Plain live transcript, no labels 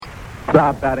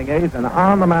Stop batting eighth, and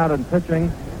on the mound and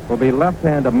pitching will be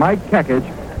left-hander Mike Kekich.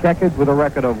 Kekich with a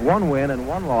record of 1 win and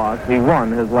 1 loss. He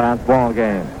won his last ball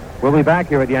game. We'll be back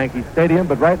here at Yankee Stadium,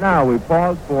 but right now we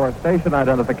pause for station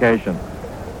identification.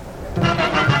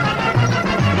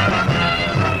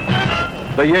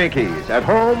 The Yankees at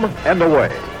home and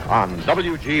away on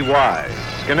WGY,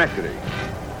 Schenectady.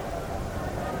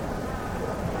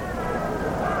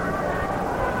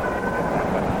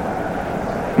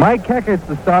 Mike Kekich,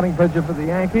 the starting pitcher for the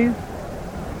Yankees,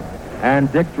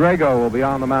 and Dick Drago will be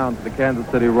on the mound for the Kansas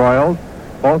City Royals.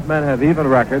 Both men have even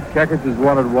records. Kekich is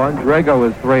 1-1. Drago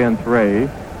is 3-3.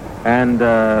 And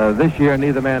this year,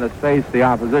 neither man has faced the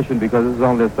opposition because this is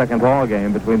only the second ball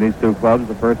game between these two clubs.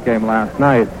 The first game last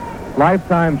night.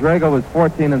 Lifetime, Drago is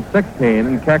 14-16,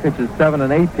 and Kekich is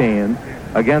 7-18.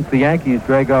 Against the Yankees,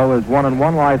 Drago is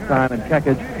 1-1 lifetime, and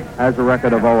Kekich has a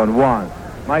record of 0-1.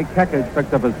 Mike Kekich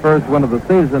picked up his first win of the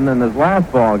season in his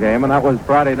last ball game, and that was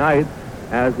Friday night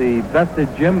as he bested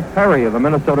Jim Perry of the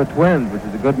Minnesota Twins, which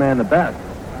is a good man to best.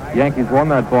 The Yankees won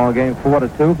that ball game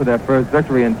 4-2 for their first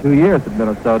victory in 2 years at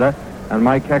Minnesota, and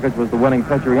Mike Kekich was the winning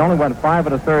pitcher. He only went 5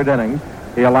 1/3 innings.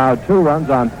 He allowed 2 runs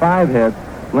on 5 hits.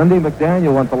 Lindy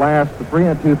McDaniel went the last 3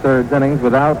 2/3 innings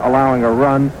without allowing a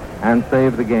run and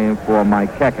saved the game for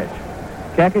Mike Kekich.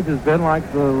 Kekich has been like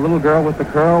the little girl with the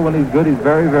curl. When he's good, he's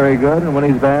very, very good, and when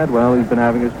he's bad, well, he's been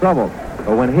having his trouble.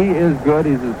 But when he is good,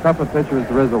 he's as tough a pitcher as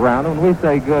there is around. And when we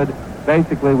say good,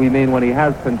 basically we mean when he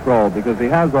has control, because he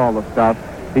has all the stuff.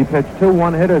 He pitched 2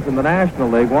 one-hitters in the National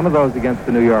League, one of those against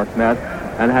the New York Mets,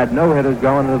 and had no hitters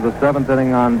going into the 7th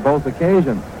inning on both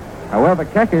occasions. However,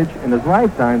 Kekich, in his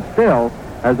lifetime, still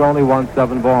has only won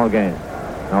 7 ball games.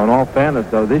 Now, in all fairness,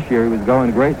 though, this year he was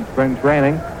going great in spring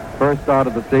training. First start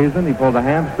of the season, he pulled a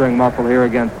hamstring muscle here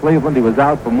against Cleveland. He was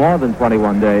out for more than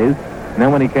 21 days. And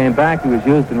then when he came back, he was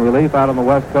used in relief out on the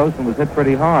West Coast and was hit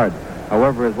pretty hard.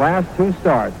 However, his last 2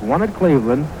 starts, one at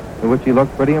Cleveland, in which he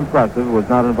looked pretty impressive, was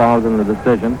not involved in the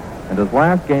decision. And his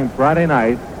last game Friday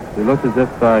night, he looked as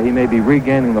if he may be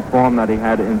regaining the form that he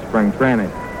had in spring training.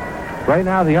 Right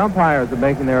now, the umpires are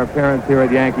making their appearance here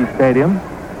at Yankee Stadium.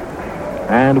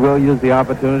 And we'll use the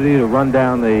opportunity to run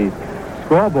down the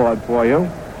scoreboard for you.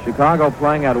 Chicago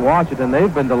playing at Washington.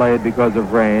 They've been delayed because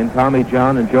of rain. Tommy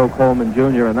John and Joe Coleman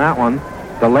Jr. in that one.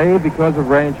 Delayed because of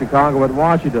rain, Chicago at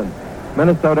Washington.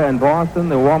 Minnesota and Boston,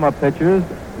 the warm-up pitchers.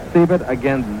 Siebert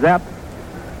against Zepp.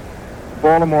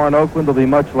 Baltimore and Oakland will be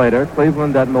much later.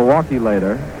 Cleveland at Milwaukee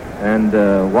later. And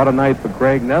what a night for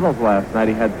Craig Nettles last night.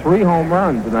 He had 3 home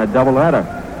runs in that doubleheader.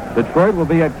 Detroit will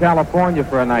be at California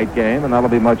for a night game, and that'll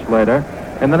be much later.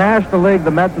 In the National League, the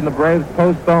Mets and the Braves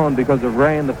postponed because of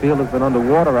rain. The field has been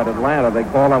underwater at Atlanta. They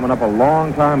called that one up a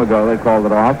long time ago. They called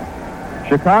it off.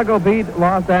 Chicago beat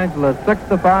Los Angeles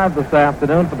 6-5 this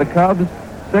afternoon. For the Cubs,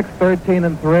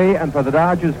 6-13-3, and for the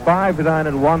Dodgers,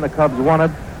 5-9-1. The Cubs won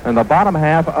it in the bottom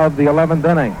half of the 11th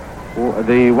inning.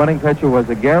 The winning pitcher was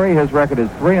Aguirre. His record is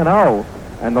 3-0,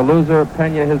 and the loser,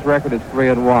 Pena, his record is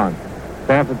 3-1.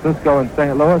 San Francisco and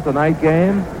St. Louis, a night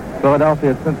game.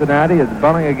 Philadelphia at Cincinnati is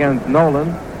Bunning against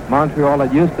Nolan. Montreal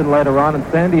at Houston later on, and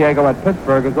San Diego at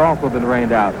Pittsburgh has also been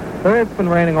rained out. So it's been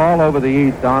raining all over the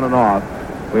East, on and off.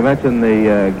 We mentioned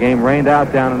the game rained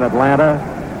out down in Atlanta,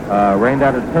 rained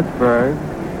out at Pittsburgh.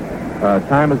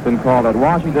 Time has been called at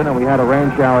Washington, and we had a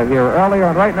rain shower here earlier.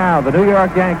 And right now, the New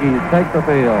York Yankees take the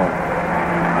field.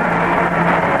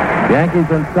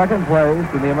 Yankees in second place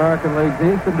in the American League's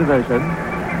Eastern Division.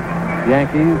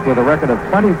 Yankees with a record of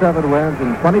 27 wins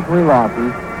and 23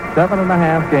 losses,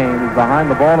 7.5 games behind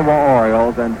the Baltimore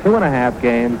Orioles, and 2.5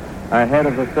 games ahead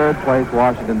of the third-place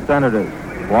Washington Senators.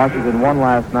 Washington won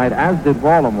last night, as did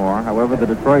Baltimore. However, the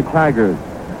Detroit Tigers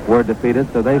were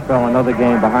defeated, so they fell another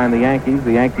game behind the Yankees.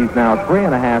 The Yankees now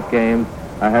 3.5 games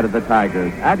ahead of the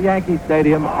Tigers. At Yankee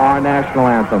Stadium, our national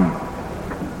anthem.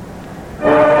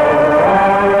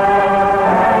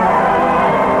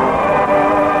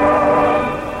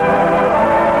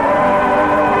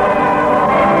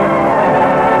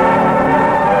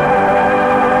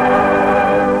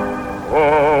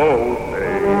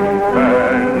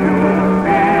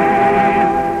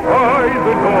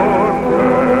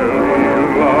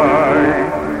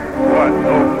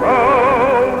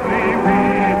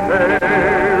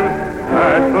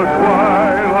 At the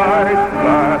twilight's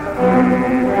last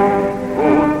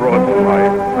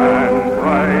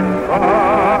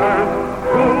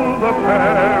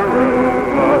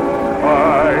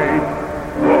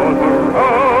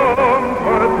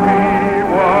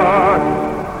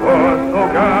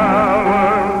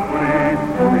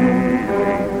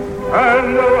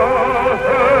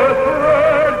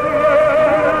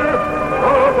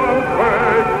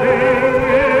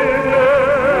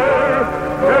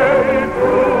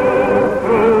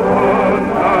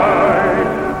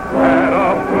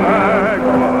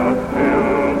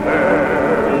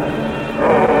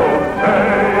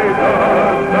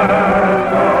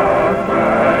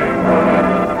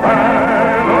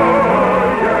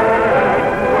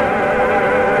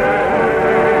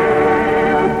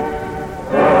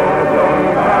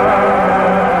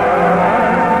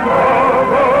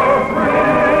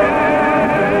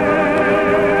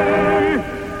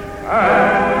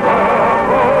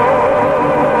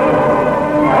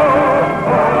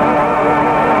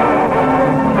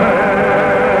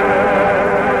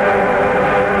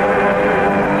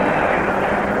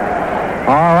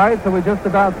just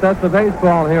about set for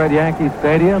baseball here at Yankee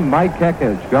Stadium. Mike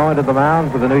Kekich going to the mound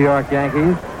for the New York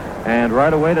Yankees. And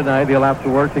right away tonight, he'll have to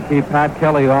work to keep Pat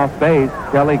Kelly off base.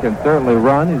 Kelly can certainly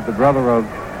run. He's the brother of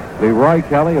Leroy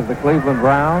Kelly of the Cleveland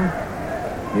Browns.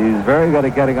 He's very good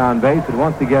at getting on base, and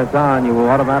once he gets on, you will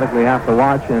automatically have to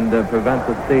watch and prevent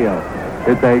the steal.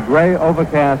 It's a gray,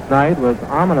 overcast night with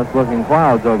ominous-looking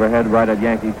clouds overhead right at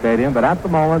Yankee Stadium, but at the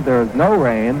moment, there is no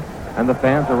rain, and the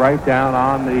fans are right down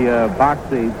on the box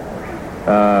seats,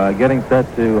 getting set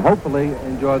to hopefully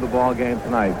enjoy the ball game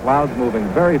tonight. Clouds moving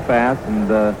very fast, and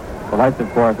the lights, of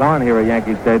course, on here at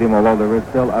Yankee Stadium, although there is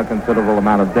still a considerable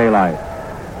amount of daylight.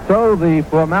 So the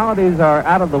formalities are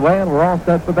out of the way, and we're all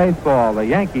set for baseball. The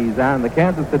Yankees and the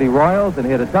Kansas City Royals, and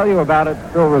here to tell you about it,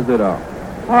 Phil Rizzuto.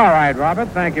 All right, Robert,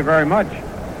 thank you very much.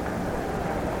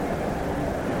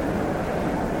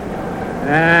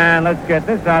 And let's get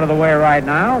this out of the way right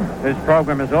now. This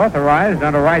program is authorized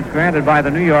under rights granted by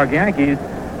the New York Yankees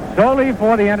solely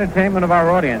for the entertainment of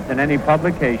our audience, and any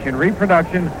publication,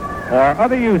 reproduction, or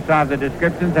other use of the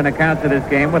descriptions and accounts of this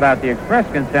game without the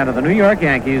express consent of the New York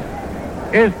Yankees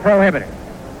is prohibited.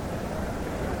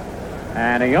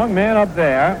 And a young man up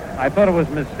there, I thought it was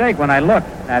a mistake when I looked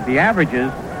at the averages.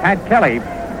 Pat Kelly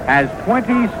has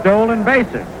 20 stolen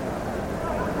bases.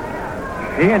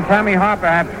 He and Tommy Harper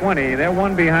have 20. They're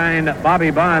one behind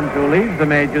Bobby Bonds, who leads the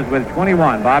majors with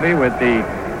 21. Bobby with the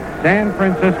San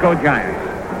Francisco Giants.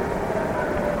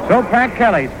 So Pat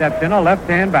Kelly steps in, a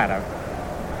left-hand batter.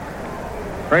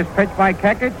 First pitch by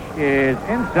Kekich is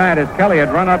inside as Kelly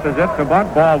had run up as if to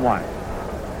bunt, ball one.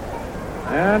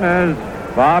 And as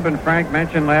Bob and Frank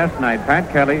mentioned last night, Pat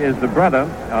Kelly is the brother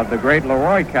of the great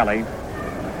Leroy Kelly,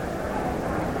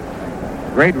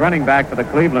 great running back for the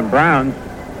Cleveland Browns.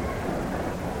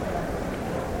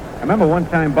 I remember one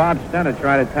time Bob Stenner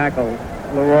tried to tackle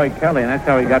Leroy Kelly, and that's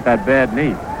how he got that bad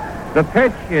knee. The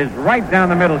pitch is right down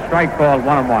the middle, strike called,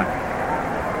 1-1.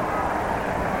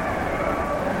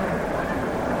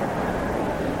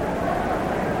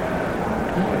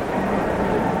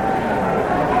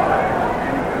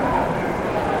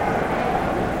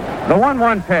 The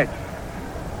 1-1 pitch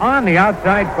on the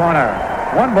outside corner.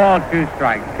 1 ball, 2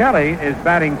 strikes. Kelly is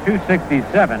batting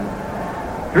 .267.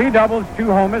 3 doubles, 2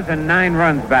 homers, and 9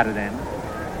 runs batted in.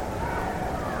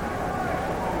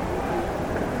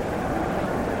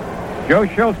 Joe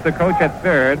Schultz, the coach, at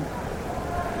third.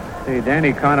 See,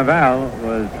 Danny Carnival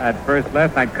was at first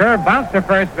last night. Curve bounced to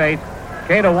first base.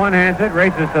 Cato one-hands it,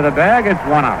 races to the bag. It's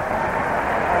 1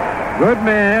 out. Good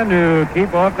man to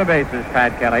keep off the bases,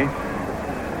 Pat Kelly.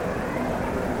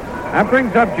 That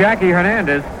brings up Jackie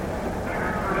Hernandez,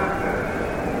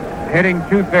 hitting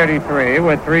 .233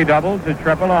 with 3 doubles, a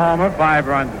triple, a homer, 5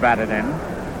 runs batted in.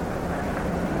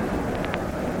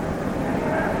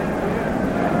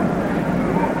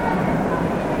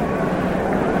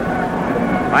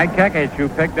 Mike Kekich, who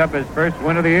picked up his first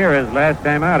win of the year his last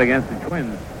time out against the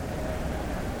Twins.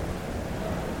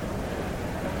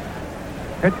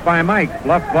 Pitch by Mike,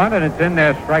 bluff bunt, and it's in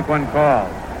there, strike 1 call.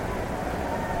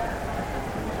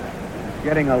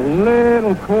 Getting a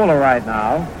little cooler right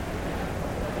now.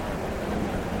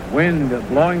 Wind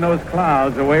blowing those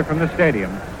clouds away from the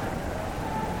stadium.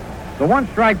 The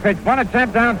 1-strike pitch, 1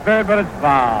 attempt down third, but it's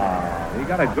foul. He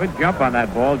got a good jump on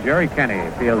that ball. Jerry Kenney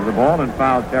fields the ball in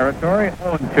foul territory,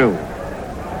 0-2.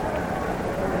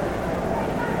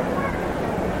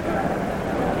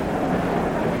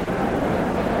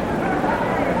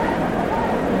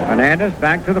 Hernandez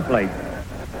back to the plate.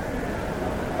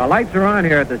 The lights are on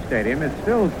here at the stadium. It's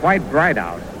still quite bright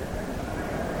out.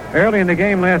 Early in the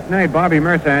game last night, Bobby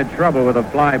Mercer had trouble with a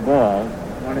fly ball.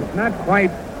 When it's not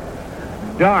quite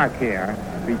dark here,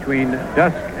 between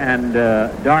dusk and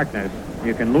darkness,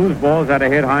 you can lose balls that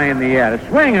are hit high in the air. A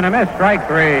swing and a miss, strike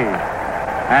 3.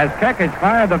 As Kekich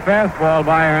fired the fastball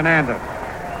by Hernandez.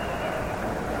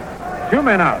 2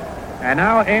 men out. And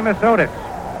now Amos Otis,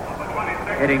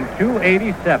 hitting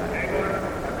 .287.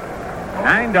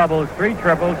 9 doubles, 3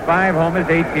 triples, 5 homers,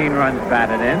 18 runs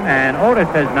batted in, and Otis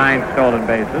has 9 stolen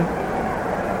bases.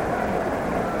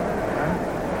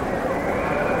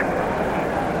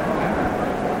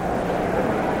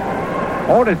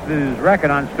 Otis's record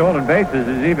on stolen bases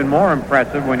is even more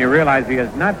impressive when you realize he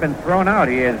has not been thrown out.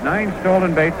 He has 9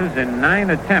 stolen bases in 9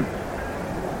 attempts.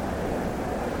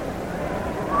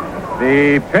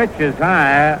 The pitch is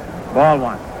high, ball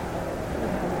 1.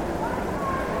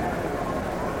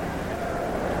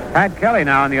 Pat Kelly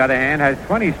now, on the other hand, has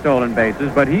 20 stolen bases,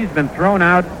 but he's been thrown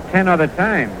out 10 other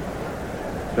times.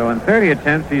 So in 30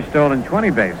 attempts, he's stolen 20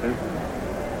 bases.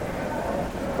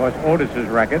 Of course, Otis's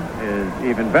record is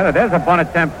even better. There's a bunt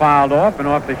attempt fouled off and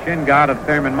off the shin guard of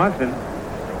Thurman Munson.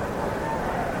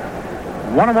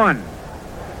 1-1.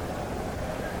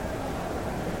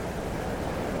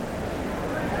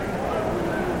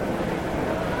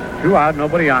 Two out,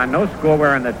 nobody on. No score.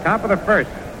 We're in the top of the first.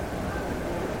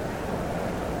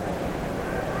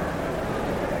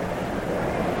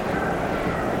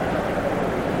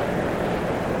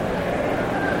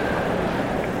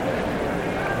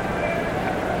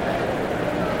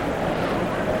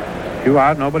 Two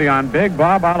out, nobody on. Big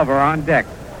Bob Oliver on deck.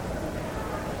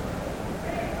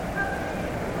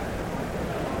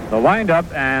 The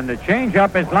windup and the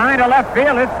changeup is lined to left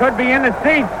field. It could be in the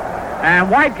seats.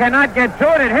 And White cannot get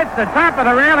to it. It hits the top of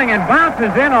the railing and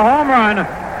bounces in a home run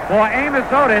for Amos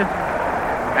Otis.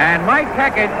 And Mike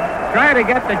Keckett tried to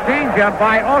get the changeup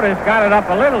by Otis. Got it up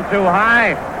a little too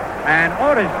high. And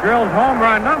Otis drills home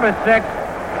run number 6.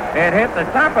 It hit the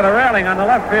top of the railing on the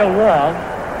left field wall.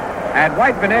 Had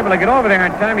White been able to get over there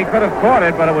in time, he could have caught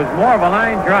it, but it was more of a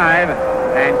line drive,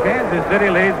 and Kansas City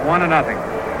leads 1-0.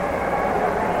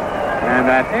 And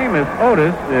that Amos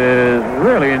Otis is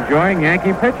really enjoying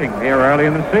Yankee pitching here early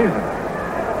in the season.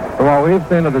 From what we've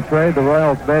seen of the trade the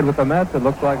Royals made with the Mets, it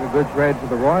looks like a good trade for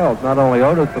the Royals. Not only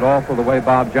Otis, but also the way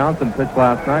Bob Johnson pitched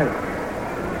last night.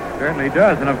 Certainly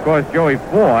does. And, of course, Joey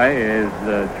Foy is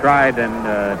a tried and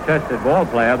tested ball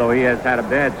player, though he has had a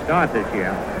bad start this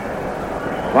year.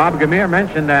 Bob Gamere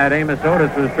mentioned that Amos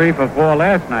Otis was 3 for 4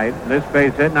 last night. This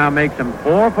base hit now makes him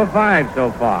 4 for 5 so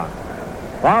far.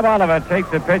 Bob Oliver takes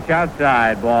the pitch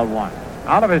outside, ball 1.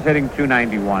 Oliver's hitting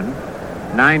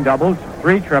 .291, 9 doubles,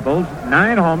 3 triples,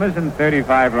 9 homers, and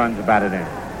 35 runs batted in.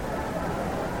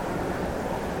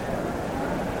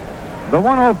 The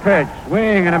 1-0 pitch,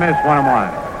 swing and a miss, 1-1.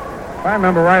 If I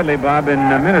remember rightly, Bob, in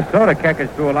Minnesota,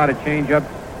 Keckett threw a lot of changeups.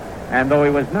 And though he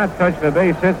was not touched for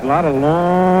base hits, a lot of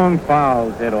long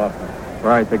fouls hit off him.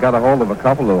 Right, they got a hold of a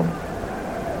couple of them.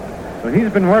 So he's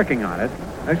been working on it.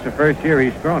 That's the first year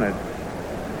he's thrown it.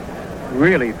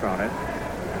 Really thrown it.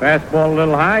 Fastball a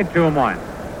little high, 2-1.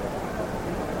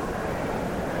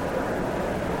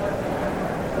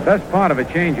 The best part of a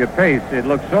change of pace, it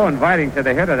looks so inviting to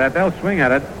the hitter that they'll swing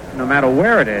at it no matter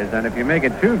where it is. And if you make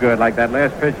it too good, like that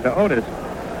last pitch to Otis,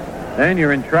 then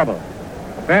you're in trouble.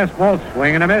 Fastball,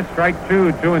 swing and a miss, strike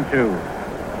 2, 2-2.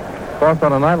 Of course,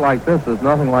 on a night like this, there's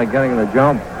nothing like getting the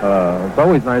jump. It's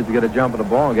always nice to get a jump in a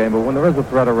ball game, but when there is a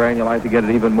threat of rain, you like to get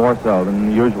it even more so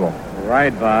than usual.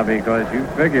 Right, Bob, because you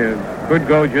figure could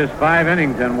go just 5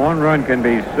 innings and 1 run can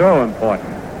be so important.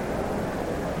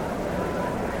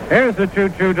 Here's the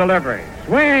 2-2 delivery.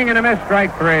 Swing and a miss,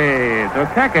 strike 3. So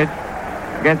Keckett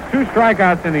gets 2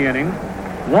 strikeouts in the inning,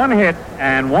 1 hit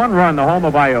and 1 run, the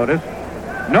homer by Otis.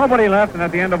 Nobody left, and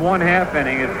at the end of 1/2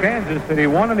 inning, it's Kansas City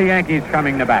 1 and the Yankees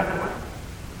coming to bat.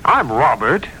 I'm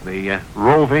Robert, the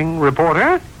roving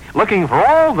reporter, looking for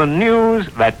all the news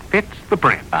that fits the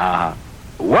print.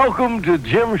 Welcome to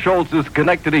Jim Schultz's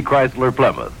Schenectady Chrysler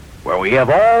Plymouth, where we have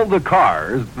all the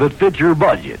cars that fit your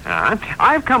budget.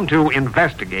 I've come to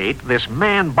investigate this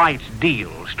man bites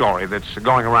deal story that's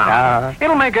going around.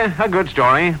 It'll make a good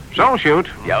story, so shoot.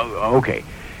 Yeah, okay.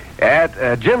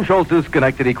 At Jim Schultz's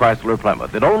Schenectady Chrysler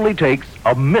Plymouth, it only takes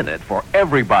a minute for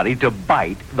everybody to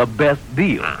bite the best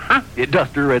deal.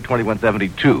 Duster at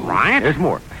 $21.72. Right. There's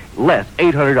more. Less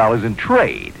 $800 in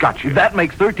trade. Got you. That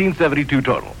makes $13.72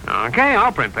 total. Okay,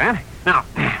 I'll print that. Now,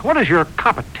 what does your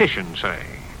competition say?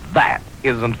 That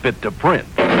isn't fit to print.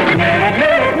 Minute.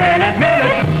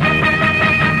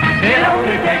 It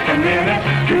only takes a minute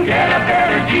to get a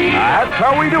better deal. That's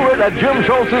how we do it at Jim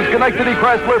Schultz's Schenectady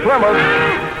Chrysler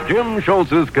Plymouth. Jim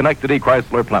Schultz's Schenectady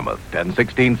Chrysler Plymouth,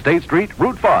 1016 State Street,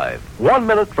 Route 5, 1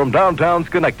 minute from downtown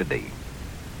Schenectady.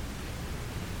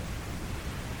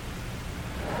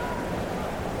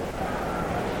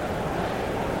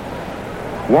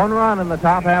 One run in the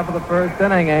top half of the first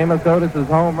inning. Amos Otis'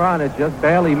 home run. It just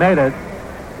barely made it.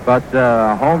 But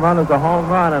a home run is a home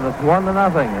run, and it's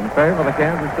 1-0 in favor of the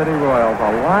Kansas City Royals.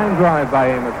 A line drive by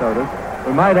Amos Otis.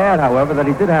 We might add, however, that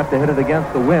he did have to hit it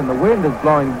against the wind. The wind is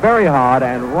blowing very hard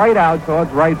and right out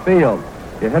towards right field.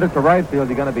 You hit it to right field,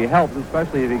 you're going to be helped,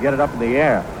 especially if you get it up in the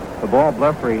air. The ball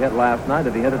Blefary hit last night,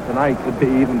 if he hit it tonight, could be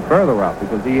even further up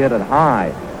because he hit it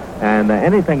high. And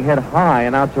anything hit high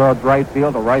and out towards right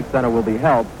field or right center will be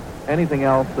helped. Anything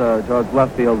else towards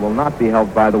left field will not be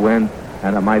helped by the wind,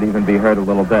 and it might even be hurt a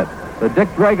little bit. So Dick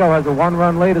Drago has a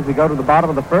 1-run lead as we go to the bottom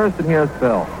of the first, and here's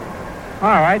Phil.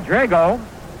 All right, Drago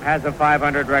has a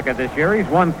 .500 record this year. He's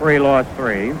won 3, lost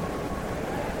 3.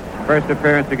 First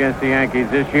appearance against the Yankees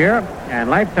this year,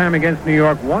 and lifetime against New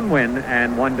York, 1 win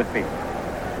and 1 defeat.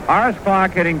 Horace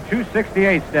Clarke hitting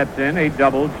 .268 steps in, 8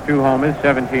 doubles, 2 homers,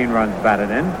 17 runs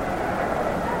batted in.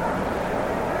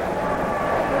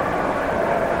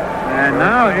 And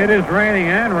now it is raining,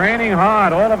 and raining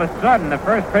hard. All of a sudden, the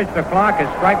first pitch to Clark is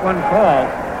strike one call.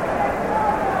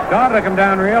 Started to come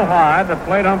down real hard. The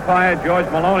plate umpire, George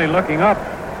Maloney, looking up.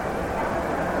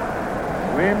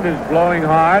 Wind is blowing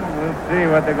hard. We'll see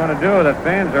what they're going to do. The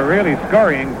fans are really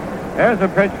scurrying. There's a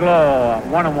pitch low,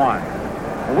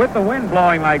 1-1. With the wind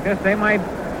blowing like this, they might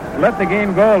let the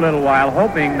game go a little while,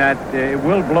 hoping that it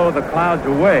will blow the clouds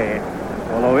away,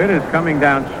 although it is coming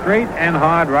down straight and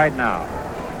hard right now.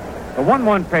 The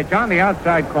 1-1 pitch on the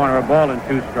outside corner, a ball and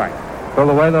 2 strikes. So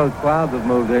the way those clouds have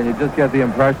moved in, you just get the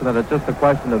impression that it's just a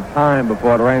question of time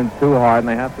before it rains too hard and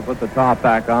they have to put the top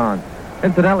back on.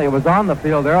 Incidentally, it was on the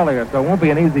field earlier, so it won't be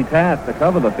an easy task to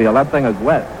cover the field. That thing is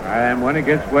wet. And when it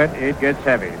gets wet, it gets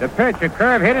heavy. The pitch, a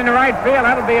curve hit into right field.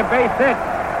 That'll be a base hit.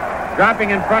 Dropping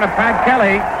in front of Pat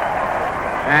Kelly.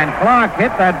 And Clark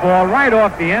hit that ball right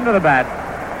off the end of the bat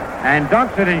and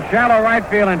dunks it in shallow right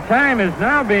field. And time is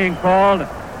now being called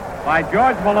by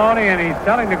George Maloney, and he's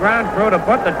telling the ground crew to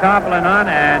put the tarpaulin on,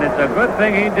 and it's a good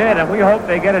thing he did, and we hope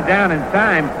they get it down in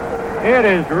time. It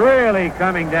is really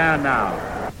coming down now.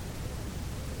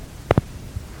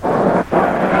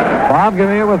 Bob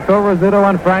Gamir with Phil Rizzuto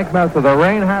and Frank Messer. The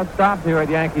rain has stopped here at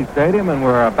Yankee Stadium, and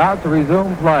we're about to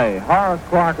resume play. Horace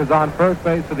Clark is on first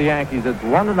base for the Yankees. It's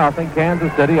 1-0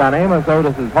 Kansas City on Amos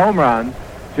Otis's home run.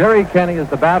 Jerry Kenney is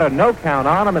the batter. No count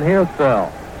on him, and here's Phil.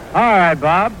 All right,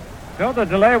 Bob. So the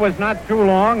delay was not too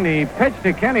long. The pitch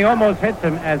to Kenney almost hits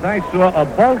him as I saw a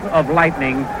bolt of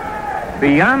lightning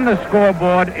beyond the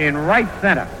scoreboard in right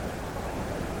center.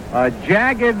 A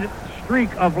jagged streak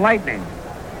of lightning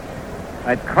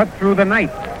that cut through the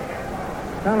night.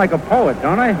 Sound like a poet,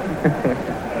 don't I?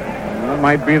 That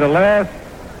might be the last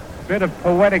bit of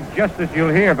poetic justice you'll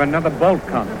hear if another bolt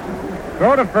comes.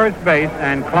 Throw to first base,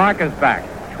 and Clark is back.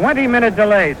 20-minute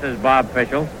delay, says Bob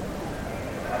Fischel.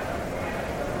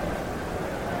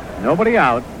 Nobody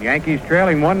out. Yankees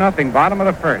trailing 1-0, bottom of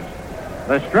the first.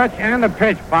 The stretch and the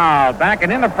pitch, foul. Back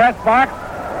and in the press box.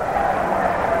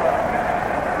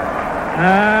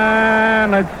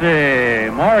 And let's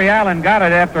see. Maury Allen got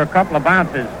it after a couple of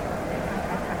bounces.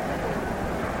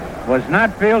 Was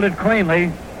not fielded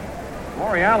cleanly.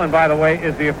 Maury Allen, by the way,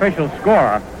 is the official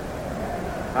scorer.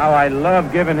 How I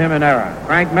love giving him an error.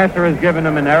 Frank Messer has given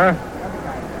him an error.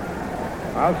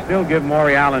 I'll still give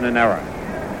Maury Allen an error.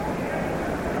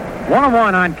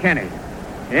 1-1 on Kenney.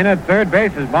 In at third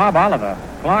base is Bob Oliver.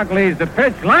 Clark leads the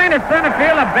pitch. Line at center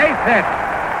field, a base hit.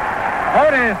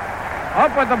 Otis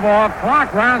up with the ball.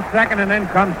 Clark rounds second and then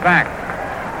comes back.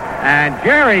 And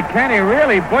Jerry Kenney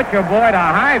really butcher boyed a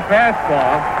high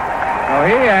fastball. So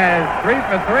he has 3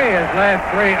 for 3 his last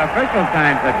 3 official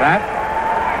times at bat.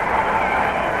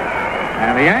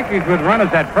 And the Yankees with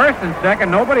runners at first and second,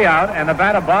 nobody out, and the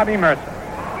batter Bobby Mercer.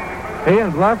 He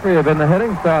and Bluffrey have been the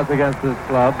hitting stars against this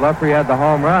club. Bluffrey had the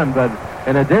home run, but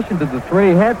in addition to the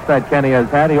 3 hits that Kenney has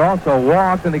had, he also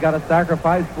walked, and he got a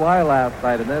sacrifice fly last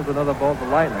night, and there's another bolt of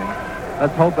lightning.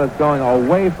 Let's hope that's going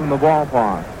away from the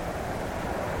ballpark.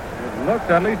 It looks,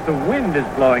 at least the wind is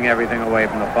blowing everything away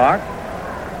from the park.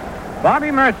 Bobby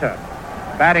Mercer,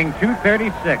 batting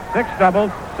 .236, 6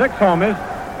 doubles, 6 homers,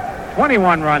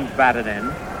 21 runs batted in.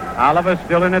 Oliver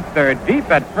still in at third. Deep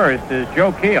at first is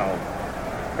Joe Keogh.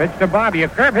 Pitch to Bobby, a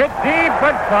curve hit deep,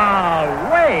 but foul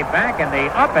way back in the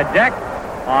upper deck.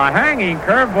 A hanging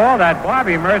curveball that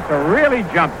Bobby Mercer really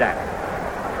jumped at.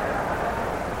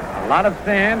 A lot of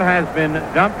sand has been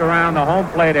dumped around the home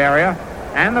plate area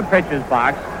and the pitcher's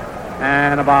box,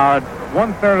 and about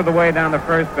 1/3 of the way down the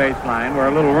first base line where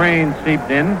a little rain seeped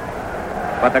in.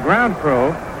 But the ground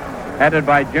crew, headed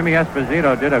by Jimmy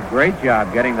Esposito, did a great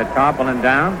job getting the tarpaulin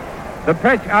down. The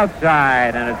pitch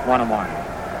outside, and it's 1-1.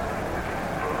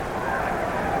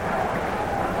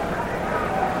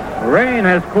 Rain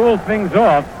has cooled things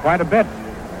off quite a bit.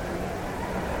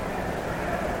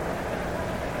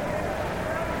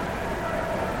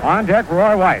 On deck,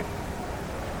 Roy White.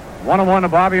 1-1 to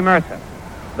Bobby Mercer.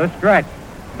 The stretch.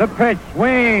 The pitch.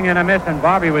 Swing and a miss, and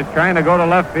Bobby was trying to go to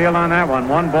left field on that one.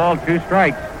 1 ball, 2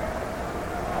 strikes.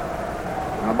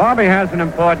 Now, Bobby has an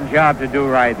important job to do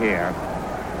right here.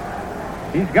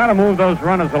 He's got to move those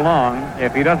runners along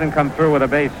if he doesn't come through with a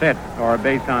base hit or a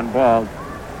base on balls.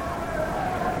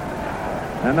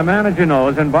 And the manager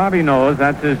knows, and Bobby knows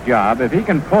that's his job. If he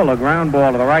can pull a ground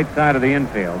ball to the right side of the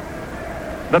infield.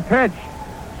 The pitch.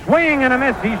 Swing and a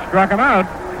miss. He struck him out.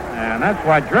 And that's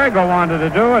what Drago wanted to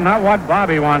do and not what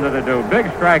Bobby wanted to do. Big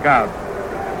strikeout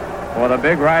for the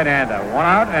big right-hander. 1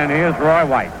 out, and here's Roy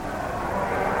White.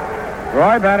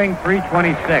 Roy batting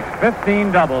 .326,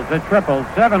 15 doubles, a triple,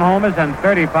 7 homers, and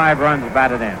 35 runs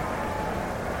batted in.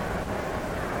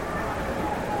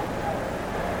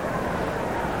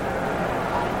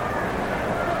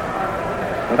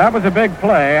 So that was a big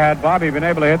play. Had Bobby been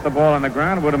able to hit the ball on the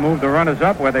ground, it would have moved the runners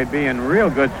up where they'd be in real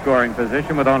good scoring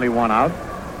position with only one out.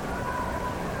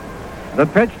 The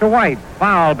pitch to White.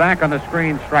 Foul back on the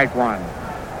screen, strike one.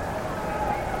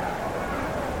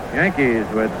 Yankees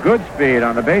with good speed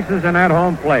on the bases and at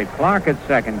home plate. Clark at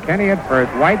second, Kenny at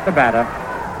first, White the batter.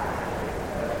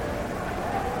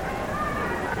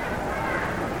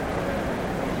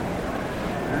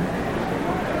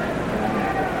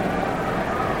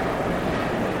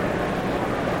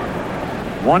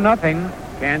 One nothing.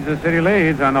 Kansas City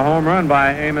leads on the home run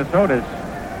by Amos Otis.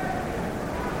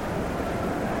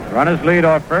 Runners lead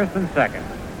off first and second.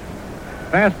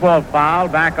 Fastball foul,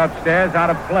 back upstairs, out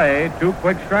of play. 2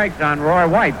 quick strikes on Roy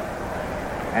White.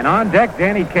 And on deck,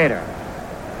 Danny Cater.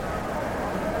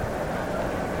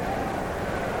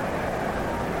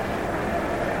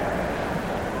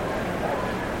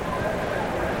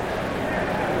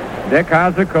 Dick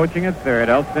Hauser coaching at third.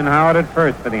 Elston Howard at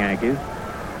first for the Yankees.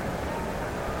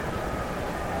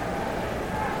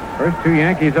 First 2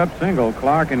 Yankees up single,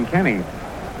 Clark and Kenny.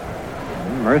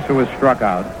 Mercer was struck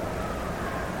out.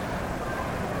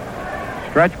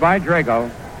 Stretch by Drago.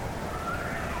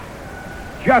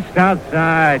 Just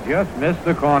outside. Just missed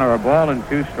the corner. A ball and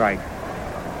 2 strikes.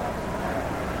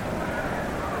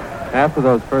 After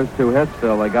those first 2 hits,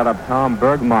 Phil, they got up Tom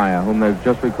Bergmeyer, whom they've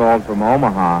just recalled from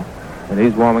Omaha, and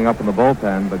he's warming up in the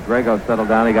bullpen. But Drago settled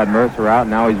down. He got Mercer out,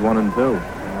 and now he's 1-2.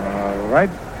 All right.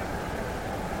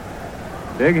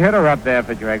 Big hitter up there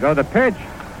for Drago. The pitch.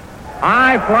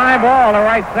 High fly ball to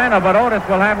right center, but Otis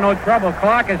will have no trouble.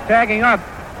 Clark is tagging up.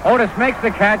 Otis makes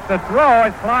the catch. The throw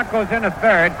as Clark goes into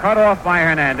third, cut off by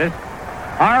Hernandez.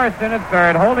 Harrison at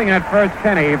third, holding at first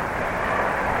Kenny.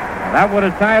 That would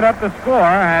have tied up the score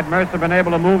had Mercer been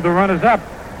able to move the runners up.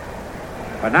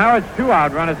 But now it's 2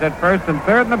 out runners at first and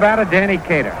third, and the batter, Danny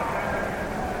Cater.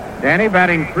 Danny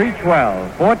batting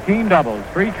 .312, 14 doubles,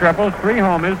 3 triples, 3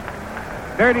 homers,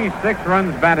 36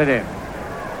 runs batted in.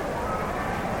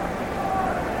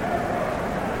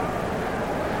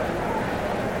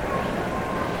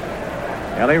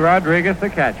 Ellie Rodriguez, the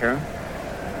catcher.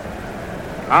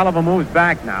 Oliver moves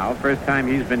back now. First time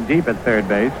he's been deep at third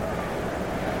base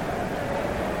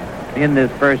in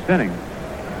this first inning.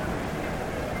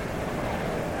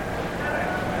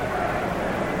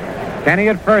 Kenny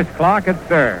at first, Clark at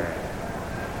third.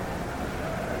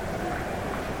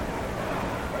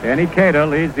 Danny Cater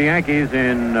leads the Yankees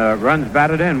in runs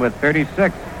batted in with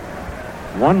 36.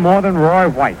 1 more than Roy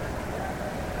White.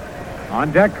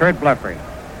 On deck, Kurt Blefary.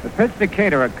 The pitch to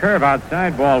Cater, a curve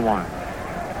outside, ball 1.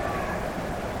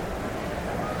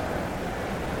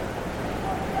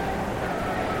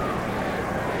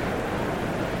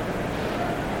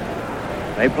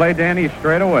 They play Danny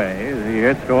straight away as he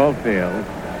hits to all field.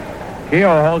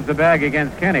 Keogh holds the bag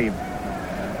against Kenny.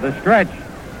 The stretch.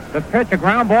 The pitch, a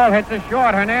ground ball hits a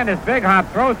short. Hernandez, big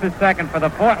hop, throws to second for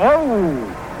the fourth. Oh!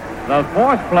 The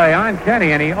force play on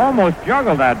Kenny, and he almost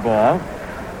juggled that ball.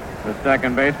 The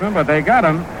second baseman, but they got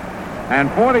him. And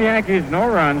for the Yankees, no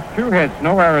runs, 2 hits,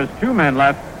 no errors, 2 men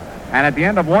left. And at the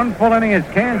end of 1 full inning, it's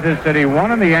Kansas City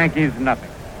 1 and the Yankees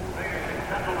nothing.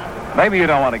 Maybe you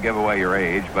don't want to give away your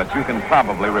age, but you can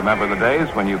probably remember the days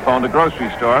when you phoned a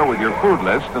grocery store with your food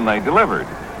list and they delivered.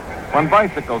 When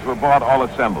bicycles were bought all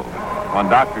assembled. When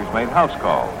doctors made house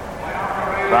calls.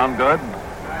 Sound good?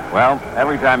 Well,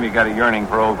 every time you get a yearning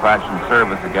for old-fashioned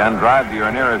service again, drive to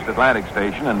your nearest Atlantic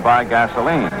station and buy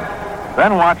gasoline.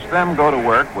 Then watch them go to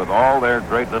work with all their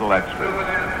great little extras.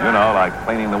 You know, like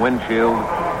cleaning the windshield,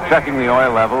 checking the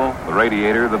oil level, the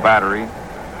radiator, the battery.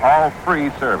 All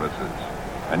free services.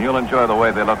 And you'll enjoy the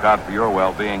way they look out for your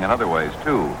well-being in other ways,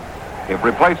 too. If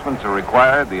replacements are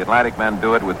required, the Atlantic men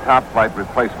do it with top-flight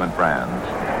replacement brands.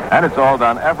 And it's all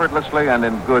done effortlessly and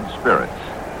in good spirits.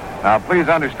 Now, please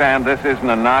understand this isn't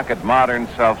a knock at modern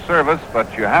self-service,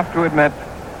 but you have to admit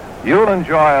you'll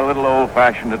enjoy a little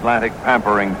old-fashioned Atlantic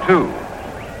pampering, too.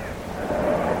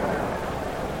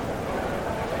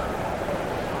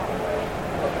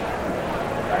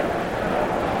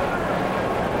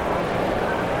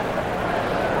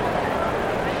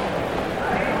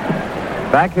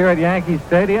 Back here at Yankee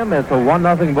Stadium, it's a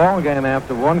 1-0 ball game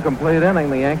after 1 complete inning.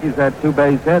 The Yankees had 2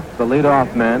 base hits. The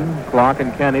leadoff men, Clark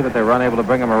and Kenny, but they were unable to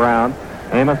bring them around.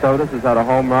 Amos Otis has had a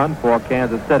home run for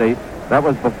Kansas City. That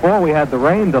was before we had the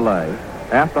rain delay.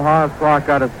 After Horace Clark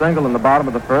got a single in the bottom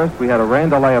of the first, we had a rain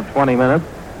delay of 20 minutes.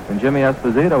 And Jimmy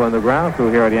Esposito and the ground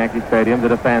crew here at Yankee Stadium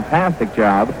did a fantastic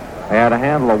job. They had to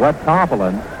handle a wet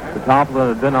tarpaulin. The tarpaulin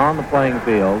had been on the playing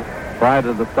field prior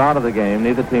to the start of the game.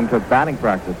 Neither team took batting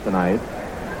practice tonight,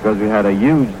 because we had a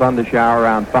huge thunder shower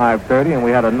around 5:30, and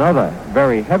we had another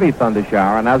very heavy thunder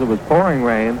shower. And as it was pouring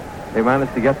rain, They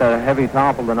managed to get that heavy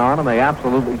tarpaulin on, and they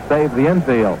absolutely saved the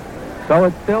infield. So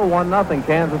it's still 1-0,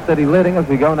 Kansas City leading as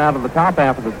we go now to the top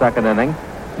half of the second inning.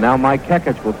 Now Mike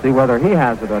Kekich will see whether he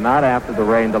has it or not after the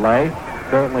rain delay.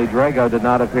 Certainly Drago did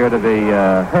not appear to be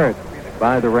hurt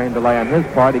by the rain delay on his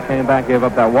part. He came back, gave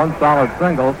up that one solid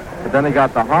single, but then he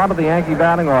got the heart of the Yankee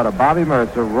batting order, Bobby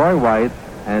Mercer, Roy White,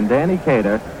 and Danny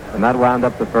Cater, and that wound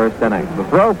up the first inning. The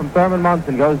throw from Thurman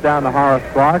Munson goes down to Horace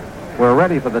Clark. We're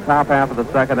ready for the top half of the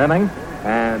second inning,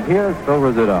 and here's Phil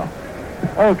Rizzuto.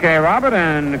 Okay, Robert,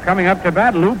 and coming up to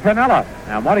bat, Lou Piniella.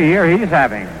 And what a year he's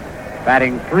having.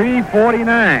 Batting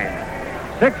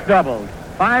 .349, 6 doubles,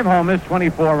 5 homers,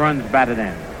 24 runs batted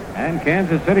in. And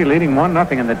Kansas City leading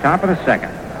 1-0 in the top of the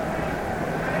second.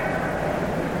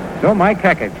 So Mike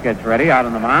Kekich gets ready out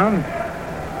on the mound.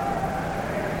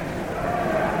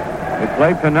 They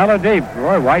play Piniella deep.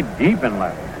 Roy White deep in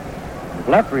left.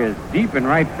 Leffery is deep in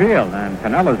right field, and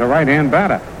Pinella's a right-hand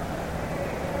batter.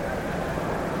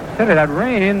 Instead of that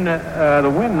rain,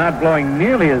 the wind not blowing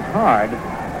nearly as hard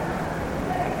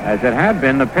as it had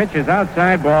been. The pitch is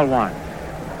outside, ball 1.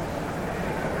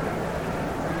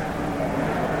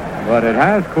 But it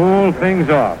has cooled things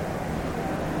off.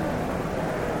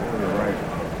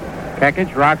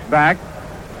 Kekich rocks back.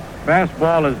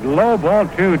 Fastball is low, ball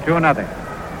 2, 2-0.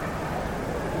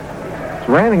 It's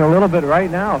raining a little bit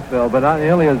right now, Phil, but not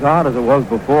nearly as hard as it was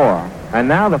before. And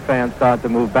now the fans start to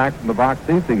move back from the box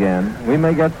seats again. We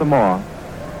may get some more.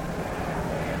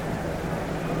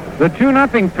 The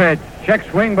 2-0 pitch. Check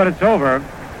swing, but it's over.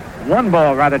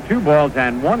 2 balls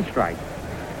and 1 strike.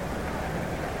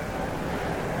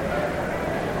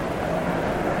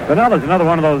 Pinella's another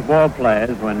one of those ball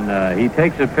players when he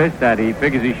takes a pitch that he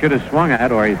figures he should have swung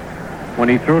at, or when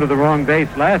he threw to the wrong base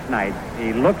last night,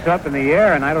 he looks up in the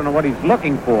air, and I don't know what he's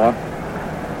looking for.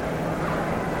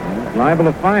 He's liable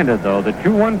to find it, though. The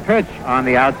 2-1 pitch on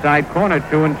the outside corner,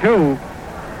 2-2.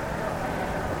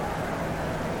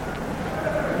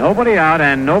 Nobody out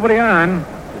and nobody on.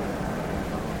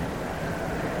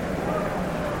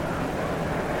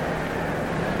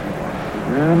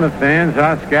 And the fans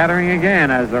are scattering again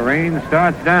as the rain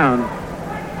starts down.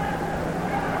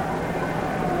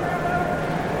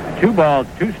 2 balls,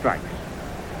 2 strikes.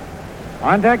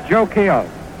 On deck, Joe Keogh.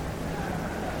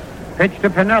 Pitch to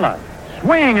Piniella.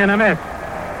 Swing and a miss.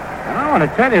 And I want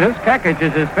to tell you, this Kekich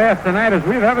is as fast tonight as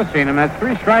we've ever seen him. That's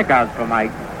 3 strikeouts for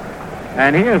Mike.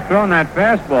 And he has thrown that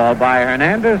fastball by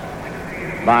Hernandez,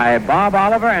 by Bob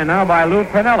Oliver, and now by Lou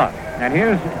Piniella. And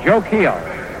here's Joe Keogh.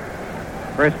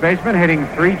 First baseman hitting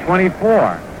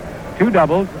 .324. 2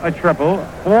 doubles, a triple,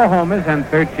 4 homers, and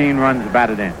 13 runs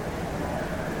batted in.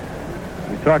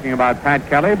 He's talking about Pat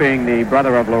Kelly being the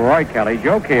brother of Leroy Kelly.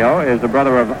 Joe Keogh is the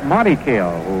brother of Marty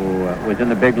Keogh, who was in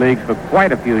the big leagues for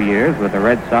quite a few years with the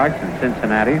Red Sox in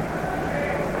Cincinnati.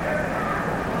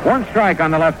 1 strike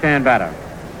on the left-hand batter.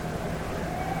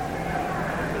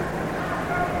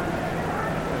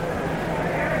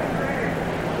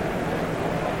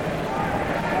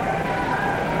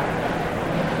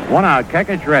 One out,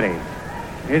 Kekich ready.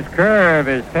 His curve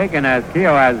is taken as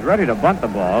Keogh has ready to bunt the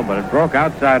ball, but it broke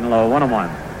outside and low, 1-1.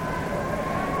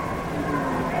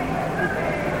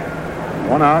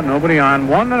 1 out, nobody on,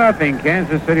 1-0,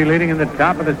 Kansas City leading in the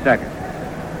top of the second.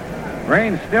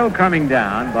 Rain still coming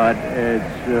down, but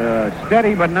it's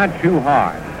steady but not too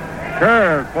hard.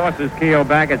 Curve forces Keogh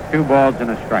back, it's 2 balls and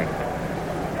a strike.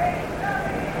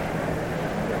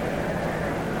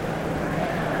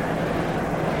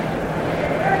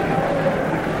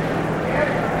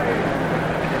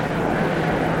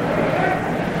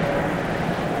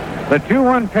 The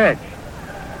 2-1 pitch.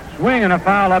 Swing and a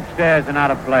foul upstairs and out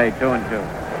of play, 2-2.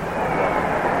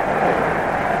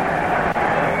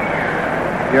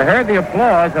 You heard the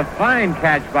applause, a fine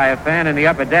catch by a fan in the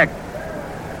upper deck.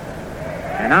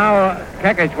 And now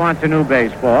Kekich wants a new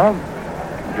baseball.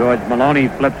 George Maloney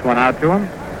flips one out to him.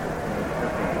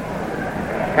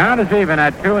 Count is even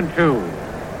at 2-2.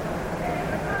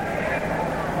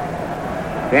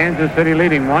 Kansas City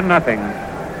leading 1-0.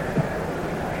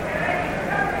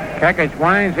 Kekich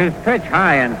winds his pitch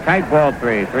high and tight, ball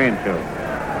 3, 3-2.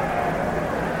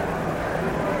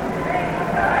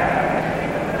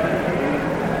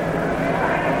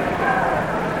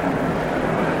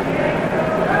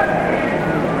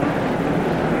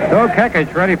 So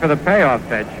Kekich ready for the payoff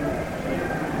pitch.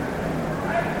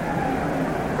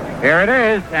 Here it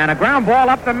is, and a ground ball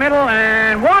up the middle,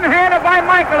 and one-hander by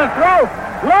Michael to throw.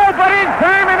 Low, but in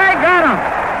time, and they got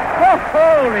him. Oh,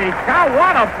 holy cow,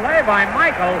 what a play by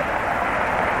Michael.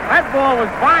 That ball was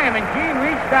by him, and Gene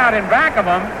reached out in back of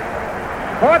him,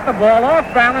 caught the ball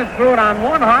off balance, threw it on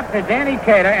 1 hop to Danny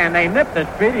Cater, and they nipped the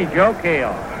speedy Joe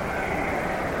Keogh.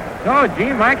 So,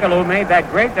 Gene Michael, who made that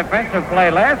great defensive play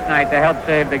last night to help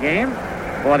save the game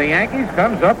for the Yankees,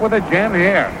 comes up with a gem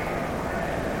here.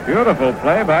 Beautiful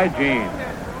play by Gene.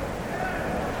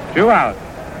 2 out.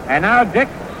 And now Dick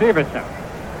Severson.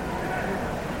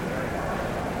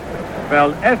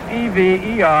 Spelled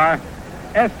Severson.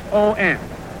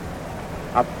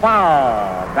 A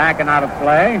foul. Backing out of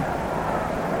play.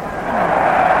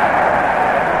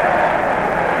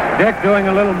 Dick doing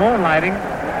a little moonlighting.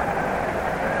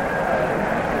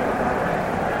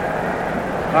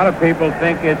 A lot of people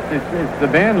think it's the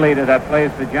band leader that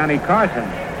plays for Johnny Carson.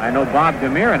 I know Bob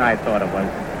DeMere and I thought it was.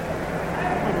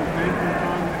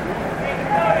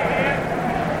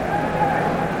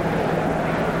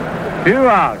 Two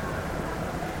out.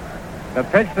 The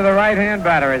pitch to the right-hand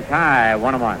batter is high,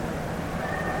 1-1.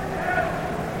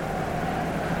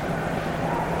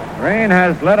 Rain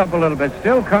has let up a little bit,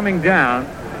 still coming down.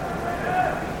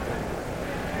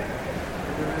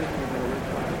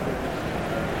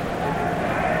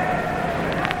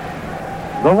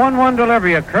 The 1-1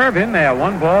 delivery, a curve in there.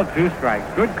 1 ball, 2 strikes.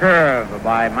 Good curve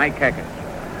by Mike Kekich.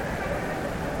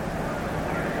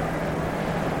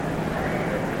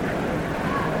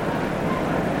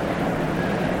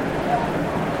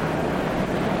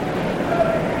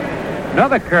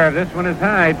 Another curve. This one is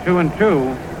high,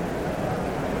 2-2.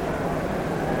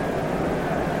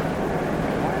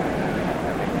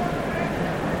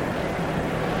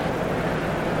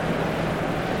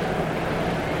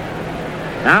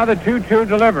 Now the 2-2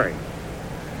 delivery.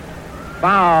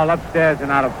 Foul upstairs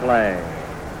and out of play.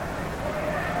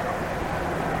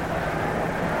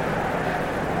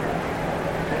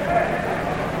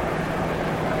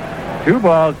 Two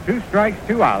balls, 2 strikes,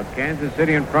 2 outs. Kansas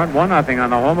City in front, 1-0 on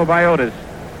the homer by Otis.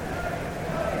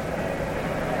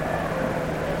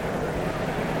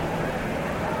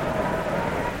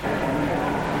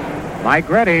 Mike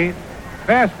ready.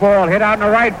 Fastball hit out in the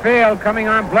right field. Coming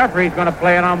on Bleffer. He's going to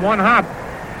play it on 1 hop.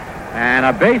 And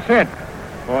a base hit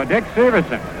for Dick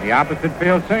Severson. The opposite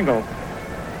field single.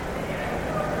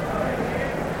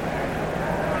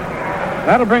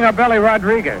 That'll bring up Ellie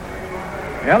Rodriguez.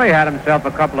 Ellie had himself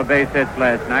a couple of base hits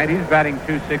last night. He's batting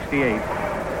 .268.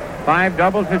 5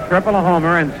 doubles, a triple, a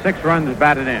homer, and 6 runs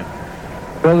batted in.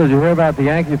 Phil, did you hear about the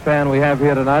Yankee fan we have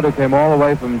here tonight who came all the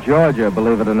way from Georgia,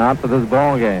 believe it or not, for this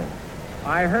ball game?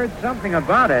 I heard something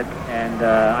about it, and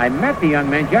I met the young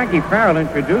man. Jackie Farrell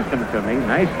introduced him to me.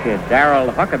 Nice kid,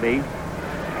 Darrell Huckabee.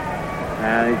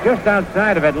 He's just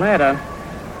outside of Atlanta,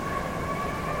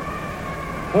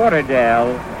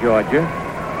 Porterdale, Georgia.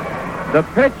 The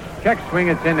pitch, check swing,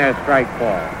 it's in there, strike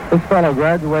ball. This fellow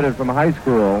graduated from high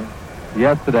school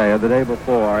yesterday or the day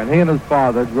before, and he and his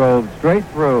father drove straight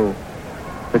through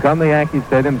to come to Yankee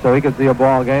Stadium so he could see a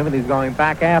ball game, and he's going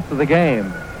back after the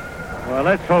game. Well,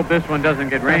 let's hope this one doesn't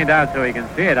get rained out so he can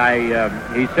see it.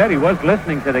 He said he was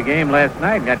listening to the game last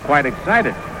night and got quite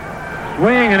excited.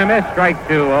 Swing and a miss, strike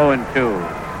 2, 0-2.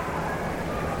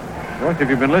 Of course, if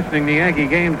you've been listening to Yankee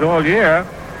games all year,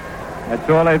 that's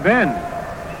all they've been.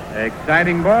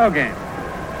 Exciting ball game.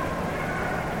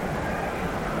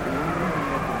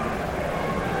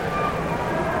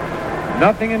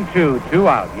 Nothing in 2, 2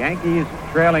 out. Yankees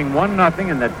trailing 1-0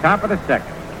 in the top of the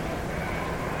second.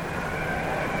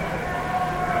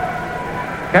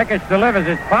 Kekich delivers.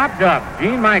 It's popped up.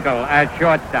 Gene Michael at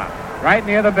shortstop, right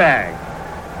near the bag.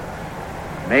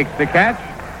 Makes the catch.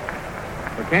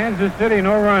 For Kansas City,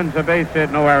 no runs, a base hit,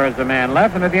 no errors, a man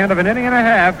left. And at the end of an inning and a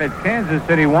half, it's Kansas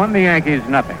City 1, the Yankees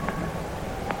 0.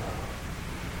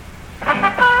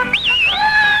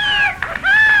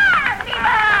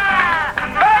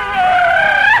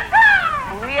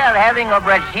 We are having a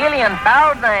Brazilian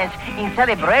towel dance in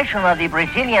celebration of the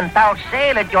Brazilian towel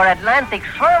sale at your Atlantic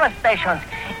service stations.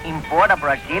 Import a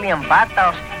Brazilian bath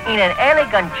towels in an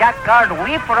elegant jacquard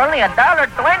weave for only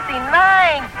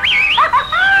 $1.29.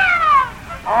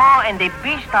 Oh, and the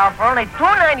beach towel for only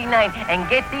 $2.99. And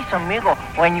get this, amigo,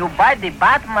 when you buy the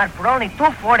bath mat for only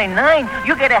 $2.49,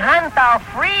 you get a hand towel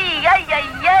free. Yay, yay,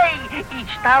 yay! Each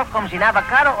towel comes in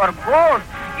avocado or gold.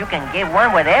 You can get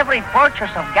one with every purchase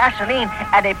of gasoline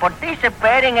at a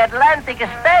participating Atlantic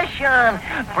station.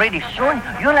 Pretty soon,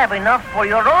 you'll have enough for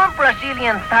your own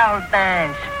Brazilian towel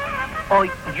dance. Oh,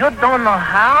 you don't know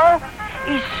how?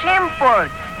 It's simple.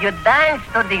 You dance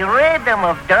to the rhythm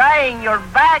of drying your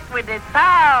back with a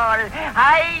towel.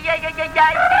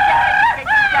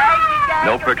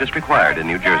 No purchase required in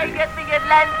New Jersey. At the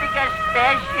Atlantic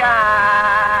station.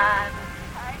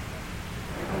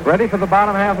 Ready for the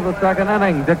bottom half of the second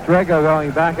inning. Dick Drago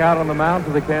going back out on the mound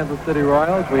for the Kansas City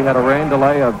Royals. We had a rain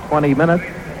delay of 20 minutes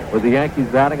with the Yankees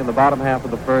batting in the bottom half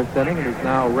of the first inning. It is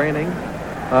now raining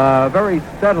very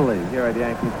steadily here at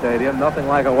Yankee Stadium. Nothing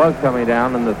like it was coming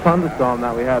down in the thunderstorm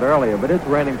that we had earlier, but it's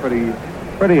raining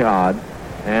pretty hard.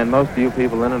 And most of you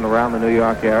people in and around the New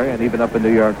York area and even up in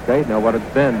New York State know what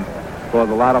it's been for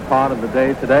the latter part of the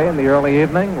day today. In the early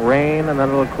evening, rain, and then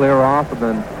it'll clear off, and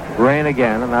then rain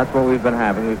again, and that's what we've been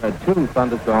having. We've had 2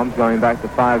 thunderstorms going back to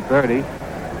 5:30.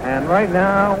 And right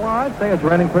now, well, I'd say it's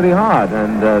raining pretty hard,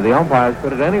 and the umpires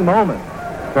could at any moment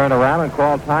turn around and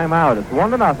call timeout. It's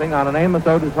 1-0 on an Amos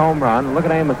Otis home run. And look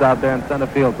at Amos out there in center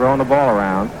field throwing the ball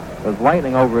around. There's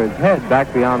lightning over his head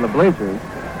back beyond the bleachers.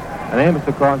 And Amos,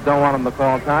 of course, don't want him to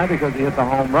call time because he hit the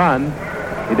home run.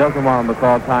 He doesn't want him to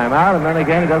call timeout, and then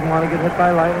again, he doesn't want to get hit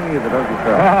by lightning either, does he,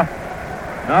 Phil?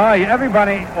 No,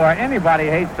 everybody or anybody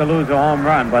hates to lose a home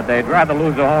run, but they'd rather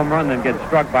lose a home run than get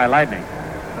struck by lightning.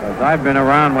 Because I've been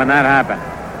around when that happened.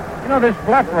 You know, this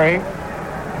Blefary,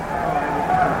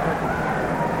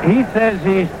 he says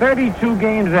he's 32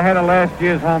 games ahead of last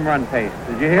year's home run pace.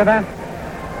 Did you hear that?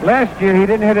 Last year, he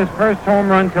didn't hit his first home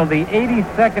run till the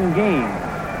 82nd game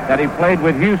that he played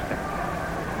with Houston.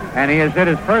 And he has hit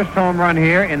his first home run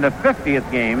here in the 50th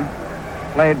game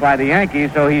played by the Yankees,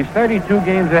 so he's 32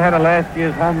 games ahead of last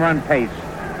year's home run pace,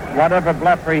 whatever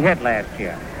Blefary hit last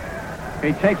year.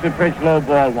 He takes a pitch, low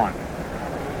ball 1.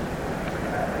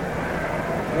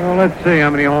 Well, let's see how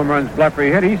many home runs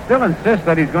Blefary hit. He still insists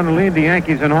that he's going to lead the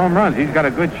Yankees in home runs. He's got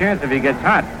a good chance if he gets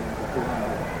hot.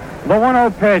 The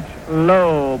 1-0 pitch,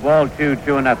 low, ball 2,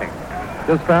 2-0.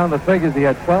 Just found the figures. He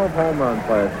had 12 home runs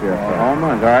last year. Home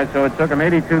runs, all right. So it took him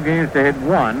 82 games to hit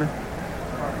 1,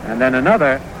 and then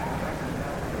another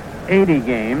 80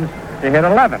 games to hit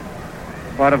 11.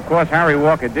 But, of course, Harry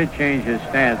Walker did change his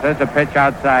stance. There's a pitch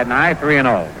outside, and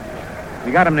 3-0.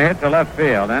 You got him to hit to left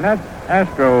field, and that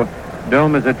Astro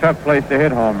Dome is a tough place to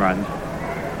hit home runs.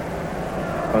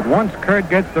 But once Kurt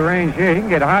gets the range here, he can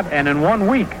get hot, and in 1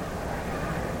 week,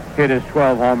 hit his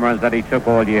 12 home runs that he took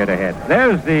all year to hit.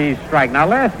 There's the strike. Now,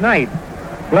 last night,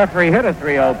 Blefary hit a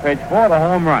 3-0 pitch for the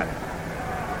home run.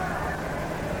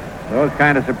 So it's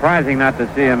kind of surprising not to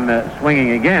see him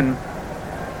swinging again.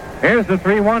 Here's the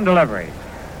 3-1 delivery.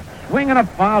 Swinging a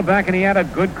foul back, and he had a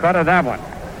good cut of that one.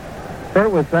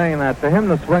 Kurt was saying that for him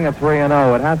to swing a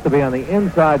 3-0, it has to be on the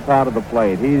inside part of the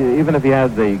plate. Even if he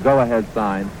had the go-ahead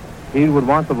sign, he would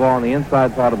want the ball on the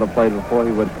inside part of the plate before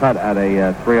he would cut at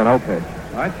a 3-0 pitch.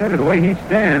 Well, I said it, the way he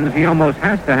stands, he almost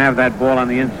has to have that ball on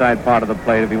the inside part of the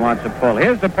plate if he wants to pull.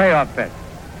 Here's the payoff pitch.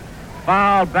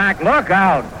 Foul back, look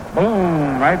out.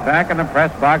 Boom, right back in the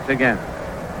press box again.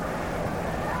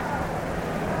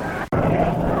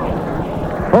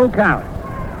 Full count.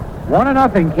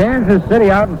 1-0, Kansas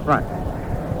City out in front.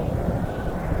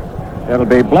 It'll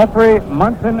be Blefary,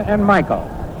 Munson, and Michael.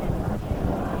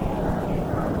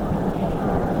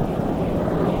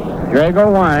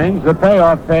 Drago winds, the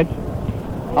payoff pitch.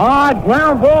 Hard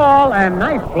ground ball, and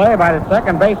nice play by the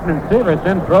second baseman,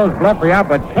 Severson, throws Blefary out,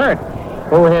 but Kurt,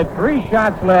 who hit 3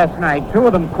 shots last night, 2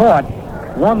 of them caught,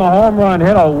 won the home run,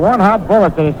 hit a one-hop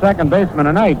bullet to the second baseman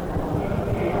tonight.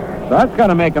 So that's going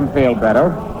to make him feel better.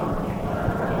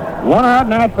 1 out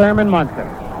now, Thurman Munson.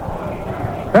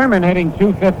 Thurman hitting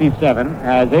 .257,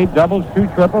 has 8 doubles, 2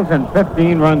 triples, and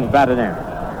 15 runs batted in.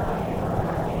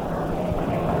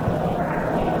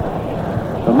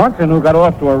 So Munson, who got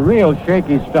off to a real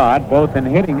shaky start, both in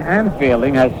hitting and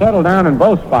fielding, has settled down in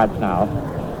both spots now.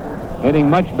 Hitting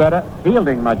much better,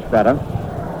 fielding much better.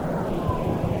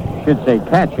 Should say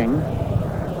catching.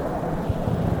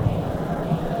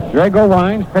 Drago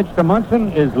winds, pitch to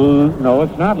Munson is no,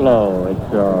 it's not low.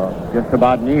 It's just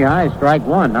about knee-high, strike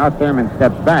 1. Now Thurman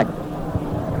steps back.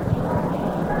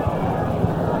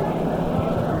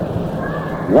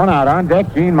 1 out on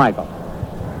deck, Gene Michael.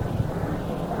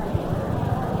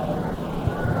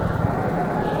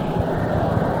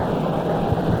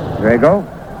 Drago,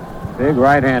 big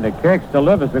right-hander, kicks,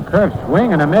 delivers a curve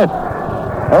swing and a miss.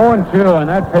 0-2, and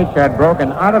that pitch had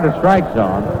broken out of the strike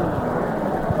zone.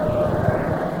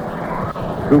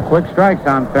 2 quick strikes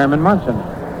on Thurman Munson.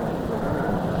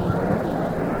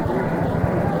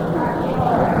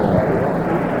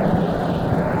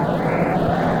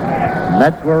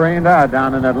 Mets were rained out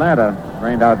down in Atlanta.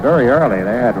 Rained out very early.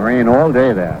 They had rain all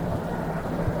day there.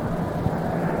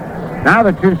 Now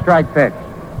the 2-strike pitch.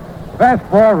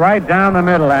 Fastball right down the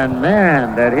middle, and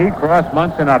man, did he cross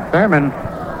Munson up. Thurman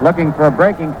looking for a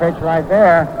breaking pitch right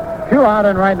there. 2 out,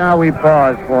 and right now we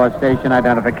pause for station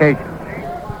identification.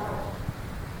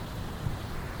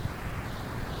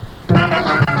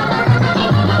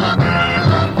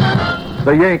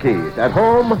 The Yankees at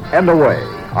home and away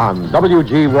on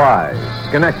WGY,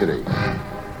 Schenectady.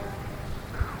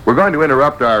 We're going to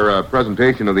interrupt our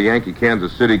presentation of the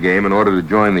Yankee-Kansas City game in order to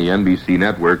join the NBC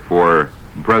network for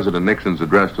President Nixon's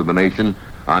address to the nation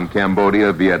on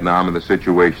Cambodia, Vietnam, and the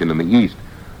situation in the East.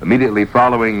 Immediately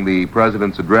following the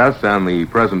president's address and the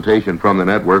presentation from the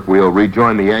network, we'll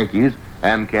rejoin the Yankees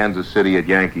and Kansas City at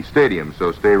Yankee Stadium.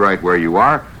 So stay right where you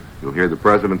are. You'll hear the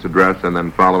president's address, and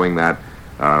then following that,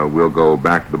 we'll go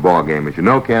back to the ball game. As you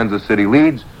know, Kansas City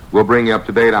leads. We'll bring you up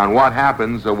to date on what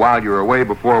happens while you're away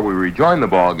before we rejoin the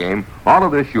ball game. All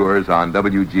of this yours on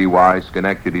WGY,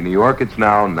 Schenectady, New York. It's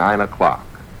now 9 o'clock.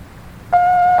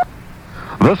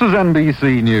 This is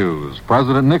NBC News.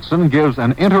 President Nixon gives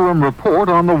an interim report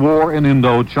on the war in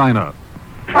Indochina.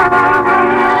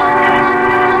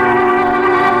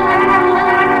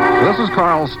 This is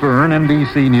Carl Stern,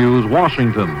 NBC News,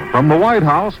 Washington. From the White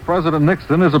House, President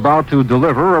Nixon is about to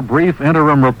deliver a brief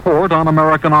interim report on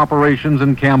American operations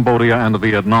in Cambodia and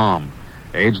Vietnam.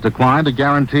 Aides declined to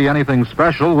guarantee anything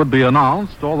special would be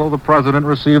announced, although the president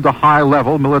received a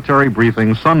high-level military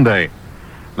briefing Sunday.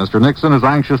 Mr. Nixon is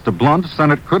anxious to blunt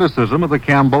Senate criticism of the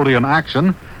Cambodian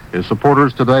action. His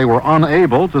supporters today were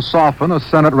unable to soften a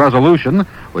Senate resolution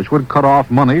which would cut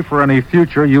off money for any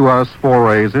future U.S.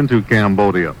 forays into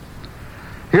Cambodia.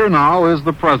 Here now is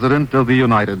the President of the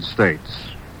United States.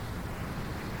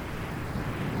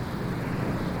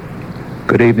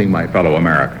 Good evening, my fellow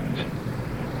Americans.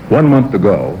 1 month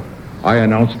ago, I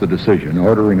announced the decision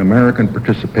ordering American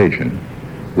participation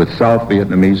with South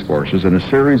Vietnamese forces in a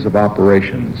series of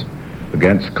operations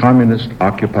against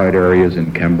communist-occupied areas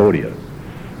in Cambodia,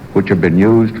 which have been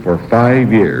used for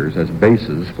 5 years as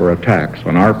bases for attacks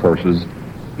on our forces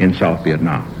in South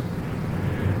Vietnam.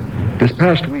 This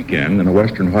past weekend in the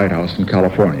Western White House in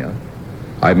California,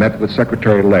 I met with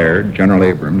Secretary Laird, General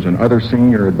Abrams, and other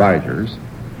senior advisors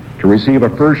to receive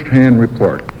a first-hand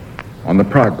report on the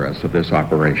progress of this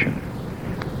operation.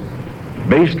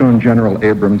 Based on General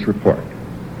Abrams' report,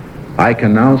 I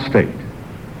can now state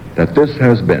that this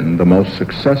has been the most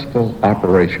successful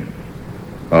operation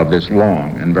of this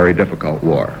long and very difficult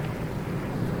war.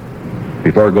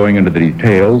 Before going into the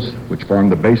details which form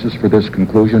the basis for this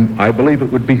conclusion, I believe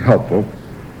it would be helpful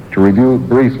to review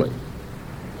briefly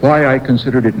why I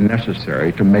considered it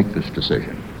necessary to make this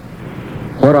decision,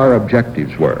 what our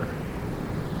objectives were,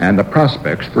 and the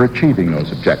prospects for achieving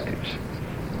those objectives.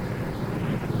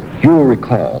 You will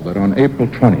recall that on April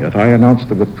 20th, I announced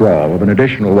the withdrawal of an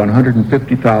additional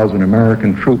 150,000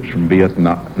 American troops from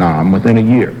Vietnam within a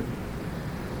year,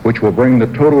 which will bring the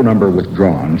total number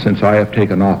withdrawn since I have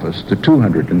taken office to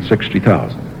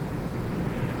 260,000.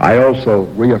 I also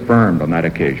reaffirmed on that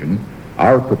occasion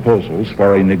our proposals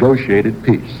for a negotiated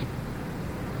peace.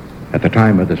 At the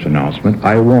time of this announcement,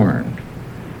 I warned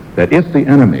that if the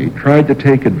enemy tried to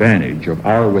take advantage of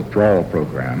our withdrawal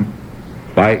program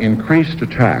by increased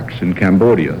attacks in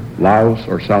Cambodia, Laos,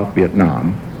 or South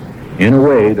Vietnam in a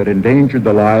way that endangered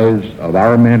the lives of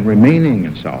our men remaining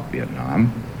in South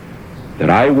Vietnam, that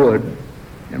I would,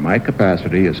 in my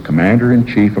capacity as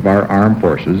Commander-in-Chief of our armed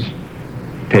forces,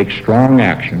 take strong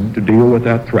action to deal with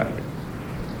that threat.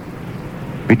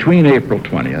 Between April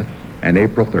 20th and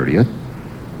April 30th,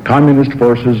 Communist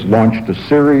forces launched a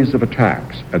series of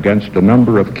attacks against a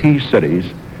number of key cities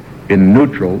in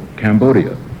neutral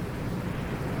Cambodia.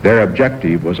 Their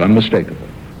objective was unmistakable: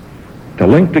 to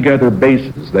link together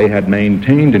bases they had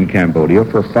maintained in Cambodia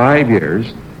for 5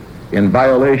 years in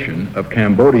violation of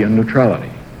Cambodian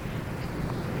neutrality.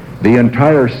 The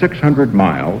entire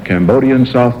 600-mile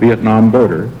Cambodian-South Vietnam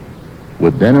border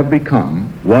would then have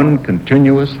become one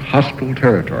continuous hostile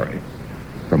territory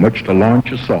from which to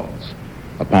launch assaults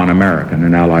upon American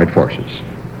and Allied forces.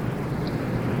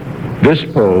 This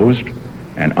posed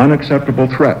an unacceptable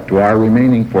threat to our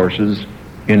remaining forces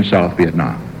in South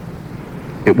Vietnam.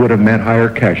 It would have meant higher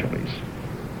casualties.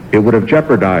 It would have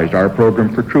jeopardized our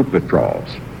program for troop withdrawals.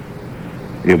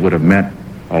 It would have meant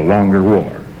a longer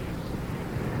war.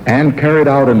 And carried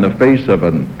out in the face of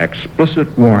an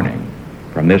explicit warning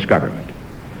from this government,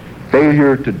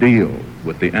 failure to deal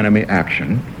with the enemy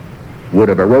action would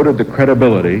have eroded the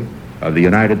credibility of the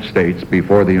United States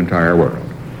before the entire world.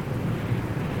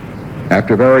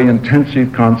 After very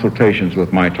intensive consultations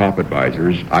with my top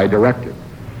advisors, I directed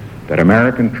that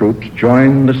American troops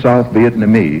join the South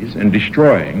Vietnamese in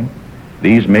destroying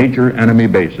these major enemy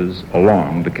bases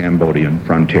along the Cambodian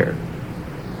frontier.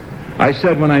 I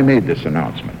said when I made this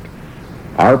announcement,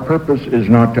 our purpose is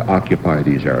not to occupy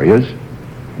these areas.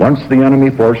 Once the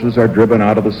enemy forces are driven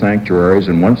out of the sanctuaries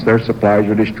and once their supplies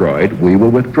are destroyed, we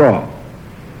will withdraw.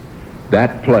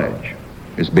 That pledge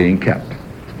is being kept.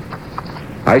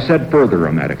 I said further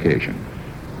on that occasion,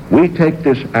 we take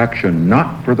this action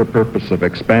not for the purpose of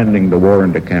expanding the war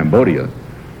into Cambodia,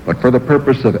 but for the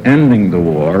purpose of ending the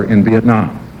war in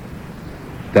Vietnam.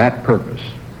 That purpose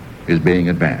is being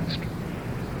advanced.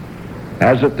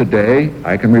 As of today,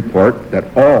 I can report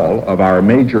that all of our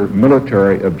major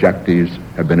military objectives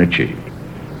have been achieved.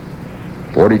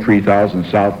 43,000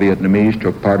 South Vietnamese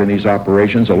took part in these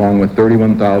operations, along with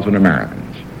 31,000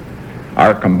 Americans.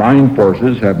 Our combined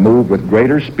forces have moved with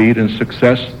greater speed and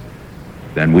success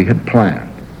than we had planned.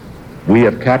 We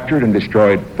have captured and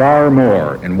destroyed far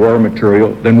more in war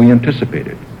material than we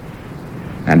anticipated.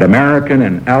 And American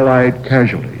and Allied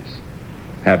casualties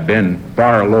have been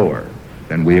far lower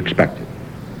than we expected.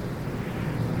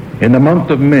 In the month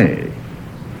of May,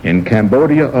 in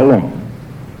Cambodia alone,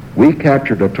 we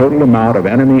captured a total amount of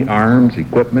enemy arms,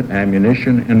 equipment,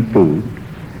 ammunition, and food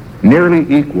nearly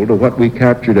equal to what we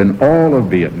captured in all of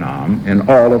Vietnam in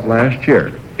all of last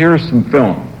year. Here's some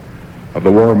film of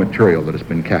the war material that has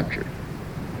been captured.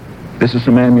 This is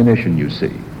some ammunition you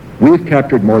see. We've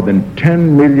captured more than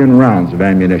 10 million rounds of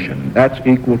ammunition. That's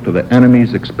equal to the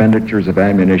enemy's expenditures of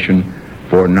ammunition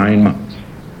for 9 months.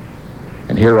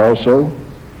 And here also,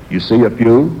 you see a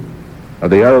few of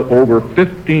the over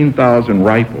 15,000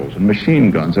 rifles and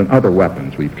machine guns and other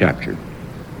weapons we've captured.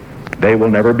 They will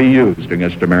never be used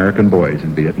against American boys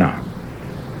in Vietnam.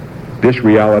 This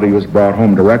reality was brought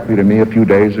home directly to me a few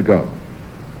days ago.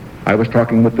 I was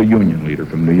talking with the union leader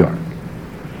from New York.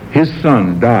 His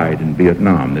son died in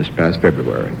Vietnam this past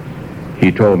February.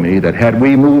 He told me that had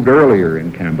we moved earlier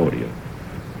in Cambodia,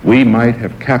 we might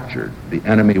have captured the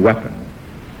enemy weapon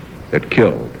that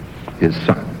killed his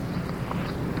son.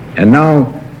 And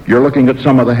now you're looking at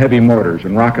some of the heavy mortars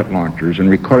and rocket launchers and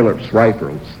recoilless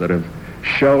rifles that have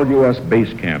shelled U.S.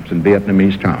 base camps in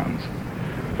Vietnamese towns.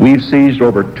 We've seized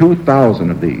over 2,000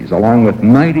 of these, along with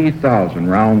 90,000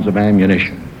 rounds of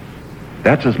ammunition.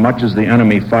 That's as much as the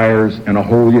enemy fires in a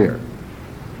whole year.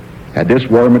 Had this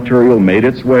war material made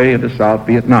its way into South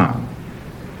Vietnam,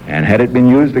 and had it been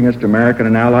used against American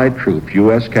and Allied troops,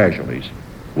 U.S. casualties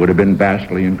would have been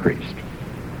vastly increased.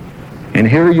 And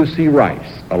here you see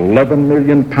rice, 11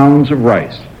 million pounds of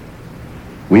rice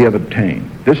we have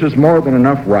obtained. This is more than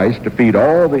enough rice to feed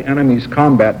all the enemy's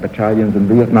combat battalions in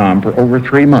Vietnam for over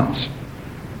 3 months.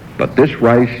 But this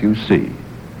rice you see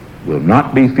will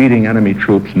not be feeding enemy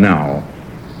troops now,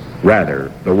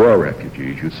 rather the war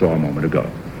refugees you saw a moment ago.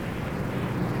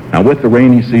 Now, with the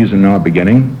rainy season now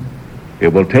beginning,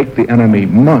 it will take the enemy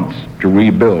months to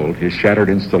rebuild his shattered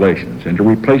installations and to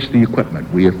replace the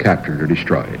equipment we have captured or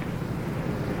destroyed.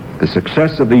 The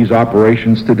success of these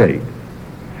operations to date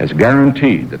has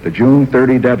guaranteed that the June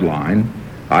 30 deadline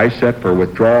I set for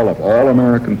withdrawal of all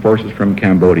American forces from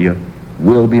Cambodia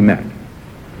will be met.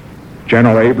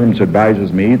 General Abrams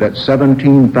advises me that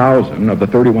 17,000 of the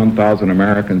 31,000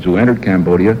 Americans who entered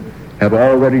Cambodia have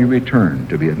already returned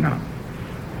to Vietnam.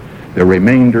 The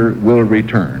remainder will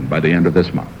return by the end of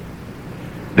this month.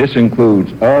 This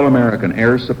includes all American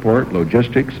air support,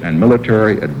 logistics, and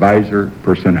military advisor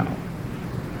personnel.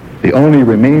 The only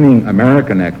remaining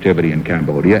American activity in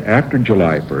Cambodia after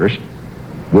July 1st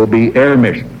will be air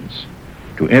missions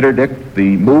to interdict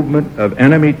the movement of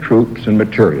enemy troops and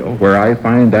material where I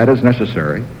find that is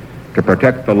necessary to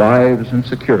protect the lives and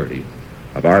security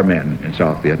of our men in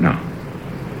South Vietnam.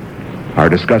 Our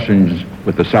discussions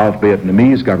with the South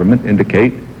Vietnamese government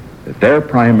indicate that their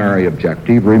primary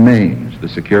objective remains the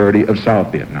security of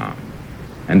South Vietnam,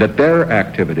 and that their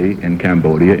activity in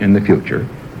Cambodia in the future,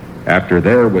 after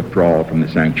their withdrawal from the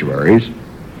sanctuaries,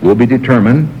 will be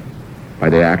determined by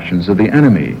the actions of the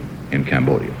enemy in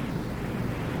Cambodia.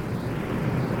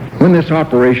 When this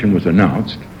operation was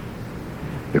announced,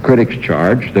 the critics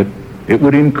charged that it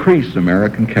would increase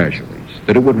American casualties,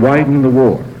 that it would widen the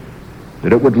war,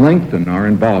 that it would lengthen our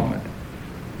involvement,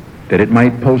 that it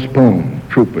might postpone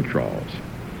troop withdrawals.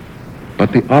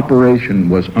 But the operation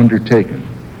was undertaken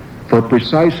for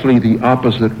precisely the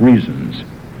opposite reasons,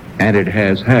 and it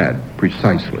has had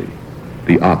precisely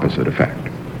the opposite effect.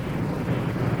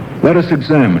 Let us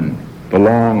examine the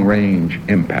long-range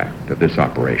impact of this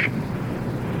operation.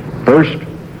 First,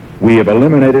 we have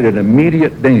eliminated an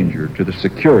immediate danger to the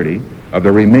security of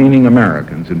the remaining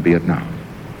Americans in Vietnam,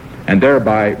 and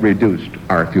thereby reduced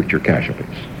our future casualties.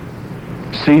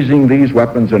 Seizing these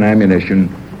weapons and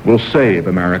ammunition will save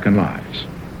American lives.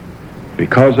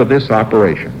 Because of this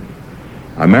operation,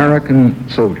 American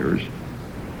soldiers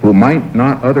who might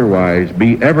not otherwise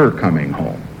be ever coming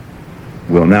home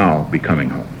will now be coming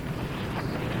home.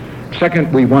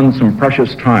 Second, we won some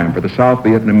precious time for the South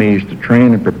Vietnamese to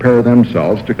train and prepare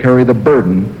themselves to carry the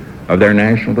burden of their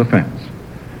national defense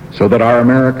so that our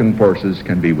American forces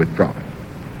can be withdrawn.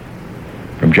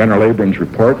 From General Abrams'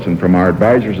 reports and from our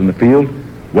advisors in the field,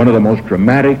 One of the most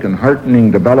dramatic and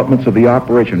heartening developments of the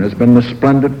operation has been the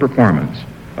splendid performance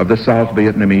of the South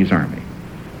Vietnamese Army.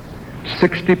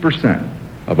 60%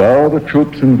 of all the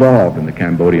troops involved in the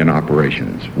Cambodian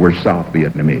operations were South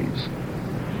Vietnamese.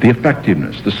 The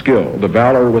effectiveness, the skill, the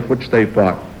valor with which they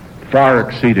fought far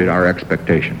exceeded our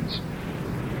expectations.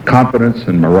 Confidence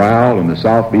and morale in the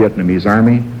South Vietnamese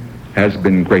Army has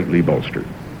been greatly bolstered.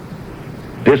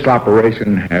 This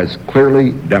operation has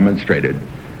clearly demonstrated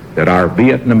that our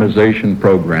Vietnamization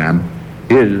program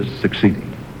is succeeding.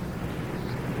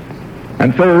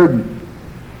 And third,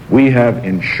 we have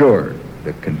ensured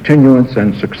the continuance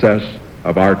and success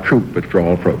of our troop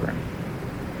withdrawal program.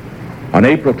 On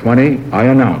April 20, I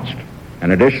announced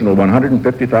an additional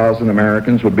 150,000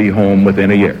 Americans would be home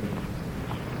within a year.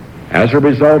 As a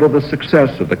result of the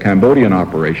success of the Cambodian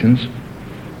operations,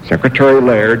 Secretary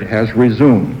Laird has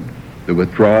resumed the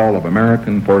withdrawal of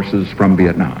American forces from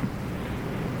Vietnam.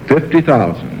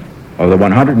 50,000 of the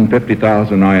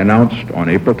 150,000 I announced on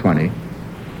April 20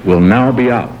 will now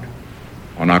be out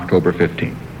on October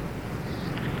 15.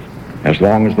 As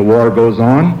long as the war goes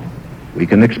on, we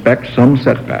can expect some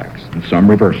setbacks and some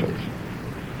reversals.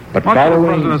 But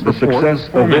following the success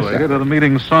of this effort, the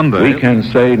meeting Sunday, we can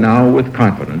say now with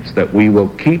confidence that we will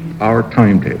keep our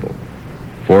timetable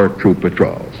for troop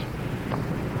withdrawals.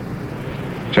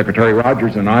 Secretary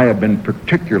Rogers and I have been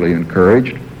particularly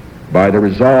encouraged by the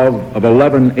resolve of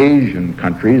 11 Asian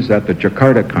countries at the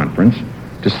Jakarta conference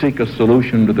to seek a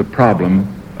solution to the problem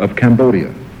of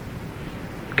Cambodia.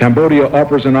 Cambodia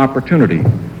offers an opportunity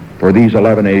for these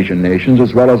 11 Asian nations,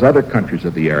 as well as other countries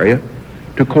of the area,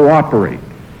 to cooperate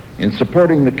in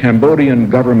supporting the Cambodian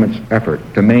government's effort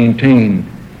to maintain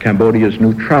Cambodia's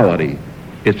neutrality,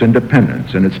 its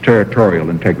independence, and its territorial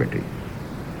integrity.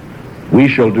 We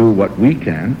shall do what we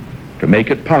can to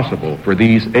make it possible for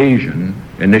these Asian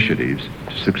initiatives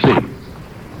to succeed.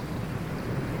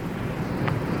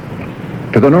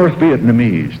 To the North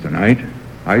Vietnamese tonight,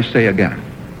 I say again,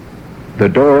 the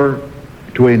door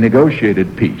to a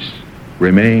negotiated peace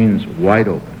remains wide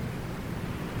open.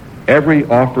 Every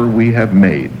offer we have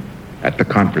made at the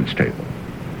conference table,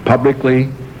 publicly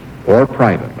or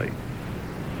privately,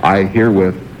 I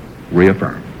herewith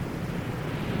reaffirm.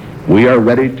 We are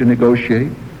ready to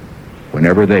negotiate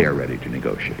whenever they are ready to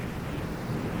negotiate.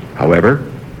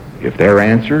 However, if their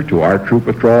answer to our troop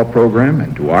withdrawal program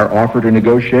and to our offer to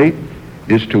negotiate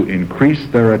is to increase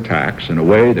their attacks in a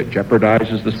way that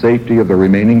jeopardizes the safety of the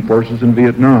remaining forces in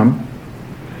Vietnam,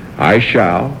 I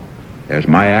shall, as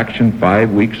my action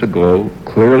 5 weeks ago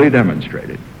clearly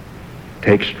demonstrated,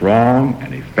 take strong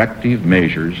and effective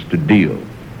measures to deal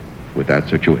with that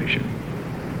situation.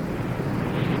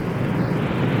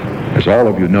 As all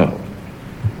of you know,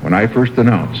 when I first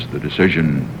announced the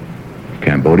decision of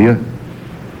Cambodia,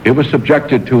 it was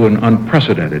subjected to an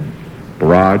unprecedented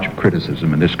barrage of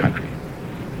criticism in this country.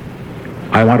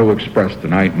 I want to express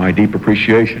tonight my deep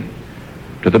appreciation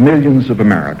to the millions of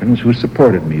Americans who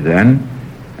supported me then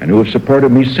and who have supported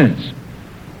me since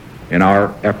in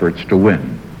our efforts to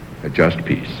win a just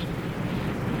peace.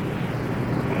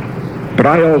 But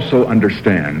I also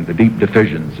understand the deep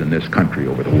divisions in this country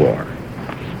over the war.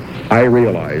 I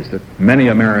realize that many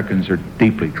Americans are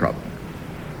deeply troubled.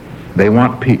 They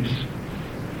want peace.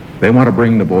 They want to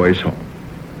bring the boys home.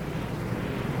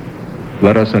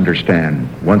 Let us understand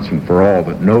once and for all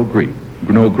that no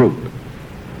group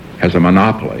has a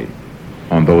monopoly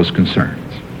on those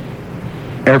concerns.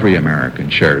 Every American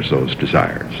shares those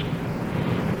desires.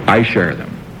 I share them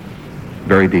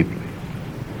very deeply.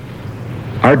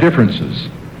 Our differences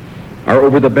are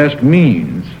over the best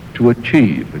means to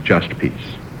achieve a just peace.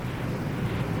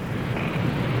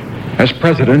 As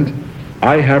president,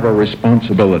 I have a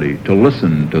responsibility to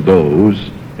listen to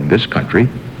those in this country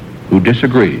who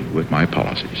disagree with my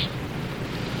policies.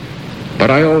 But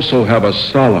I also have a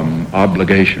solemn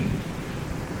obligation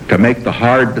to make the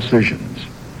hard decisions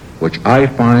which I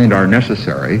find are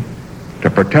necessary to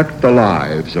protect the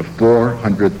lives of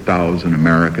 400,000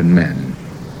 American men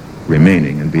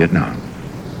remaining in Vietnam.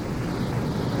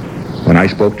 When I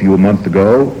spoke to you a month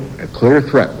ago, a clear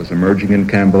threat was emerging in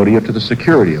Cambodia to the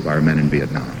security of our men in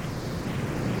Vietnam.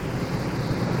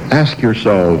 Ask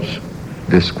yourselves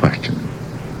this question.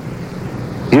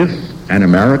 If an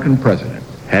American president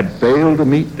had failed to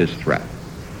meet this threat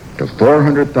to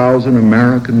 400,000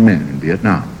 American men in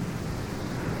Vietnam,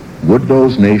 would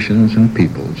those nations and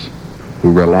peoples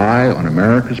who rely on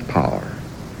America's power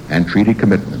and treaty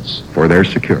commitments for their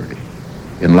security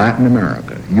in Latin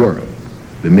America, Europe,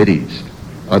 the Mideast,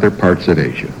 other parts of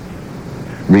Asia,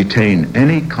 retain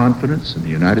any confidence in the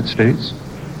United States?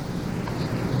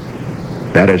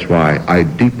 That is why I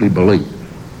deeply believe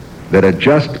that a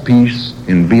just peace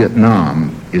in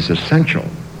Vietnam is essential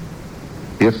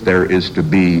if there is to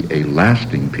be a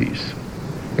lasting peace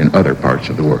in other parts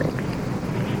of the world.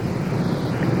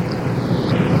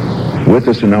 With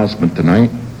this announcement tonight,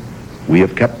 we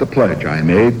have kept the pledge I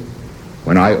made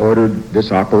when I ordered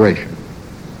this operation,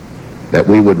 that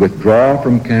we would withdraw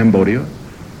from Cambodia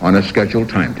on a scheduled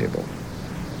timetable,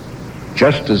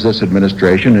 just as this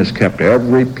administration has kept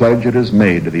every pledge it has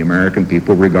made to the American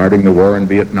people regarding the war in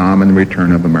Vietnam and the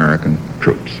return of American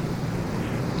troops.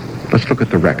 Let's look at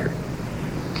the record.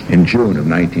 In June of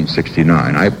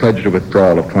 1969, I pledged a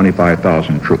withdrawal of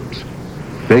 25,000 troops.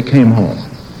 They came home.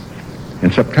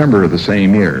 In September of the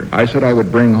same year, I said I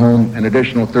would bring home an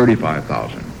additional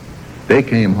 35,000. They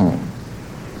came home.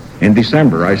 In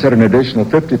December, I said an additional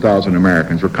 50,000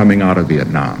 Americans were coming out of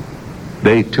Vietnam.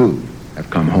 They, too, have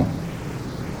come home.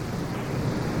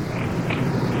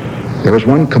 There is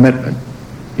one commitment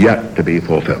yet to be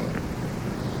fulfilled.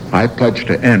 I pledge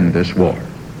to end this war,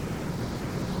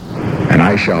 and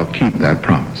I shall keep that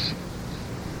promise.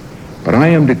 But I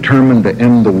am determined to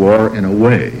end the war in a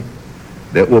way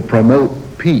that will promote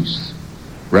peace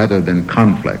rather than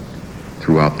conflict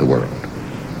throughout the world.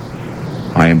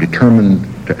 I am determined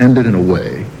to end it in a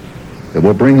way that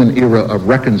will bring an era of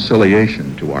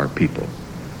reconciliation to our people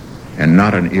and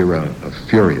not an era of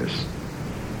furious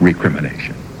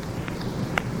recrimination.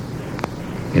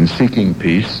 In seeking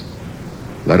peace,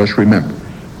 let us remember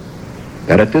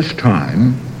that at this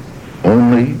time,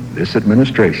 only this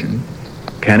administration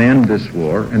can end this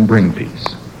war and bring peace.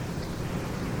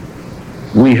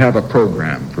 We have a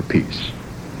program for peace,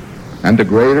 and the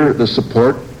greater the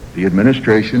support the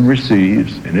administration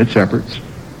receives in its efforts,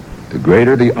 the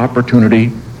greater the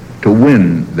opportunity to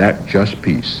win that just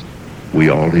peace we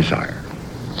all desire.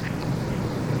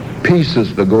 Peace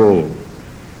is the goal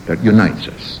that unites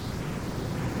us.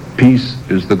 Peace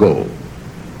is the goal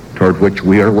toward which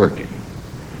we are working.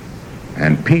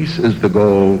 And peace is the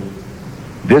goal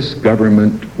this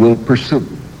government will pursue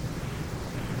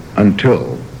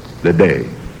until the day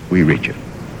we reach it.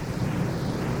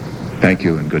 Thank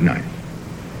you and good night.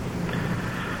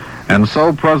 And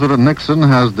so President Nixon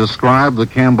has described the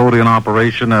Cambodian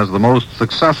operation as the most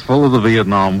successful of the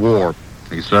Vietnam War.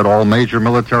 He said all major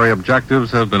military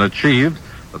objectives have been achieved,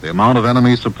 but the amount of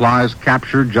enemy supplies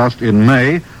captured just in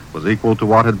May was equal to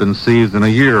what had been seized in a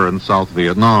year in South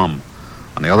Vietnam.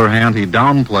 On the other hand, he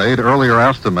downplayed earlier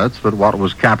estimates that what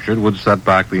was captured would set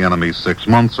back the enemy 6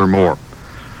 months or more.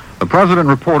 The president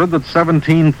reported that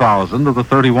 17,000 of the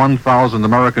 31,000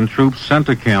 American troops sent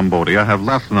to Cambodia have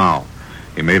left now.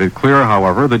 He made it clear,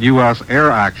 however, that U.S. air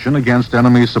action against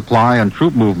enemy supply and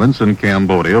troop movements in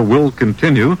Cambodia will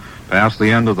continue past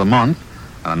the end of the month,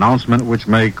 an announcement which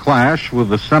may clash with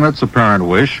the Senate's apparent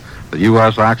wish that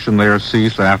U.S. action there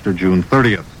cease after June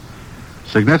 30th.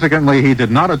 Significantly, he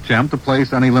did not attempt to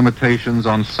place any limitations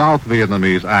on South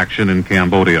Vietnamese action in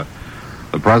Cambodia.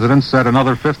 The president said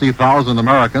another 50,000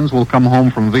 Americans will come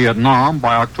home from Vietnam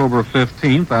by October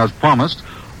 15th, as promised,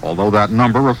 although that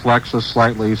number reflects a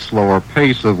slightly slower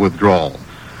pace of withdrawal.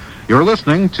 You're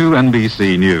listening to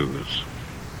NBC News.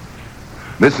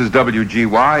 This is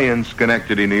WGY in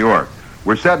Schenectady, New York.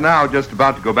 We're set now, just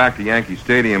about to go back to Yankee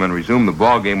Stadium and resume the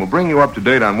ball game. We'll bring you up to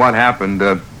date on what happened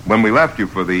when we left you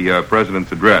for the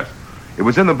president's address. It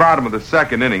was in the bottom of the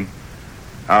second inning.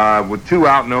 With 2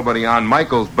 out, nobody on.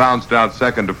 Michaels bounced out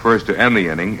second to first to end the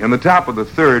inning. In the top of the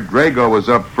third, Drago was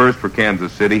up first for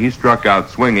Kansas City. He struck out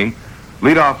swinging.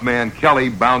 Leadoff man Kelly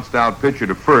bounced out pitcher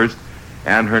to first,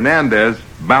 and Hernandez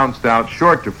bounced out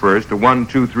short to first, a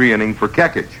 1-2-3 inning for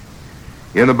Kekich.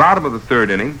 In the bottom of the third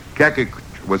inning, Kekich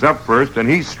was up first, and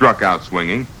he struck out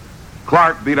swinging.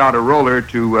 Clark beat out a roller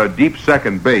to deep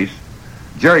second base.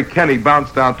 Jerry Kenney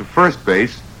bounced out to first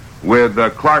base with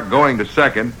Clark going to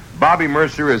second. Bobby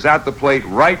Mercer is at the plate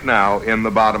right now in the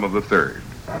bottom of the third.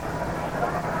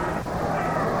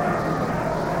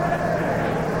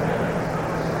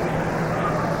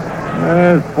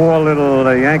 There's 4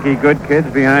 little Yankee good kids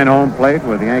behind home plate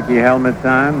with Yankee helmets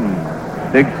on.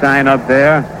 Big sign up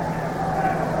there.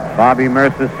 Bobby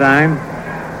Mercer sign.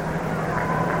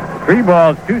 3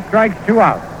 balls, 2 strikes, 2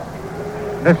 outs.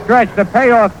 The stretch, the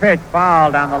payoff pitch,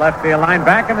 foul down the left field line,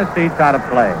 back in the seats, out of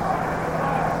play.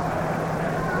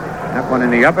 That one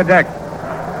in the upper deck.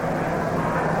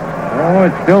 Oh,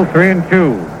 it's still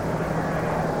 3-2.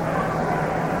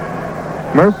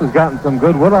 Mercer's gotten some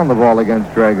good wood on the ball against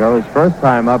Drago. His first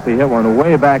time up, he hit one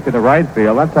way back to the right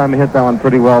field. That time he hit that one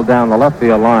pretty well down the left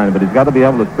field line, but he's got to be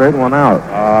able to straighten one out.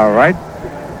 All right.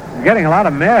 Getting a lot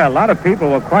of mail. A lot of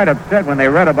people were quite upset when they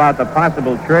read about the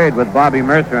possible trade with Bobby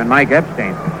Mercer and Mike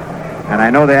Epstein. And I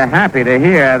know they're happy to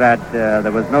hear that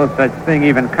there was no such thing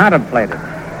even contemplated.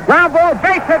 Ground ball,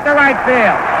 base hit to right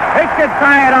field. It gets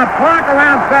tied up, clock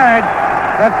around third.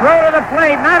 The throw to the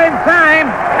plate, not in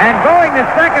time. And going to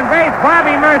second base,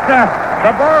 Bobby Mercer.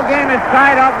 The ball game is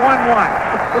tied up 1-1.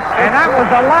 And that was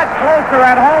a lot closer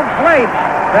at home plate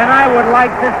than I would like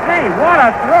to see. What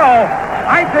a throw.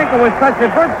 I think it was such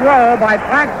a good throw by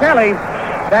Pat Kelly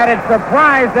that it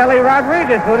surprised Ellie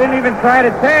Rodriguez, who didn't even try to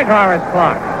tag Horace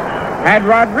Clark. Had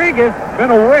Rodriguez been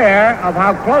aware of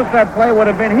how close that play would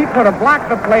have been, he could have blocked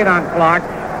the plate on Clark,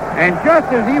 and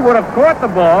just as he would have caught the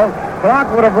ball,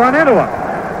 Clark would have run into him.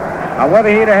 Now, whether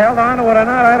he'd have held on to it or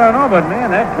not, I don't know, but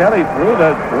man, that Kelly he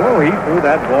threw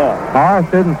that ball. Horace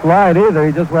didn't slide either.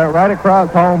 He just went right across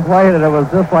home plate, and it was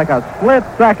just like a split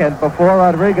second before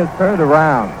Rodriguez turned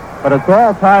around. But it's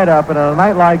all tied up, and on a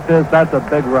night like this, that's a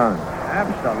big run.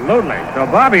 Absolutely. So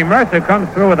Bobby Mercer comes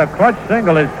through with a clutch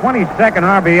single, his 22nd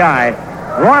RBI.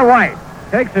 Roy White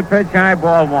takes a pitch high,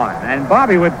 ball one. And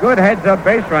Bobby, with good heads-up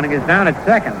base running, is down at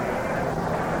second.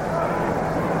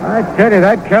 I tell you,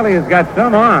 that Kelly has got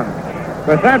some arm.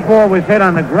 Because that ball was hit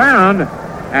on the ground,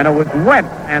 and it was wet,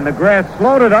 and the grass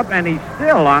floated up, and he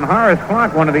still, on Horace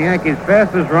Clark, one of the Yankees'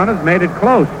 fastest runners, made it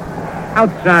close.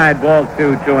 Outside, ball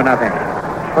 2-0.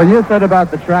 What you said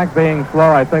about the track being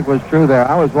slow, I think, was true there.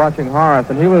 I was watching Horace,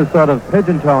 and he was sort of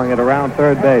pigeon-toeing it around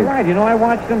third base. Right. You know, I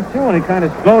watched him, too, and he kind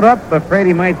of slowed up, afraid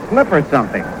he might slip or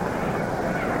something.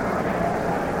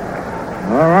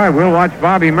 All right, we'll watch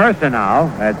Bobby Mercer now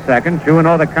at second.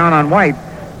 2-0 the count on White.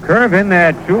 Curve in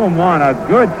there, 2-1. A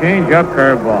good change-up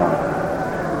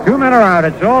curveball. 2 men are out.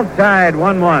 It's all tied,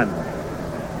 1-1.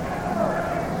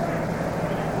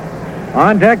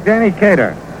 On deck, Danny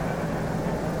Cater.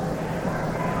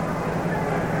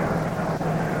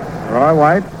 Roy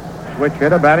White, switch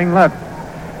hitter, batting left.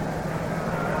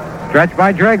 Stretch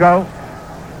by Drago.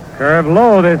 Curve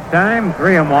low this time,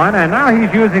 3-1, and now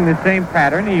he's using the same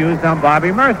pattern he used on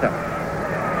Bobby Mercer.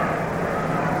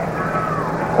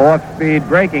 Off-speed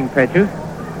breaking pitches.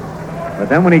 But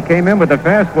then when he came in with the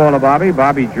fastball of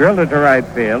Bobby drilled it to right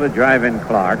field to drive in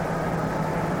Clark.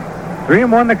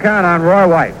 3-1 the count on Roy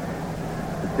White.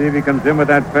 Let's see if he comes in with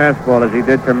that fastball as he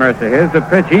did to Mercer. Here's the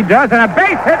pitch. He does, and a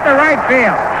base hit to right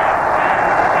field.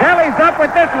 Kelly's up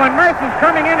with this one. Mercer's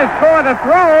coming in to score the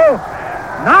throw.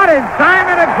 Not in time,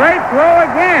 and a great throw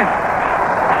again.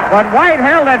 But White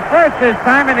held at first this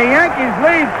time, and the Yankees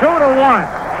lead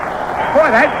 2-1. Boy,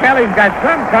 that Kelly's got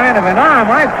some kind of an arm,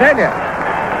 I tell you.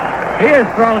 He has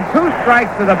thrown 2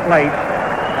 strikes to the plate.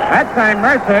 That time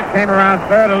Mercer came around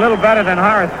third a little better than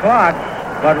Horace Clark,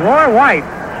 but Roy White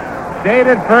stayed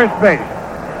at first base.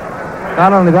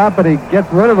 Not only that, but he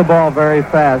gets rid of the ball very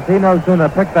fast. He no sooner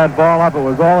picked that ball up, it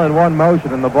was all in one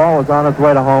motion, and the ball was on its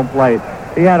way to home plate.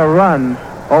 He had to run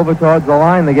over towards the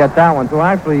line to get that one. So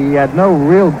actually, he had no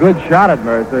real good shot at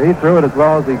Mercer. He threw it as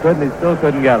well as he could, and he still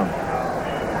couldn't get him.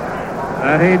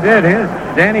 And he did. Here's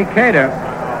Danny Cater.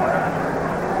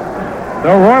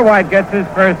 So Roy White gets his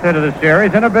first hit of the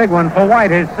series, and a big one for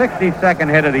White, his 62nd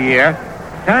hit of the year,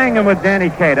 tying him with Danny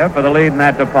Cater for the lead in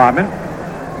that department.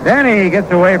 Danny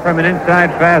gets away from an inside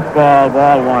fastball,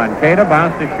 ball one. Cater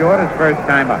bounces short his first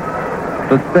time up.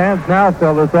 The stands now,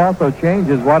 Phil, this also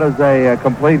changes what is a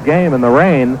complete game in the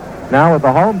rain. Now with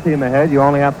the home team ahead, you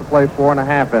only have to play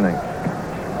 4.5 innings.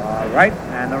 All right,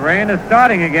 and the rain is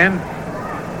starting again.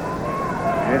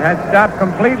 It had stopped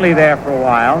completely there for a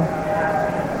while.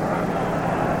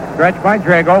 Stretch by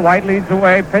Drago. White leads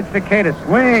away. Pitch to Cater.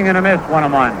 Swing and a miss.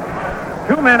 1-1.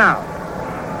 2 men out.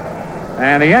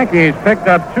 And the Yankees picked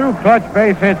up 2 clutch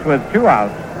base hits with 2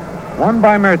 outs. One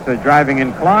by Mercer driving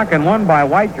in Clark, and one by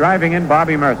White driving in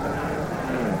Bobby Mercer.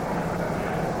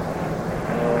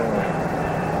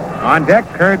 On deck,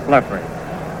 Kurt Blefary.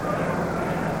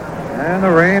 And the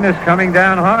rain is coming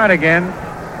down hard again.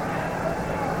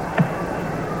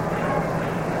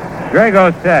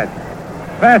 Drago set.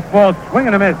 Fastball, swing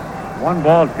and a miss. 1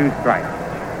 ball, 2 strikes.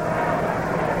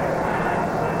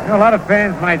 You know, a lot of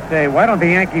fans might say, why don't the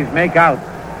Yankees make out?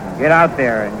 Get out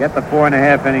there and get the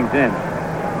 4.5 innings in.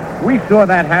 We saw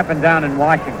that happen down in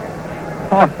Washington.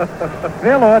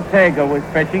 Phil Ortega was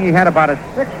pitching. He had about a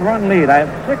 6-run lead. I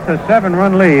have 6 or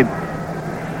 7-run lead.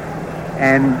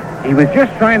 And he was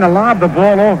just trying to lob the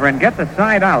ball over and get the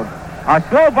side out. A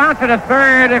slow bounce to the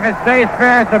third. If it stays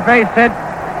fair, it's a base hit.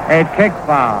 It kicks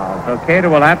foul. So Cater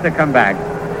will have to come back.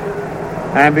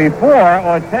 And before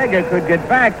Ortega could get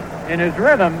back in his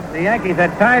rhythm, the Yankees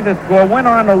had tied the score, went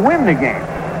on to win the game.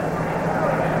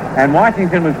 And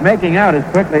Washington was making out as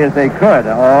quickly as they could.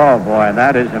 Oh, boy,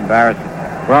 that is embarrassing.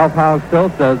 Ralph Howe still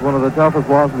says one of the toughest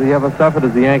losses he ever suffered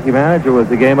as the Yankee manager was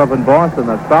the game up in Boston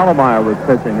that Stottlemyre was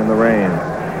pitching in the rain.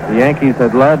 The Yankees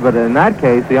had led, but in that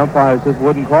case, the umpires just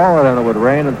wouldn't call it, and it would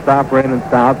rain and stop,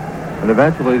 and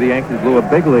eventually the Yankees blew a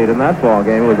big lead in that ball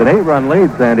game. It was an 8-run lead,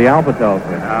 Sandy Alpa tells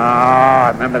me. Oh,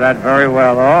 I remember that very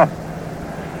well, though.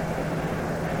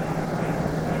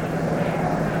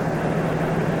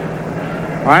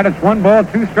 All right, it's 1 ball,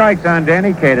 2 strikes on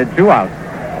Danny Cater, 2 outs.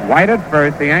 White at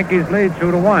first. The Yankees lead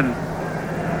 2-1.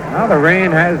 Now the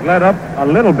rain has let up a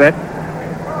little bit.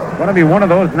 It's going to be one of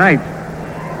those nights.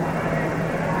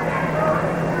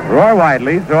 Roy White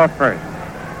leads off first.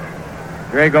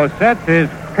 Drago sets. His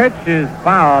pitch is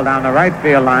foul down the right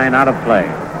field line, out of play.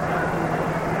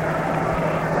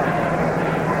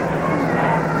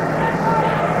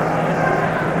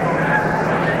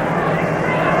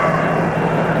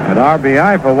 An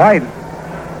RBI for White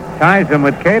ties him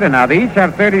with Cater now. They each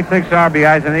have 36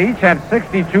 RBIs, and they each have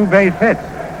 62 base hits.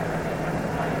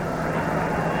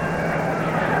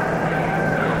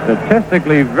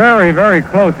 Statistically very, very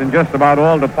close in just about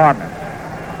all departments.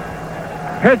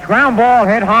 Pitch, ground ball,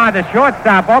 hit hard. The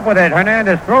shortstop up with it.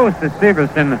 Hernandez throws to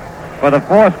Severson for the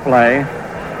force play.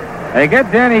 They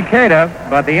get Danny Cater,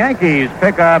 but the Yankees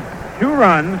pick up 2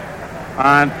 runs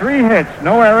on 3 hits,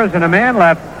 no errors, and a man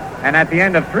left. And at the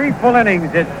end of 3 full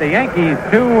innings, it's the Yankees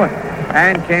 2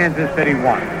 and Kansas City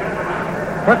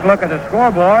 1. Quick look at the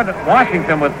scoreboard.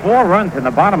 Washington with 4 runs in the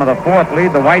bottom of the 4th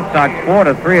lead. The White Sox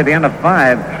 4-3 at the end of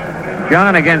 5.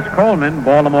 John against Coleman.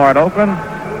 Baltimore at Oakland.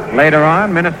 Later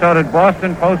on, Minnesota at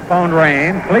Boston. Postponed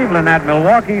rain. Cleveland at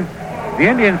Milwaukee. The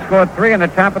Indians scored 3 in the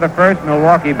top of the 1st.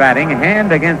 Milwaukee batting.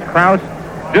 Hand against Krause.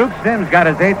 Duke Sims got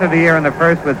his 8th of the year in the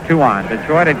 1st with 2 on.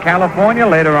 Detroit at California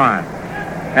later on.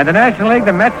 And the National League,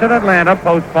 the Mets at Atlanta,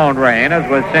 postponed rain, as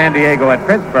was San Diego at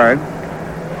Pittsburgh.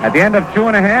 At the end of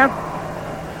 2.5,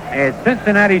 it's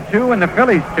Cincinnati 2 and the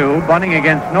Phillies 2, Bunning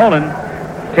against Nolan.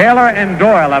 Taylor and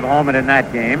Doyle have homered in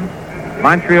that game.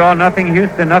 Montreal nothing,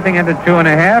 Houston nothing into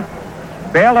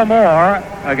 2.5. Baylor Moore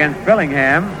against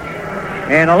Billingham.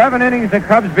 In 11 innings, the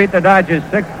Cubs beat the Dodgers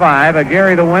 6-5.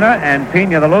 Aguirre the winner and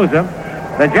Pena the loser.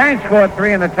 The Giants scored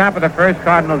 3 in the top of the 1st.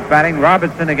 Cardinals batting.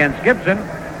 Robertson against Gibson.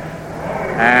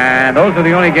 And those are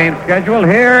the only games scheduled.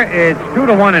 Here it's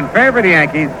 2-1 in favor of the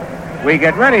Yankees. We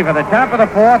get ready for the top of the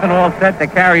 4th and all set to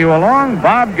carry you along.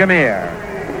 Bob Gamere.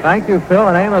 Thank you, Phil.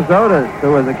 And Amos Otis,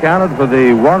 who has accounted for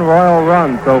the 1 Royal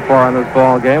run so far in this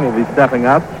ball game, will be stepping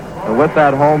up. And with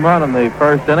that home run in the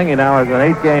 1st inning, he now has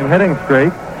an 8-game hitting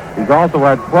streak. He's also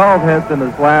had 12 hits in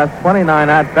his last 29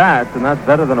 at-bats, and that's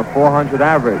better than a .400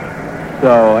 average.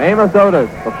 So Amos Otis,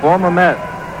 the former Met,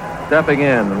 stepping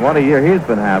in, and what a year he's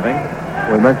been having.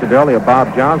 We mentioned earlier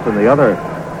Bob Johnson, the other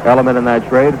element in that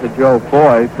trade for Joe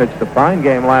Foy, pitched a fine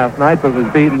game last night, but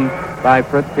was beaten by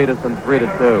Fritz Peterson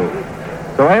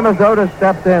 3-2. So Amos Otis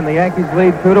steps in. The Yankees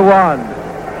lead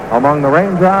 2-1 among the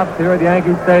raindrops here at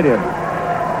Yankee Stadium.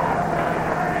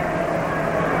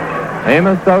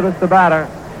 Amos Otis, the batter.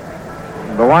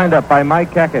 The windup by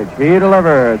Mike Kekich. He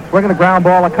delivered. Swinging a ground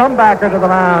ball, a comebacker to the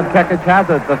mound. Kekich has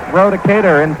it. The throw to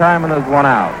Cater in time, and there's 1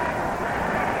 out.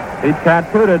 He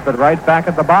tattooed it, but right back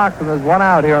at the box, and there's 1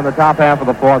 out here in the top half of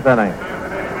the 4th inning.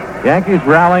 Yankees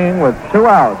rallying with 2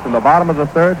 outs in the bottom of the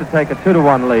 3rd to take a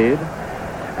 2-1 lead.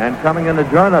 And coming in to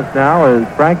join us now is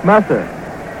Frank Messer.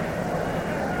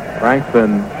 Frank's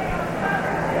been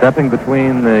stepping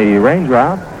between the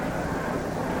raindrops.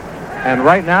 And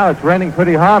right now it's raining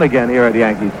pretty hard again here at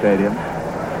Yankee Stadium.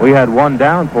 We had 1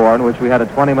 downpour in which we had a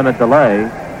 20-minute delay.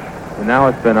 And now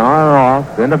it's been on and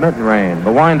off, intermittent rain.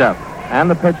 The windup. And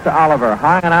the pitch to Oliver,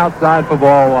 high and outside for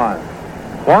ball 1.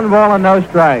 1 ball and no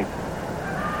strikes.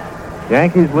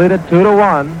 Yankees lead it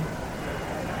 2-1.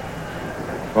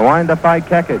 The windup by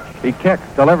Kekich. He kicks,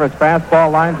 delivers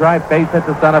fastball, line drive, base hit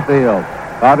to center field.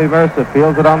 Bobby Mercer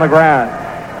fields it on the grass.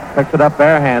 Picks it up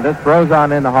barehanded, throws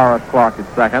on into Horace Clark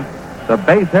at second. The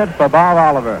base hit for Bob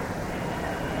Oliver.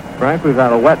 Frank, we've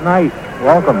had a wet night.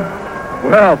 Welcome.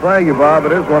 Well, thank you, Bob.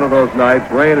 It is one of those nights.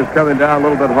 Rain is coming down a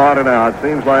little bit harder now. It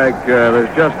seems like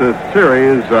there's just a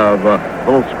series of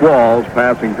little squalls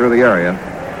passing through the area.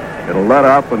 It'll let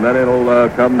up, and then it'll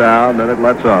come down, then it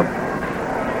lets up.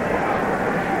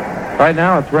 Right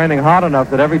now, it's raining hard enough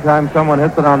that every time someone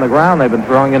hits it on the ground, they've been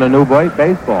throwing in a new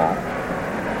baseball.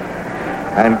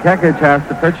 And Kekich has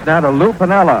to pitch now to Lou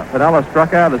Piniella. Piniella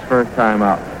struck out his first time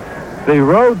up. The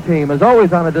road team is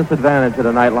always on a disadvantage at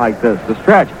a night like this. The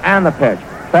stretch and the pitch.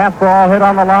 Fastball hit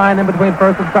on the line in between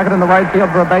first and second in the right field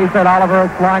for a base hit. Oliver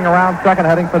is flying around second,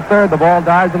 heading for third. The ball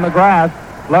dies in the grass.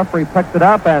 Leffery picks it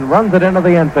up and runs it into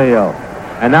the infield.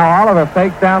 And now Oliver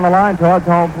fakes down the line towards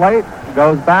home plate.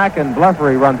 goes back, and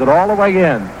Bleffery runs it all the way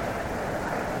in,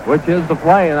 which is the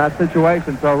play in that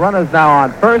situation. So runners now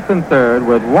on first and third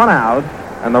with one out,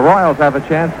 and the Royals have a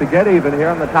chance to get even here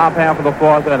in the top half of the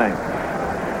fourth inning.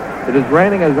 It is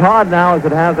raining as hard now as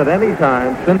it has at any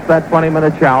time since that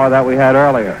 20-minute shower that we had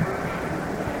earlier.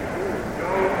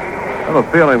 I have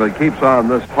a feeling that it keeps on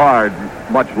this hard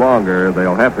much longer,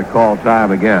 they'll have to call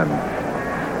time again.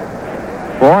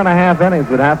 4.5 innings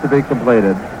would have to be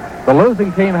completed. The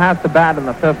losing team has to bat in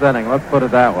the fifth inning. Let's put it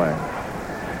that way.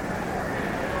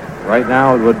 Right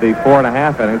now it would be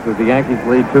 4.5 innings with the Yankees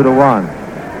lead 2-1.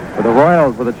 For the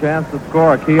Royals with a chance to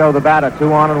score, Keogh the batter,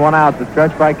 2 on and 1 out. The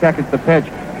stretch by Kekich, the pitch.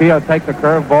 Keogh takes a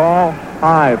curve ball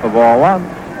high for ball 1.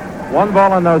 1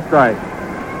 ball and no strike.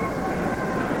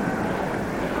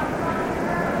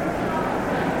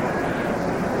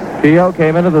 Keogh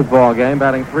came into this ball game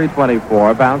batting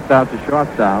 .324, bounced out to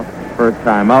shortstop, first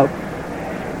time out.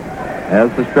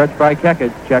 As the stretch by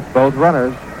Kekich checks both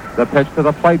runners, the pitch to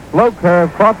the plate, slow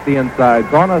curve, caught the inside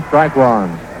corner, strike 1.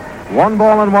 1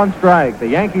 ball and 1 strike. The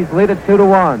Yankees lead it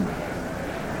 2-1.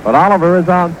 But Oliver is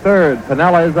on third,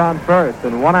 Pinella is on first,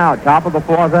 and 1 out, top of the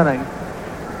fourth inning.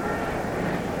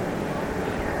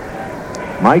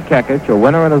 Mike Kekich, a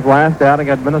winner in his last outing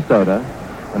at Minnesota.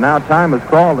 And now time is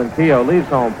called, and Keogh leaves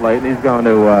home plate, and he's going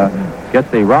to get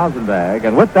the rosin bag.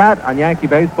 And with that, on Yankee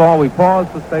baseball, we pause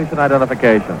for station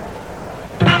identification.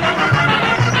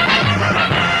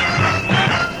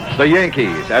 The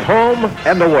Yankees at home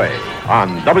and away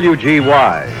on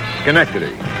WGY,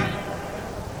 Schenectady.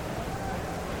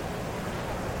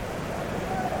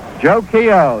 Joe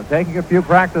Keogh taking a few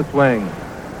practice swings.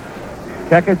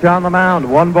 Kekich on the mound.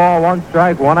 1 ball, 1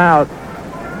 strike, 1 out.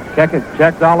 Kekich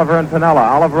checks Oliver and Pinella.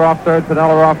 Oliver off third,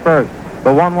 Pinella off first. The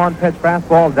 1-1 pitch,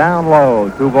 fastball down low.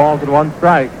 2 balls and 1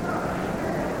 strike.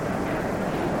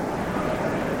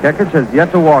 Kekich has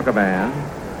yet to walk a man.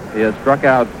 He has struck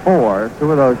out 4,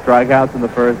 2 of those strikeouts in the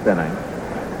first inning.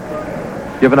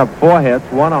 Given up 4 hits,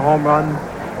 1 a home run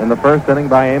in the first inning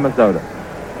by Amos Otis.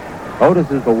 Otis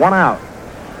is the 1 out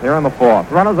here in the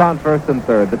fourth. Runners on first and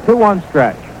third. The 2-1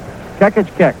 stretch.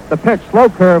 Kekich kicks. The pitch, slow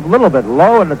curve, a little bit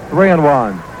low, and it's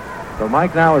 3-1. So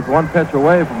Mike now is 1 pitch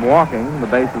away from walking. The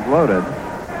base is loaded.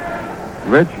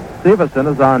 Rich Stevenson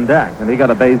is on deck, and he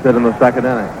got a base hit in the second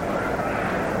inning.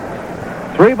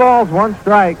 3 balls, 1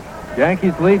 strike.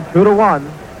 Yankees lead 2-1.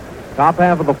 Top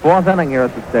half of the fourth inning here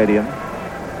at the stadium.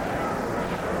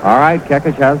 All right,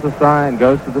 Kekich has the sign,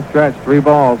 goes to the stretch. 3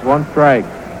 balls, 1 strike.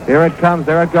 Here it comes,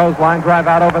 there it goes. Line drive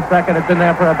out over second. It's in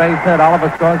there for a base hit.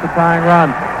 Oliver scores the tying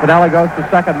run. Pinella goes to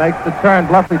second, makes the turn.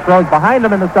 Bleffery throws behind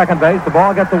him in the second base. The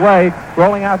ball gets away.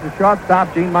 Rolling out to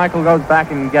shortstop. Gene Michael goes back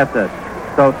and gets it.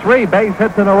 So 3 base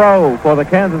hits in a row for the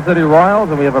Kansas City Royals,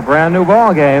 and we have a brand new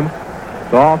ball game.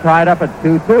 It's all tied up at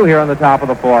 2-2 here on the top of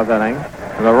the fourth inning.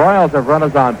 And the Royals have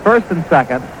runners on first and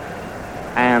second,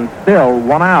 and still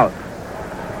 1 out.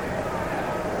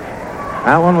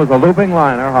 That one was a looping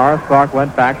liner. Horace Clark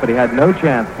went back, but he had no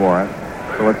chance for it.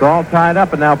 So it's all tied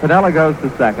up, and now Pinella goes to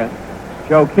second.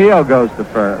 Joe Keogh goes to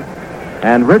first.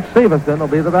 And Rich Stevenson will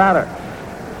be the batter.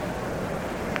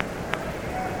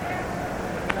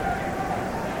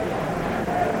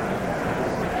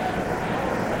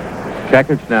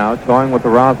 Kekich now toying with the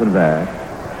rosin bag.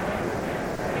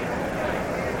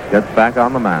 Gets back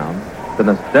on the mound. It's been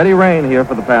a steady rain here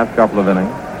for the past couple of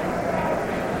innings.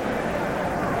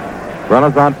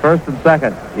 Runners on first and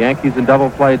second. Yankees in double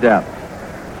play depth.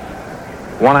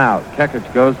 1 out.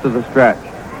 Kekich goes to the stretch.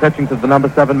 Pitching to the number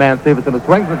 7 man, Stevenson. The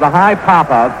swings is a high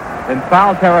pop-up in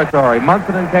foul territory.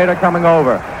 Munson and Cater coming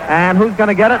over. And who's going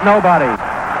to get it? Nobody.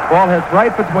 Ball hits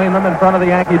right between them in front of the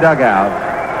Yankee dugout.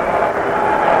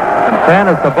 In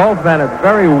fairness to both men, it's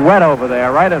very wet over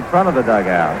there, right in front of the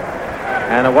dugout.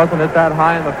 And it wasn't hit that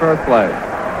high in the first place.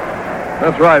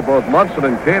 That's right. Both Munson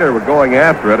and Cater were going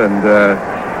after it, and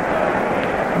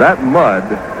that mud,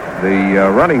 the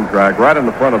running track right in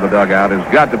the front of the dugout,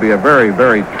 has got to be a very,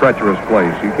 very treacherous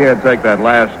place. You can't take that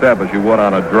last step as you would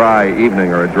on a dry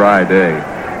evening or a dry day.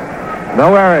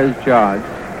 No errors charged.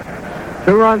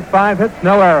 2 runs, 5 hits,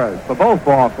 no errors for both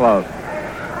ball clubs.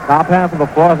 Top half of the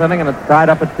fourth inning, and it's tied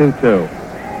up at 2-2.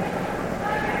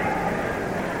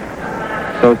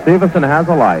 So Stevenson has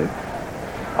a life.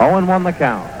 0-1 the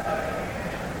count.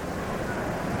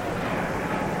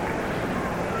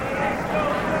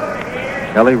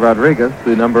 Ellie Rodriguez,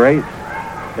 the number 8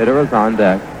 hitter, is on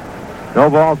deck. No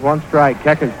balls, 1 strike.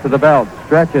 Kekich to the belt.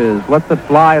 Stretches, lets it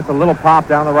fly. It's a little pop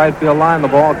down the right field line. The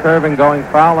ball curving, going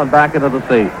foul, and back into the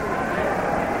seat.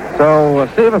 So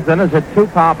Stevenson has hit 2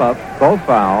 pop-ups, both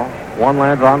foul. One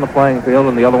landed on the playing field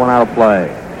and the other one out of play.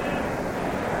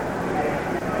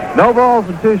 No balls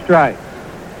and 2 strikes.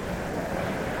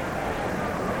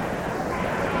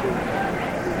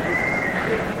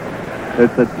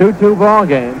 It's a 2-2 ball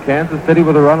game. Kansas City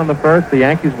with a run in the first. The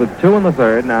Yankees with 2 in the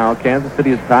third. Now Kansas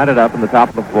City has tied it up in the top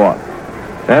of the 4th.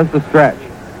 There's the stretch.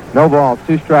 No balls,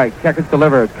 2 strikes. Kekich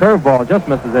delivers. Curveball just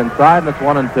misses inside, and it's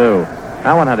 1-2.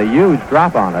 That one had a huge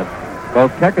drop on it.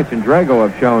 Both Kekich and Drago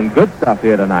have shown good stuff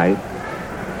here tonight.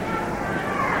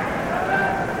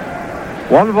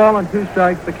 1 ball and 2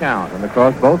 strikes to count. And of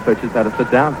course, both pitchers had to sit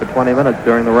down for 20 minutes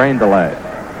during the rain delay.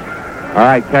 All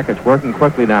right, Kekich working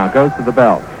quickly now. Goes to the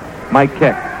belt. Mike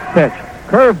kick. Pitch.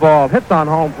 Curveball. Hits on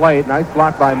home plate. Nice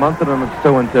block by Munson, and it's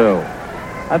 2-2.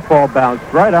 That ball bounced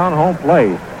right on home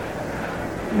plate.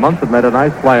 Munson made a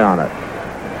nice play on it.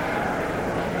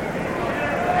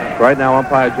 Right now,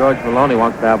 umpire George Maloney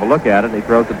wants to have a look at it, and he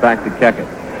throws it back to Kekich.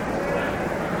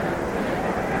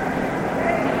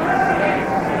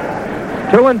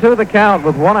 2-2 the count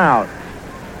with 1 out.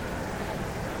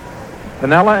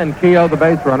 Piniella and Keogh, the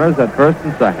base runners, at first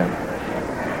and second.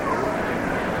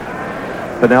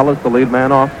 Pinella's the lead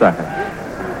man off second.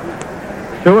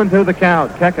 2-2 the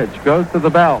count. Kekich goes to the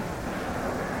belt.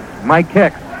 Mike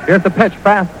kicks. Here's the pitch.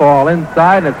 Fastball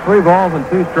inside, and it's 3 balls and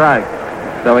 2 strikes.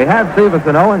 So he had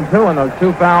Severson 0-2 on those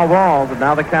 2 foul balls, and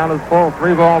now the count is full.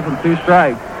 3 balls and 2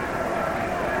 strikes.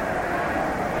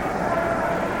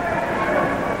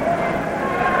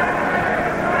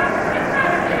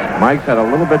 Mike's had a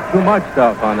little bit too much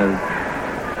stuff on his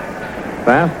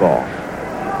fastball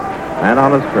and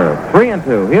on his curve.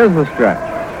 3-2. Here's the stretch.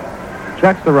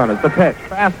 Checks the runners. The pitch.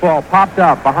 Fastball popped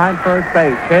up behind first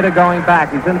base. Cater going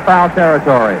back. He's in foul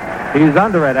territory. He's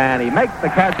under it, and he makes the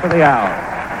catch for the out.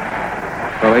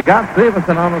 So he got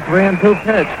Severson on the 3-2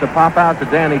 pitch to pop out to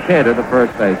Danny Cater, the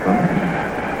first baseman.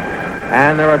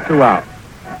 And there are 2 out.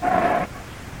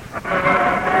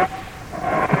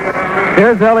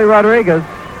 Here's Ellie Rodriguez,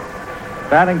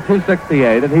 batting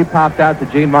 .268, and he popped out to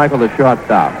Gene Michael, the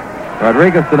shortstop.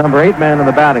 Rodriguez, the number 8 man in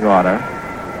the batting order.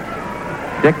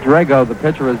 Dick Drago, the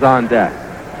pitcher, is on deck.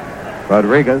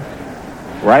 Rodriguez,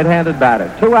 right-handed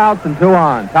batter. 2 outs and 2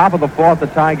 on. Top of the 4th, the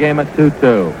tie game at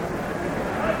 2-2.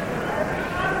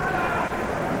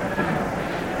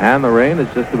 And the rain is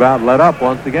just about let up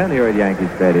once again here at Yankee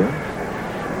Stadium.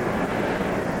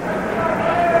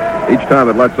 Each time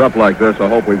it lets up like this, I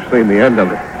hope we've seen the end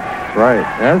of it. Right.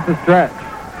 There's the stretch.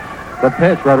 The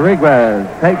pitch. Rodriguez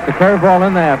takes the curveball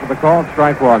in there for the called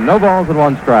strike 1. No balls and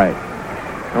 1 strike.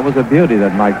 That was a beauty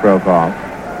that Mike broke off.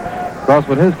 Of course,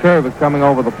 when his curve is coming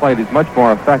over the plate, he's much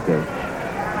more effective.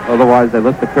 Otherwise, they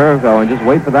let the curve go and just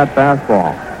wait for that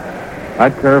fastball.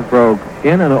 That curve broke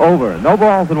in and over. No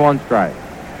balls and 1 strike.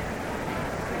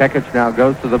 Kekich now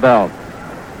goes to the belt.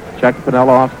 Checks Piniella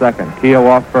off second. Keogh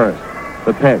off first.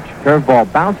 The pitch.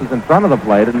 Curveball bounces in front of the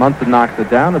plate, and Munson knocks it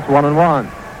down. It's 1-1.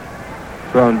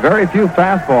 Thrown very few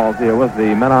fastballs here with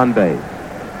the men on base.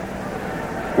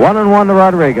 1-1 to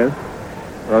Rodriguez.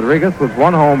 Rodriguez with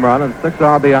 1 home run and 6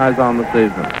 RBIs on the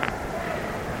season.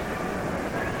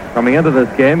 Coming into this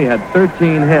game, he had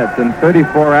 13 hits and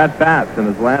 34 at-bats in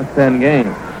his last 10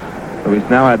 games. So he's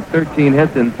now had 13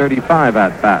 hits and 35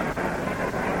 at-bats.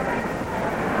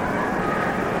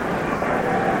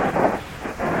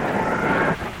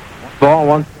 Ball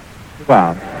 1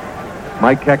 out.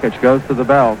 Mike Kekich goes to the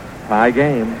belt. Tie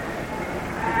game.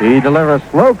 He delivers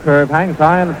slow curve, hangs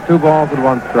high, and it's 2 balls and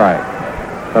 1 strike.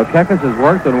 So Kekich has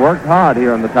worked and worked hard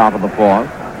here in the top of the 4th.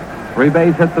 3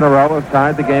 base hits in a row have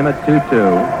tied the game at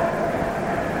 2-2.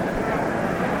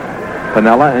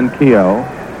 Piniella and Keogh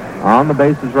on the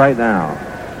bases right now.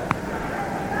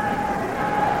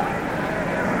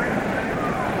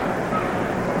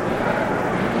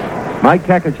 Mike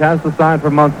Kekich has the sign for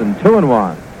Munson.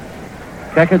 2-1.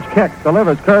 Kekich kicks,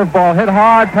 delivers, curveball, hit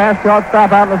hard, past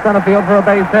shortstop, out in the center field for a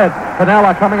base hit.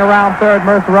 Piniella coming around third,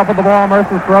 Mercer up with the ball,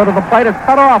 Mercer's throw to the plate, it's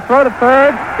cut off, throw to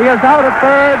third, he is out at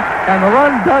third, and the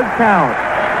run does count.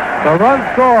 The run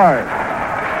scored.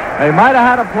 They might have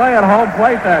had a play at home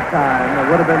plate that time. It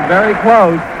would have been very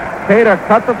close. Cater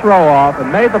cut the throw off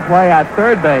and made the play at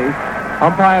third base.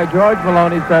 Umpire George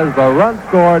Maloney says the run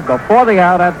scored before the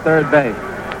out at third base.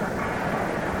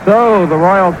 So the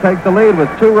Royals take the lead with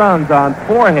 2 runs on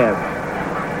 4 hits.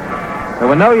 There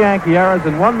were no Yankee errors,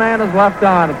 and 1 man is left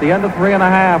on at the end of 3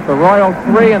 1/2. The Royals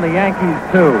 3 and the Yankees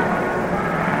 2.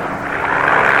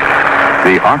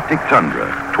 The Arctic tundra,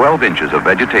 12 inches of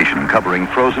vegetation covering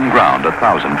frozen ground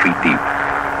 1,000 feet deep.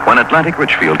 When Atlantic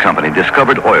Richfield Company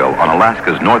discovered oil on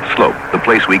Alaska's North Slope, the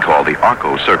place we call the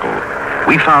Arco Circle,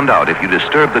 we found out if you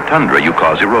disturb the tundra, you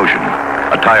cause erosion.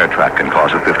 A tire track can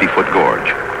cause a 50-foot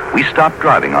gorge. We stopped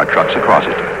driving our trucks across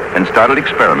it. and started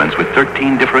experiments with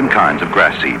 13 different kinds of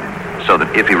grass seed, so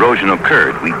that if erosion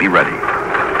occurred, we'd be ready.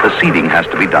 The seeding has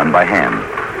to be done by hand.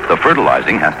 The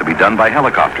fertilizing has to be done by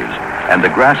helicopters, and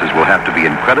the grasses will have to be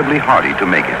incredibly hardy to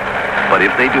make it. But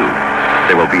if they do,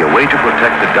 there will be a way to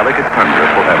protect the delicate tundra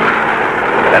forever.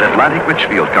 At Atlantic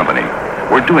Richfield Company,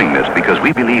 we're doing this because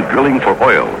we believe drilling for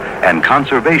oil and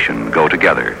conservation go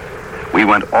together. We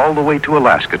went all the way to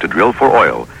Alaska to drill for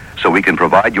oil, so we can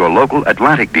provide your local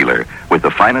Atlantic dealer with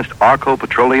the finest Arco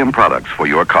petroleum products for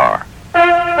your car.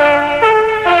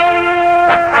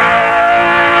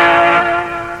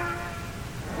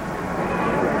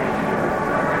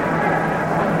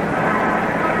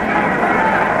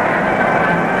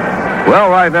 Well,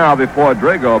 right now, before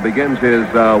Drago begins his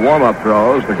warm-up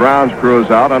throws, the grounds crew's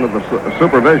out under the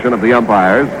supervision of the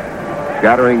umpires,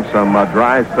 scattering some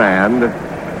dry sand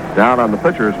down on the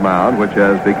pitcher's mound, which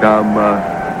has become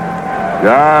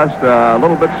just a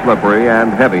little bit slippery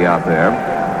and heavy out there.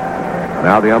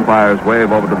 Now the umpires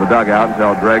wave over to the dugout and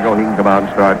tell Drago he can come out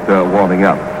and start warming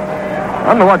up. I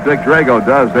don't know what Dick Drago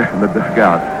does there in the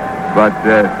dugout, but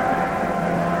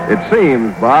it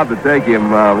seems, Bob, to take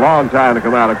him a long time to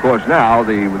come out. Of course, now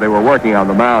they were working on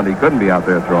the mound. He couldn't be out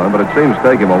there throwing, but it seems to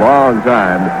take him a long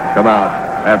time to come out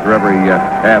after every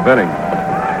half inning.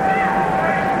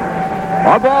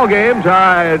 Our ball game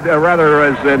tied,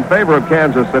 is in favor of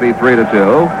Kansas City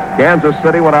 3-2. Kansas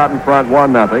City went out in front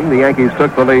 1-0. The Yankees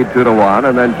took the lead 2-1,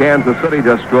 and then Kansas City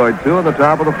just scored 2 in the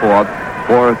top of the fourth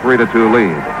for a 3-2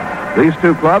 lead. These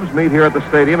two clubs meet here at the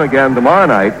stadium again tomorrow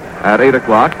night at 8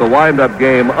 o'clock, the wind-up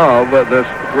game of this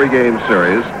 3-game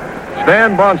series.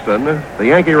 Stan Bonston, the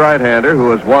Yankee right-hander who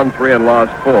has won 3 and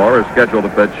lost 4, is scheduled to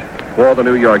pitch for the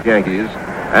New York Yankees.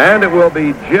 And it will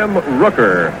be Jim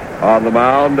Rooker on the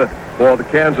mound for the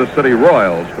Kansas City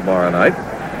Royals tomorrow night.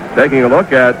 Taking a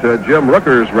look at Jim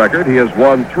Rooker's record, he has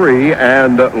won 3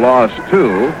 and lost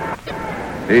 2.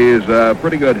 He's a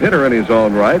pretty good hitter in his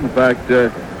own right. In fact,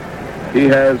 he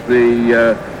has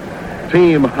the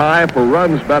team high for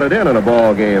runs batted in a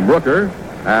ball game. Rooker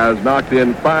has knocked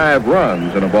in 5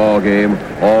 runs in a ball game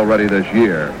already this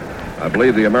year. I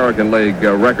believe the American League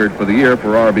record for the year for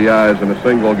RBIs in a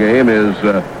single game is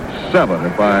 7,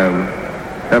 if I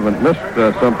haven't missed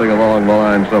something along the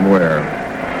line somewhere.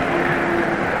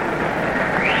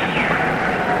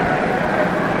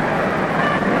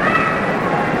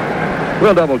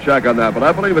 We'll double check on that, but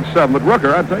I believe it's 7. But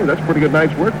Rooker, I tell you, that's pretty good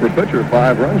night's work for a pitcher.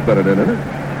 5 runs batted in, isn't it?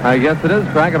 I guess it is,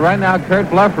 Frank. And right now, Kurt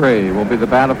Blefary will be the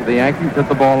batter for the Yankees. Hit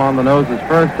the ball on the nose his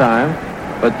first time,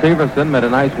 but Severson made a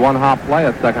nice one-hop play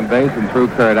at second base and threw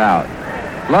Kurt out.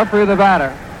 Blefary the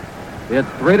batter. It's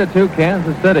 3-2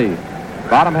 Kansas City.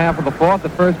 Bottom half of the fourth, the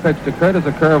first pitch to Kurt is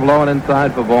a curve low and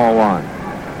inside for ball 1.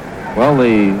 Well,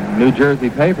 the New Jersey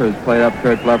papers played up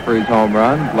Kurt Blefary's home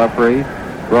run. Blefary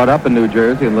brought up in New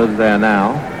Jersey and lives there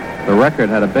now. The record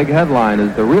had a big headline,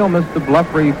 "Is the real Mr.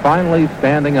 Blefary finally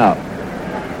standing up?"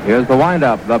 Here's the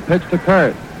windup. The pitch to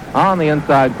Kurt on the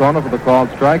inside corner for the called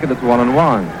strike, and it's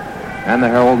 1-1. And the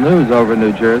Herald News over in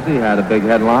New Jersey had a big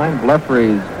headline,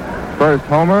 "Blefary's first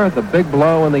homer, the big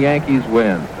blow, and the Yankees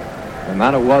win." And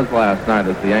that it was last night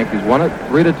as the Yankees won it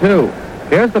 3-2.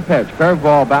 Here's the pitch.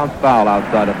 Curveball bounced foul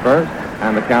outside at first,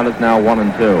 and the count is now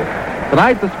 1-2.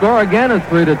 Tonight the score again is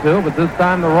 3-2, but this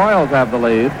time the Royals have the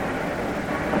lead.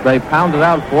 They pounded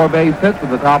out 4 base hits at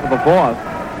the top of the fourth.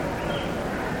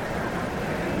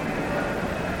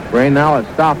 Rain now has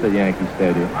stopped at Yankee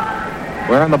Stadium.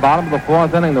 We're in the bottom of the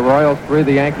fourth inning. The Royals 3,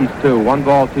 the Yankees 2. 1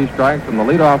 ball, 2 strikes from the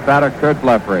leadoff batter, Kurt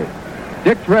Blefary.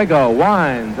 Dick Drago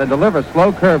winds and delivers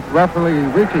slow curve. Referee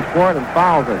reaches for it and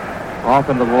fouls it off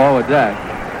into the lower deck.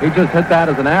 He just hit that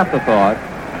as an afterthought.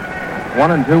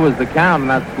 1-2 is the count, and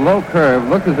that slow curve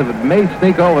looks as if it may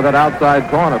sneak over that outside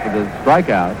corner for the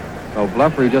strikeout. So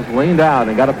Blefary just leaned out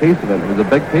and got a piece of it. It was a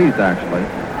big piece, actually,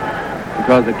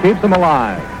 because it keeps him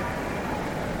alive.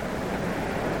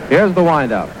 Here's the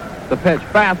windup. The pitch,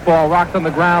 fastball, rocked on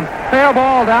the ground. Fair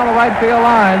ball down the right field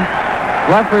line.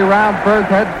 Blefary round first,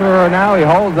 heads for her now. He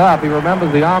holds up. He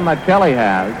remembers the arm that Kelly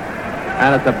has.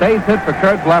 And it's a base hit for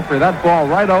Kurt Blefary. That ball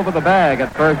right over the bag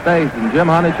at first base, and Jim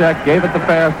Honeychek gave it the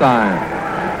fair sign.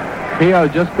 Pio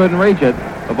just couldn't reach it.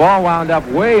 The ball wound up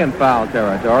way in foul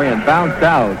territory and bounced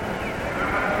out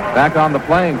back on the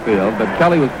playing field, but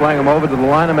Kelly was playing him over to the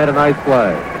line and made a nice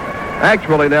play.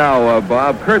 Actually now,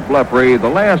 Bob, Kurt Blefary, the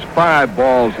last 5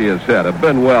 balls he has hit have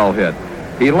been well hit.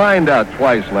 He lined out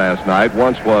twice last night.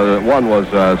 One was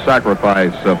a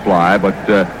sacrifice fly, but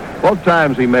both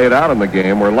times he made out in the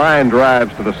game were line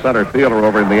drives to the center fielder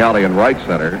over in the alley in right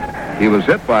center. He was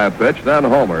hit by a pitch, then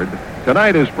homered.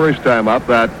 Tonight, his first time up,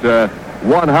 that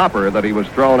one hopper that he was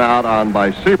thrown out on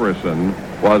by Severson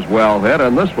was well hit,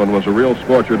 and this one was a real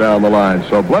scorcher down the line.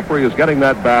 So Blefary is getting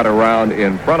that bat around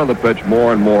in front of the pitch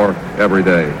more and more every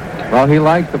day. Well, he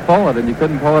likes to pull it, and you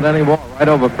couldn't pull it anymore right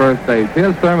over first base.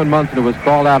 Here's Thurman Munson, who was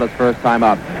called out his first time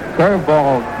up. Curve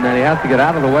ball, and then he has to get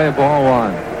out of the way of ball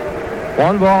one.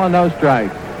 1 ball and no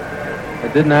strikes.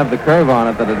 It didn't have the curve on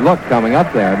it that it looked coming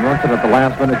up there. And Munson at the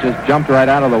last minute just jumped right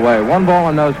out of the way. 1 ball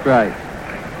and no strikes.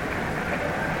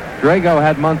 Drago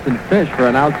had Munson fish for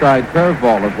an outside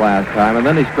curveball his last time, and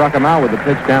then he struck him out with a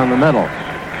pitch down the middle.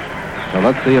 So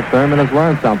let's see if Thurman has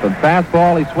learned something.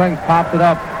 Fastball, he swings, pops it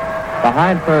up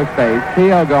behind first base.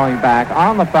 Keogh going back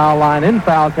on the foul line, in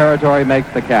foul territory, makes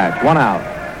the catch. 1 out.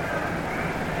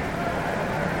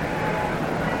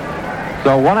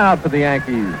 So 1 out for the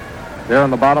Yankees. They're in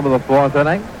the bottom of the 4th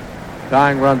inning.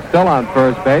 Tying run still on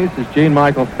first base as Gene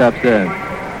Michael steps in.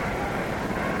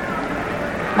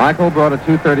 Michael brought a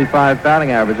 .235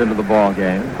 batting average into the ball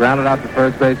game. Grounded out to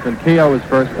first baseman Keogh his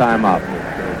first time up.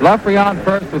 Blefary on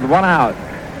first with 1 out.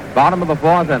 Bottom of the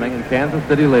 4th inning, and Kansas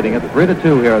City leading it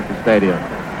 3-2 here at the stadium.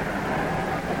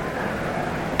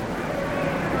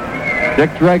 Dick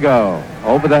Drago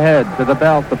over the head to the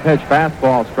belt. The pitch,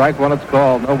 fastball, strike 1 it's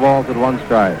called. No balls at 1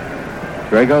 strike.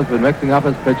 Drago's been mixing up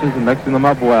his pitches and mixing them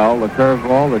up well. The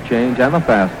curveball, the change, and the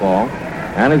fastball.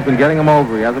 And he's been getting them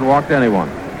over. He hasn't walked anyone.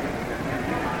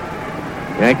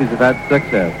 Yankees have had 6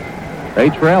 hits. They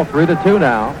trail 3-2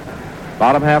 now.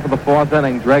 Bottom half of the 4th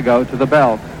inning, Drago to the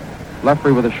belt.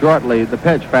 Blefary with a short lead. The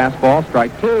pitch, fastball,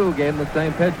 strike 2. Gave him the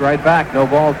same pitch right back. No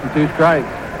balls and 2 strikes.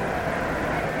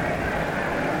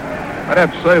 I'd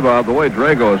have to say, Bob, the way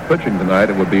Drago is pitching tonight,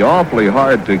 it would be awfully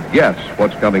hard to guess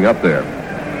what's coming up there.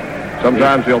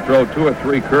 Sometimes he'll throw 2 or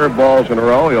 3 curveballs in a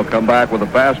row. He'll come back with a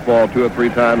fastball 2 or 3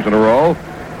 times in a row.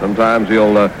 Sometimes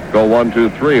he'll go 1, 2,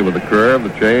 3 with the curve,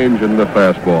 the change, and the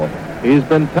fastball. He's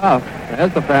been tough.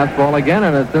 There's the fastball again,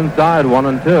 and it's inside 1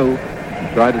 and 2.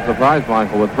 He tried to surprise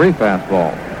Michael with 3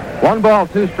 fastballs. 1 ball,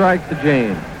 2 strikes to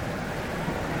Gene.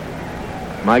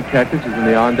 Mike Kekich is in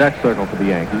the on-deck circle for the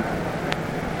Yankees.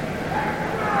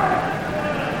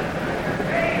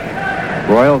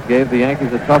 Royals gave the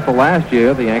Yankees a tussle last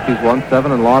year. The Yankees won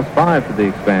 7 and lost 5 to the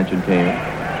expansion team.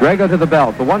 Drago to the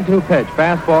belt. The 1-2 pitch.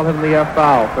 Fastball hit in the F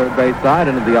foul. Third base side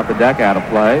into the upper deck out of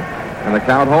play. And the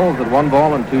count holds at 1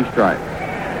 ball and 2 strikes.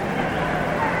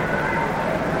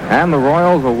 And the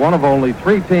Royals are one of only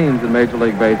 3 teams in Major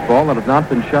League Baseball that have not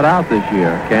been shut out this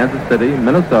year. Kansas City,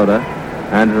 Minnesota,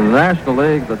 and in the National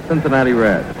League, the Cincinnati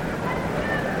Reds.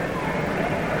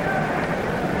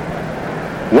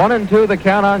 1 and 2, the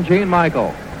count on Gene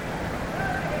Michael.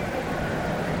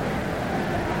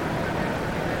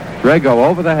 Drago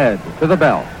over the head to the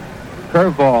belt.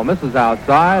 Curveball misses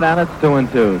outside, and it's 2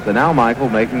 and 2. So now Michael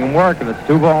making him work, and it's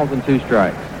 2 balls and 2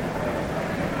 strikes.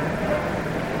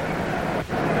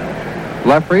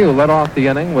 Blefary, who led off the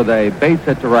inning with a base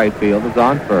hit to right field, is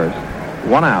on first.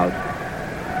 1 out.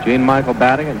 Gene Michael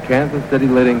batting, and Kansas City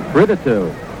leading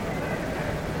 3-2.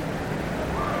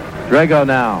 Drago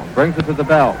now brings it to the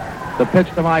belt. The pitch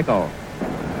to Michael.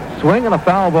 Swing and a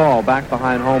foul ball back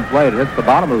behind home plate. It hits the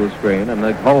bottom of the screen, and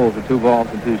it holds for 2 balls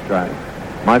and 2 strikes.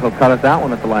 Michael cut it that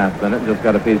one at the last minute and just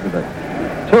got a piece of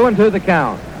it. 2 and 2 the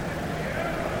count.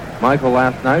 Michael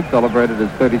last night celebrated his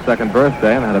 32nd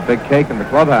birthday and had a big cake in the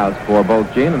clubhouse for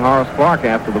both Gene and Horace Clark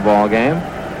after the ball game.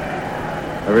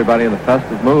 Everybody in the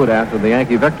festive mood after the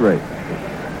Yankee victory.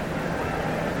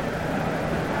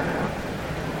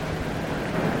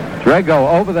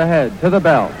 Drago over the head to the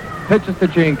belt. Pitches to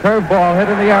Gene. Curveball hit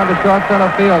in the air into short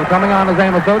center field. Coming on is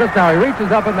Amos Otis. Now he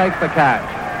reaches up and makes the catch.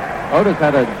 Otis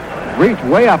had to reach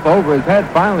way up over his head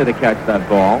finally to catch that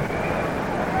ball.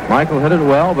 Michael hit it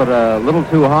well, but a little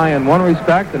too high in one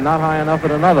respect and not high enough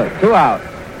in another. 2 out.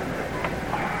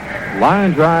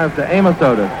 Line drive to Amos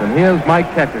Otis. And here's Mike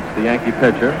Kekich, the Yankee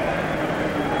pitcher.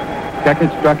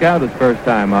 Kekich struck out his first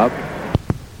time up.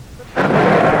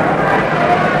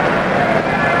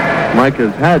 Mike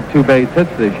has had 2 base hits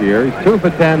this year. He's 2 for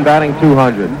 10, batting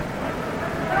 .200.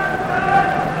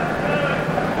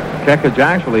 Kekich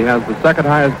actually has the 2nd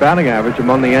highest batting average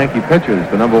among the Yankee pitchers,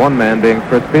 the number 1 man being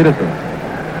Fritz Peterson.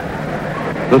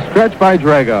 The stretch by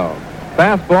Drago.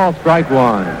 Fastball, strike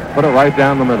 1. Put it right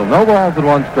down the middle. No balls and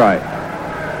 1 strike.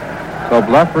 So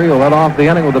Blefary, who led off the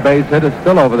inning with a base hit, is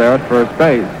still over there at first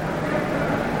base.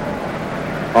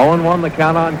 0-1 the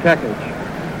count on Kekich.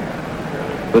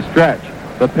 The stretch.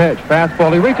 The pitch,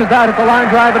 fastball. He reaches out at the line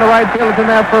drive into right field. It's in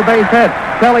there for a base hit.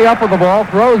 Kelly up with the ball,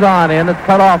 throws on in. It's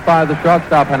cut off by the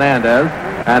shortstop Hernandez.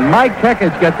 And Mike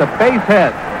Kekich gets a base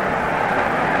hit.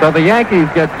 So the Yankees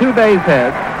get 2 base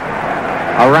hits,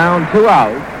 around 2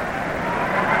 outs.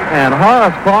 And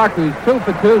Horace Clark, who's 2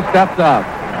 for 2, steps up.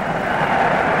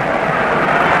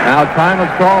 Now time is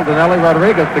called, and Ellie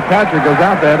Rodriguez, the catcher, goes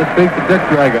out there to speak to Dick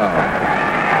Drago.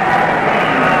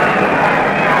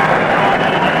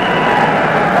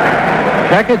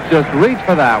 Kekich just reached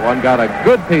for that one, got a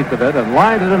good piece of it, and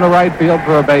lined it in the right field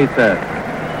for a base hit.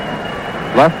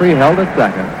 Lefty held at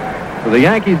second. So the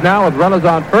Yankees now with runners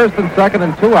on first and second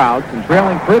and 2 outs, and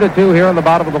trailing 3-2 here in the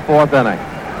bottom of the 4th inning.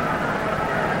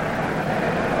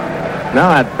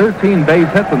 Now had 13 base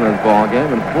hits in this ball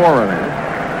game in 4 innings.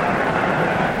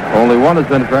 Only one has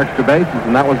been for extra bases,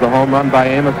 and that was the home run by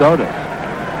Amos Otis.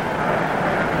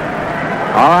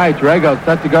 All right, Drago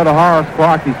set to go to Horace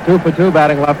Clark. He's 2 for 2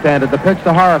 batting left-handed. The pitch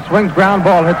to Horace, swings ground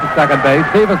ball, hits the second base.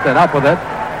 Stevenson up with it.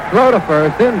 Throw to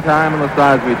first in time, and the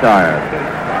side's retired.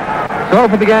 So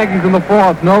for the Yankees in the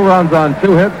 4th, no runs on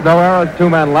 2 hits, no errors, 2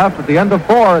 men left. At the end of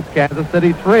 4, it's Kansas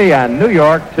City 3 and New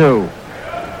York 2.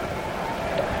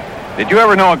 Did you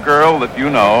ever know a girl that you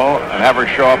know and have her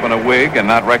show up in a wig and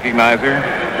not recognize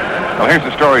her? Well, here's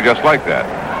a story just like that.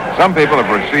 Some people have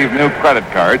received new credit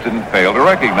cards and failed to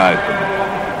recognize them.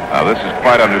 Now, this is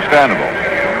quite understandable.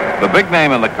 The big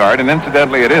name on the card, and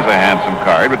incidentally it is a handsome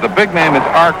card, but the big name is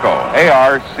Arco,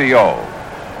 A-R-C-O.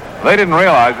 They didn't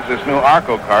realize that this new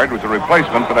Arco card was a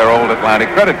replacement for their old Atlantic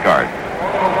credit card.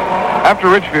 After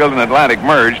Richfield and Atlantic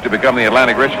merged to become the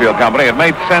Atlantic Richfield Company, it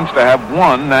made sense to have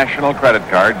one national credit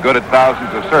card good at thousands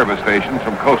of service stations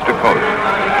from coast to coast.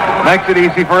 Makes it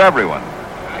easy for everyone,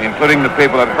 including the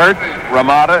people at Hertz,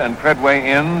 Ramada, and Treadway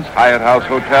Inns, Hyatt House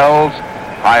Hotels,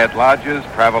 Hyatt Lodges,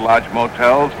 Travelodge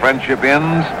Motels, Friendship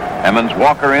Inns, Emmons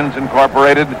Walker Inns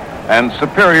Incorporated, and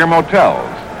Superior Motels.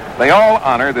 They all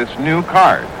honor this new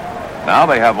card. Now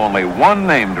they have only one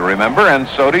name to remember, and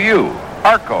so do you,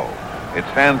 Arco. It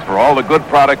stands for all the good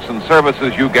products and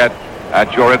services you get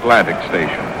at your Atlantic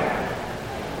station.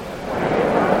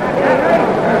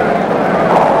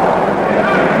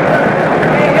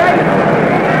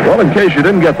 Well, in case you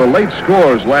didn't get the late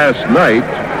scores last night,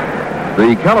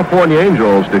 the California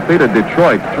Angels defeated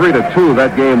Detroit 3-2.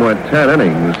 That game went 10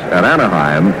 innings at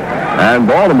Anaheim. And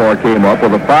Baltimore came up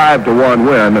with a 5-1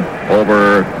 win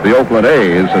over the Oakland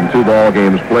A's in 2 ball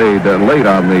games played late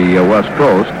on the West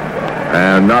Coast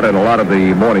and not in a lot of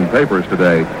the morning papers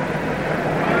today.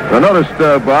 I noticed,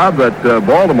 Bob, that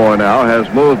Baltimore now has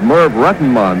moved Merv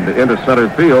Rettenmund into center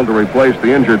field to replace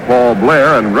the injured Paul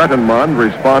Blair, and Rettenmund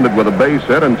responded with a base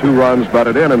hit and 2 runs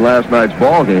batted in last night's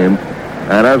ball game.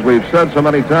 And as we've said so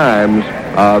many times,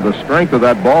 the strength of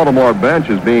that Baltimore bench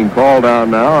is being called down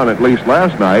now, and at least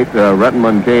last night,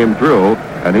 Rettenmund came through,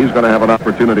 and he's going to have an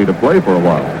opportunity to play for a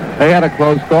while. They had a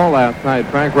close call last night.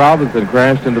 Frank Robinson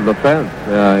crashed into the fence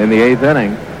in the 8th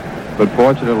inning, but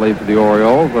fortunately for the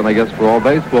Orioles, and I guess for all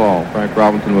baseball, Frank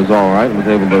Robinson was all right and was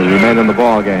able to remain in the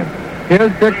ball game.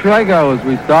 Here's Dick Drago as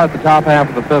we start the top half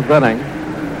of the 5th inning.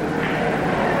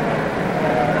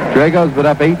 Drago's been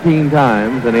up 18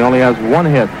 times, and he only has 1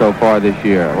 hit so far this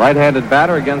year. Right-handed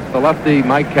batter against the lefty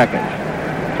Mike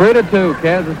Kekich. 3-2,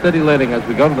 Kansas City leading as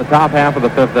we go to the top half of the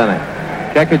 5th inning.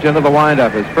 Kekich into the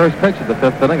windup. His first pitch of the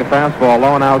 5th inning, a fastball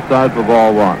low and outside for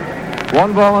ball 1.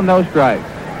 1 ball and no strikes.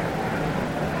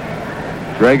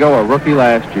 Drago, a rookie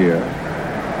last year.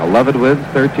 11 wins,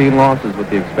 13 losses with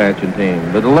the expansion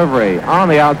team. The delivery on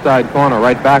the outside corner,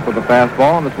 right back with the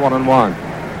fastball, and it's 1-1.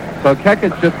 So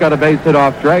Kekich just got a base hit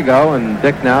off Drago, and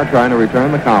Dick now trying to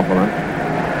return the compliment.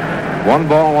 1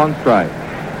 ball, 1 strike.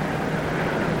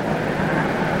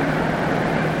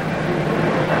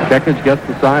 Kekich gets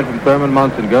the sign from Thurman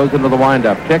Munson, goes into the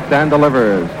windup, kicks and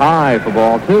delivers. High for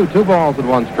ball 2, 2 balls and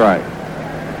 1 strike.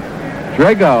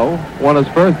 Drago won his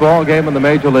first ball game in the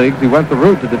major leagues. He went the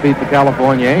route to defeat the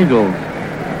California Angels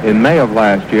in May of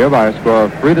last year by a score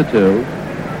of 3-2,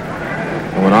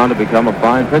 and went on to become a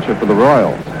fine pitcher for the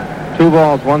Royals. 2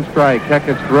 balls, 1 strike.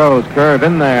 Kekich throws, curve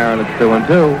in there, and it's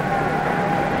 2-2.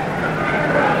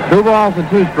 2 balls and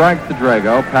 2 strikes to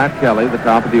Drago. Pat Kelly, the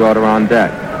top of the order, on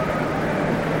deck.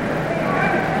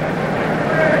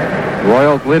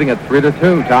 Royals leading at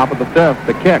 3-2, top of the 5th.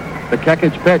 The kick, the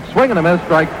Kekich pitch, swing and a miss,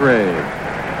 strike 3.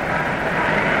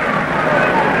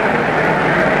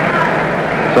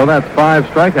 So that's 5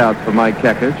 strikeouts for Mike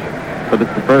Kekich, but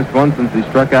it's the first one since he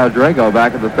struck out Drago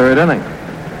back in the 3rd inning.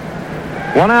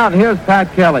 1 out, and here's Pat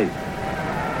Kelly.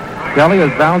 Kelly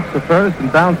has bounced to first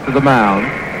and bounced to the mound.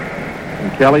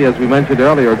 And Kelly, as we mentioned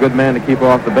earlier, a good man to keep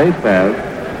off the base paths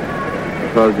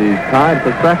because he's tied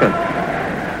for second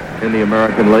in the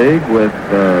American League with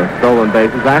stolen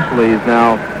bases. Actually, he's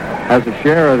now has a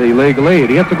share of the league lead.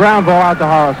 He hits a ground ball out to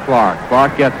Horace Clark.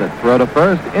 Clark gets it. Throw to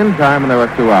first, in time, and there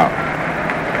are 2 out.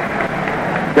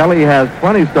 Kelly has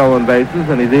 20 stolen bases,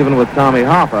 and he's even with Tommy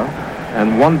Hoffa,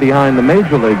 and 1 behind the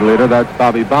major league leader, that's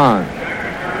Bobby Bonds.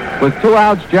 With 2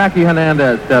 outs, Jackie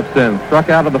Hernandez steps in. Struck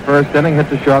out of the first inning, hit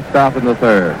the shortstop in the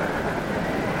third.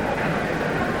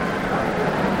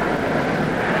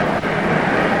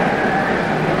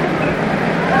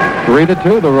 Three to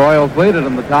 2, the Royals lead it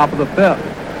in the top of the 5th.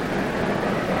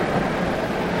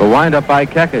 The windup by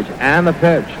Kekich and the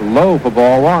pitch. Low for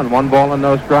ball 1. 1 ball and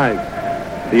no strikes.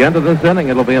 The end of this inning,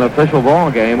 it'll be an official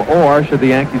ball game, or should the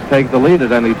Yankees take the lead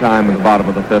at any time in the bottom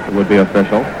of the 5th, it would be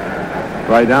official.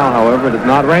 Right now, however, it is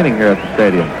not raining here at the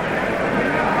stadium.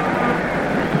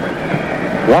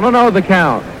 1-0 the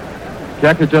count.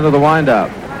 Kekich into the windup.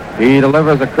 He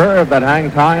delivers a curve that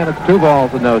hangs high, and it's 2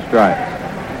 balls and no strikes.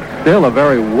 Still a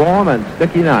very warm and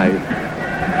sticky night.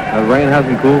 The rain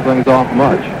hasn't cooled things off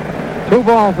much. 2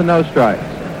 balls and no strikes.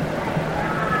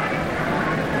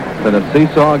 It's been a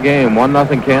seesaw game.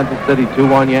 1-0 Kansas City,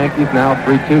 2-1 Yankees, now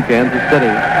 3-2 Kansas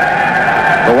City.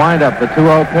 The windup, the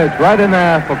 2-0 pitch, right in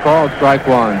there for called strike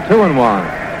 1. 2-1.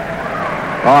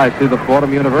 Oh, I see the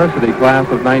Fordham University class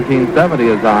of 1970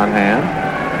 is on hand.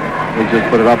 He just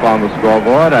put it up on the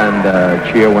scoreboard,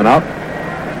 and cheer went up.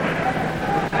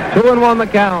 2-1 the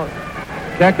count.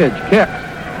 Kekich kicks.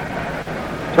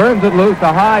 Turns it loose.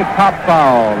 A high pop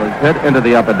foul is hit into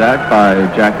the upper deck by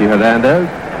Jackie Hernandez.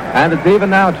 And it's even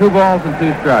now, 2 balls and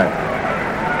 2 strikes.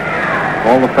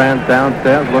 All the fans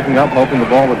downstairs looking up, hoping the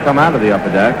ball would come out of the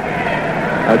upper deck.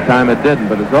 That time it didn't,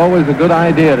 but it's always a good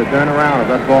idea to turn around if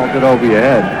that ball's hit over your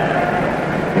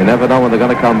head. You never know when they're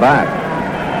going to come back.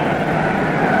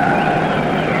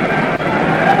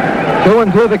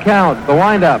 2-2 the count. The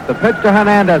windup. The pitch to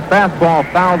Hernandez. Fastball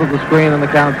foul to the screen, and the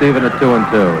count's even at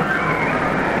 2-2.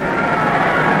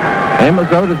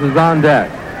 Amos Otis is on deck.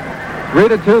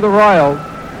 3-2 the Royals.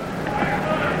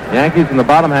 Yankees in the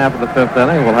bottom half of the 5th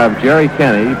inning will have Jerry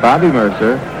Kenney, Bobby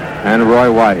Mercer, and Roy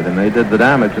White, and they did the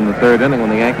damage in the 3rd inning when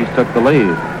the Yankees took the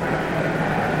lead.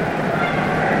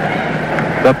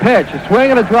 The pitch, a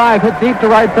swing and a drive, hit deep to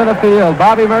right center field.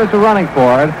 Bobby Mercer running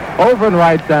for it, over in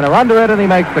right center, under it, and he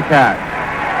makes the catch.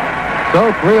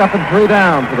 So 3 up and 3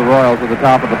 down for the Royals at the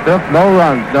top of the 5th. No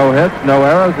runs, no hits, no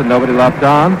errors, and nobody left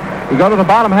on. We go to the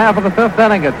bottom half of the 5th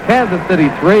inning. It's Kansas City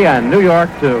 3 and New York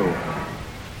 2.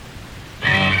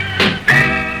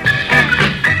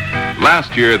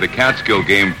 Last year, the Catskill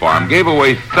Game Farm gave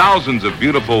away thousands of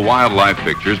beautiful wildlife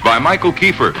pictures by Michael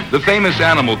Kiefer, the famous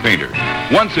animal painter.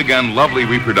 Once again, lovely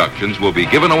reproductions will be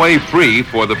given away free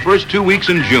for the first 2 weeks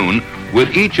in June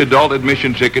with each adult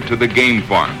admission ticket to the Game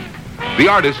Farm. The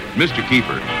artist, Mr.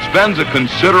 Kiefer, spends a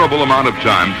considerable amount of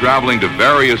time traveling to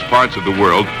various parts of the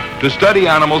world to study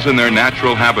animals in their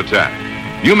natural habitat.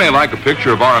 You may like a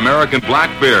picture of our American black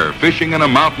bear fishing in a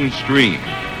mountain stream,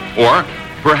 or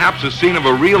perhaps a scene of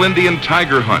a real Indian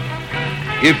tiger hunt.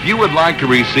 If you would like to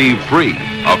receive free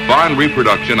a fine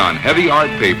reproduction on heavy art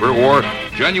paper or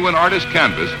genuine artist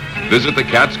canvas, visit the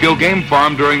Catskill Game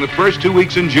Farm during the first 2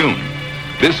 weeks in June.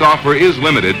 This offer is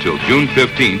limited till June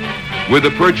 15th with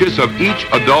the purchase of each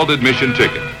adult admission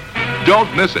ticket.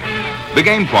 Don't miss it. The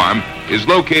Game Farm is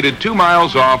located 2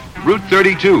 miles off Route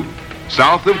 32,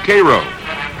 south of Cairo.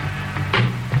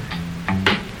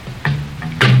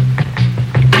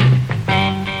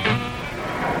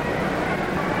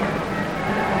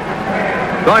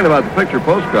 Talking about the picture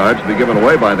postcards to be given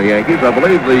away by the Yankees, I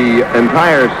believe the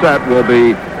entire set will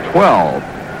be 12.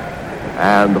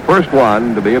 And the first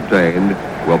one to be obtained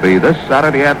will be this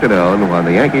Saturday afternoon when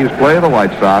the Yankees play the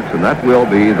White Sox, and that will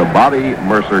be the Bobby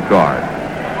Mercer card.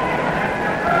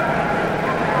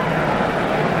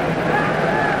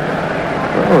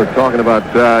 Well, we're talking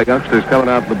about youngsters coming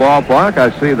out to the ballpark.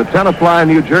 I see the Tenafly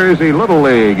New Jersey Little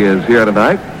League is here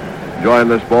tonight. Join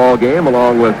this ball game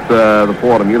along with the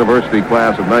Fordham University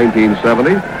class of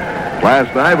 1970.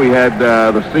 Last night we had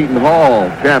the Seton Hall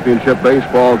championship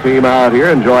baseball team out here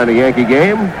enjoying a Yankee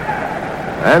game.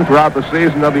 And throughout the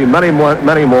season there'll be many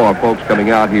more folks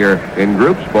coming out here in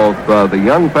groups, both the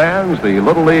young fans, the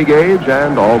Little League age,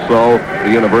 and also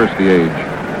the university age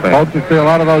fans. Hope to see a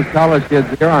lot of those college kids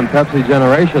here on Pepsi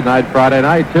Generation Night Friday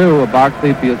night, too. A box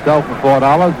seat for yourself for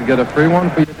 $4 and get a free one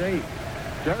for your date.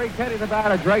 Jerry Kenney, the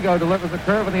batter. Drago delivers a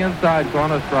curve in the inside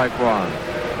corner, strike 1.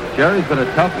 Jerry's been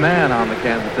a tough man on the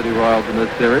Kansas City Royals in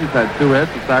this series. Had 2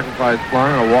 hits, a sacrifice fly,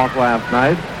 and a walk last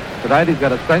night. Tonight he's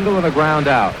got a single and a ground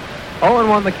out.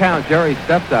 0-1 the count. Jerry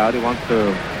steps out. He wants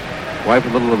to wipe a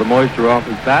little of the moisture off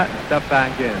his bat and step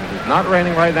back in. It's not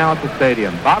raining right now at the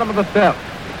stadium. Bottom of the 5th.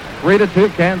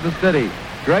 3-2 Kansas City.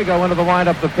 Drago into the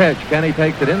windup, the pitch. Kenny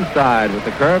takes it inside with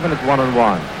the curve, and it's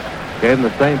 1-1. Gave him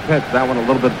the same pitch, that one a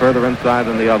little bit further inside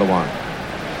than the other one.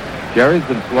 Jerry's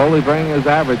been slowly bringing his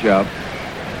average up,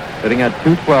 hitting at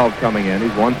 .212 coming in.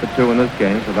 He's 1 for 2 in this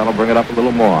game, so that'll bring it up a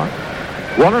little more.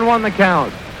 1-1 the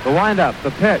count. The windup,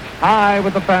 the pitch, high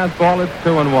with the fastball. It's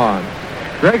 2-1.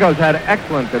 Drago's had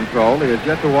excellent control. He has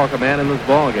yet to walk a man in this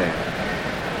ball game.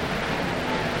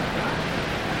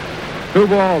 2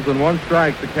 balls and 1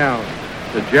 strike to count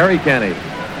to Jerry Kenney,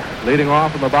 leading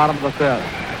off in the bottom of the 5th.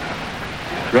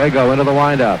 Drago into the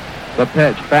windup. The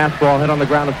pitch, fastball hit on the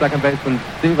ground to second baseman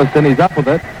Stevenson. He's up with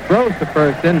it, throws to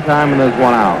first in time, and there's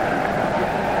 1 out.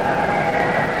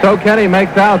 So Kenney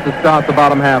makes out to start the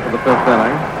bottom half of the 5th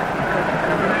inning.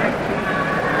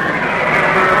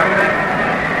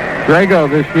 Drago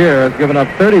this year has given up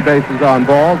 30 bases on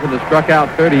balls and has struck out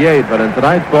 38, but in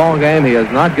tonight's ball game, he has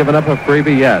not given up a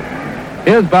freebie yet.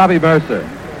 Here's Bobby Mercer.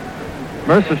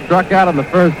 Mercer struck out in the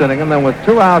 1st inning, and then with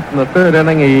 2 outs in the 3rd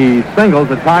inning, he singles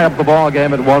to tie up the ball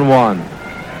game at 1-1.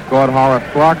 Scored Horace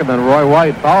Clark, and then Roy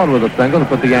White followed with a single to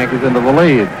put the Yankees into the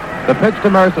lead. The pitch to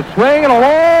Mercer, swing and a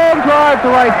long drive to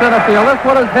right center field. This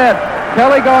one is hit.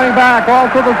 Kelly going back,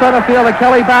 also the center fielder.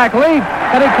 Kelly back, leaps,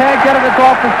 and he can't get it. It's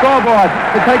off the scoreboard.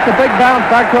 It takes a big bounce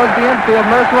back towards the infield.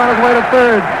 Mercer on his way to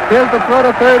third. Here's the throw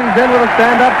to third. He's in with a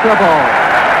stand-up triple.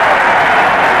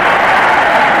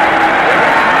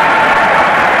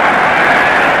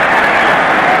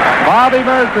 Bobby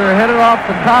Mercer hit it off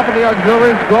the top of the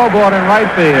auxiliary scoreboard in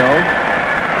right field.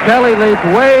 Kelly leaped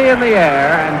way in the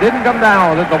air and didn't come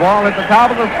down with it. The ball hit the top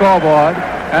of the scoreboard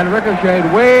and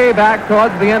ricocheted way back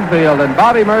towards the infield, and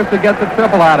Bobby Mercer gets a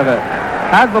triple out of it.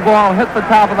 Had the ball hit the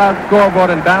top of that scoreboard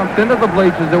and bounced into the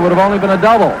bleachers, it would have only been a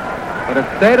double. But it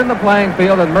stayed in the playing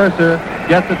field, and Mercer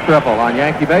gets a triple. On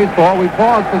Yankee Baseball, we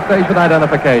pause for station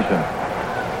identification.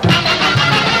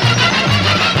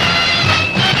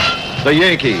 The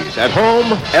Yankees at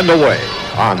home and away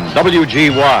on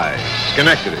WGY,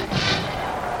 Schenectady.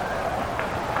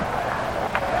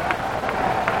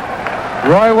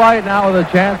 Roy White now with a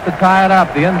chance to tie it up.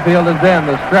 The infield is in.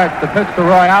 The stretch, the pitch to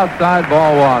Roy outside,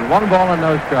 ball 1. 1 ball and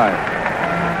no strike.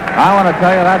 I want to tell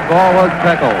you that ball was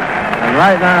tickled. And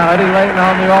right now, Eddie Layton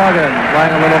on the organ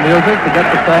playing a little music to get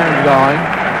the fans going.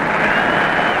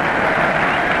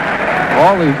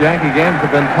 All these Yankee games have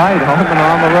been tight, home and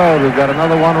on the road. We've got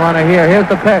another 1-runner here. Here's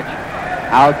the pitch.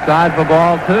 Outside for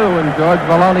ball 2, and George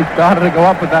Maloney started to go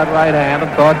up with that right hand and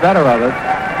thought better of it.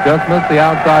 Just missed the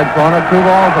outside corner. 2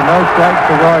 balls and no strikes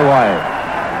to Roy White.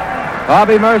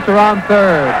 Bobby Mercer on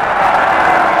third.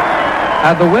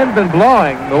 Had the wind been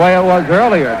blowing the way it was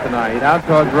earlier tonight out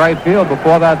towards right field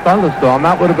before that thunderstorm,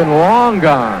 that would have been long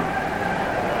gone.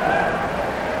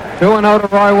 2-0 to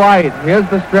Roy White. Here's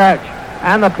the stretch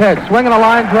and the pitch. Swinging a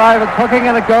line drive. It's hooking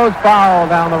and it goes foul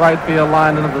down the right field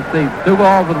line into the seats. 2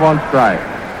 balls and 1 strike.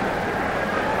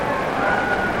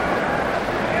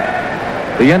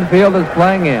 The infield is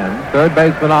playing in. Third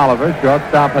baseman Oliver,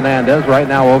 shortstop Hernandez, right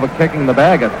now over kicking the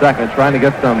bag at second, trying to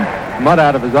get some mud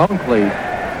out of his own cleats.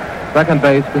 Second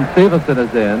baseman Stevenson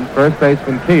is in. First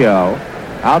baseman Keogh.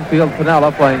 Outfield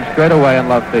Piniella playing straight away in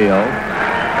left field.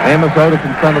 Amos Otis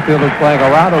in center field is playing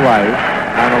around the right.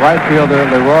 And the right fielder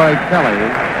Leroy Kelly,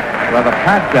 rather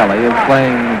Pat Kelly, is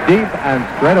playing deep and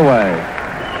straight away.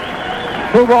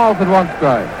 2 balls and 1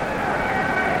 strike.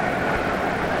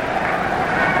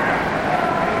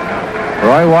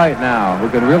 Roy White now, who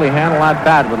can really handle that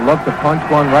bat, would look to punch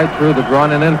one right through the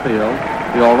drawn-in infield.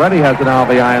 He already has an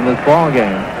RBI in this ball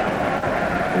game.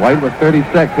 White with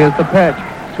 36. Here's the pitch.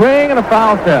 Swing and a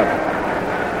foul tip.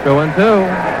 2-2.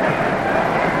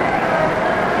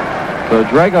 So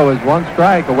Drago is 1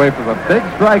 strike away from a big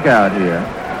strikeout here.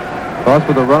 Of course,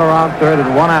 with a runner on third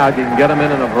and 1 out, you can get him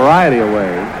in a variety of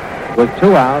ways. With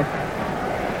 2 outs,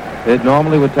 it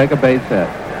normally would take a base hit.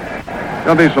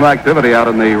 There'll be some activity out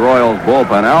in the Royals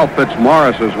bullpen. Al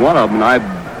Fitzmaurice is one of them, and I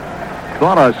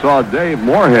thought I saw Dave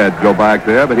Moorhead go back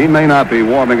there, but he may not be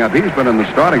warming up. He's been in the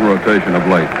starting rotation of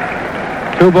late.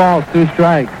 2 balls, 2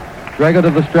 strikes. Drago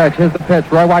to the stretch. Here's the pitch.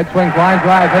 Roy White swings, line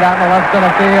drive, hit out in the left center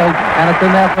field, and it's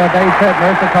in there for a base hit.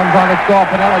 Mercer comes on to score.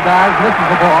 Piniella dives, misses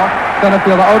the ball. Center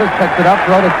fielder Otis picks it up.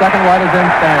 Throw to second. White is in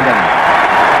standing.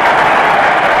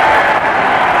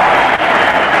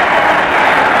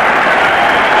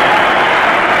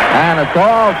 And it's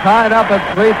all tied up at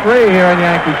 3-3 here in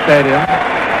Yankee Stadium.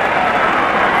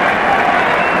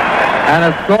 And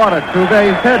it scored a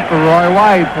 2-base hit for Roy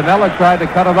White. Piniella tried to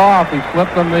cut it off. He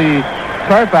slipped on the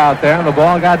turf out there, and the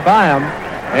ball got by him.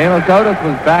 Amos Otis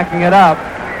was backing it up.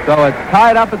 So it's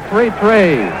tied up at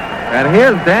 3-3. And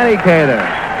here's Danny Cater.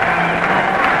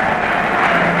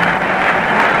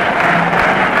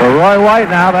 For Roy White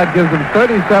now, that gives him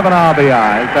 37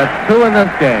 RBIs. That's 2 in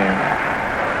this game.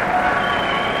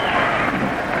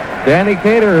 Danny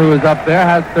Cater, who is up there,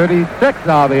 has 36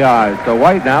 RBIs. So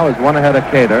White now is 1 ahead of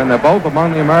Cater, and they're both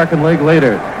among the American League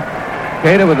leaders.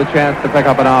 Cater with a chance to pick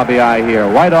up an RBI here.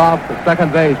 White off to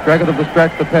second base. Drago to the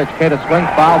stretch, the pitch. Cater swings,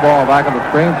 foul ball back on the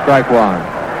screen, strike one.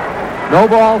 No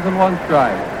balls and one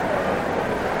strike.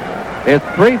 It's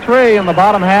 3-3 in the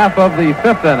bottom half of the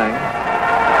fifth inning.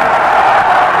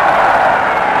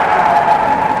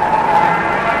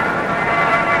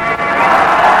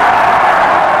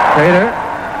 Cater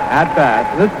at bat.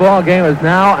 This ball game is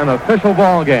now an official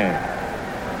ball game.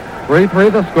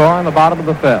 3-3 the score in the bottom of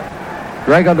the fifth.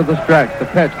 Drago to the stretch, the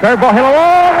pitch. Curveball hit a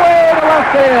long way to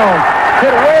left field.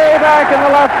 Hit way back in the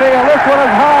left field. This one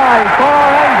is high, far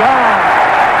and gone.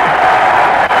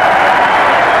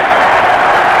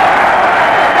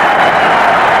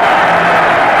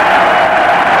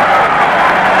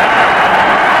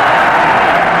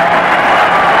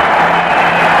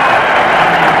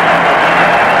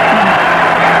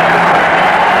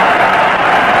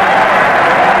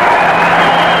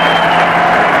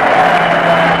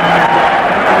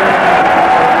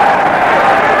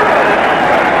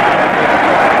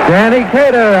 Danny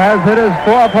Cater has hit his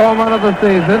fourth home run of the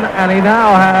season, and he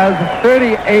now has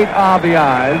 38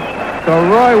 RBIs. So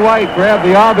Roy White grabbed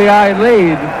the RBI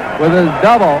lead with his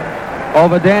double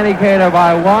over Danny Cater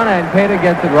by one, and Cater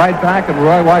gets it right back, and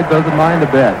Roy White doesn't mind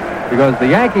a bit because the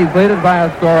Yankees lead it by a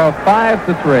score of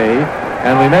 5-3,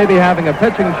 and we may be having a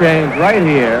pitching change right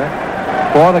here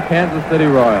for the Kansas City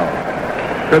Royals.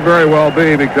 Could very well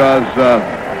be because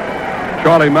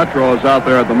Charlie Metro is out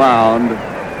there at the mound.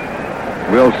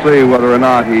 We'll see whether or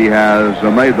not he has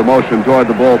made the motion toward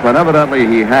the bullpen. Evidently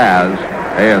he has.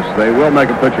 Yes, they will make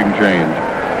a pitching change.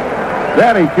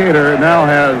 Danny Cater now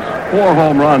has 4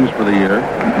 home runs for the year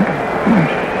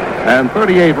and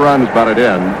 38 runs batted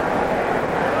in.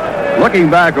 Looking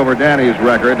back over Danny's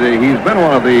record, he's been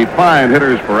one of the fine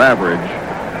hitters for average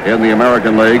in the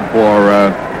American League for,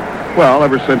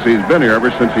 ever since he's been here,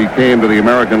 ever since he came to the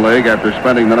American League after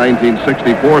spending the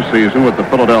 1964 season with the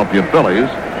Philadelphia Phillies.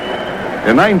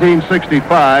 In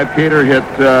 1965, Cater hit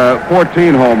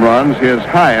 14 home runs, his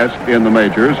highest in the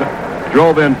majors,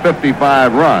 drove in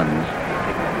 55 runs.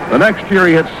 The next year,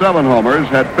 he hit 7 homers,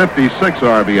 had 56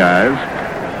 RBIs.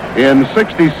 In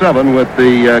 67, with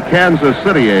the Kansas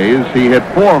City A's, he hit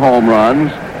 4 home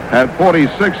runs, had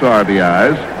 46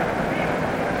 RBIs.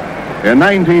 In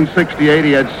 1968,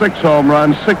 he had 6 home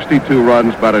runs, 62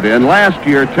 runs batted in. Last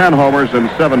year, 10 homers and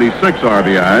 76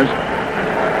 RBIs.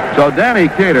 So Danny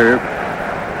Cater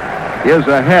is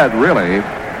ahead, really,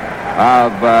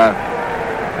 of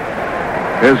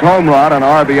his home run and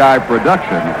RBI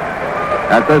production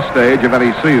at this stage of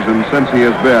any season since he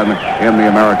has been in the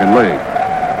American League.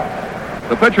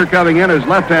 The pitcher coming in is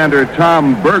left-hander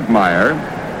Tom Bergmeyer,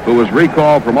 who was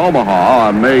recalled from Omaha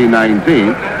on May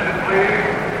 19th.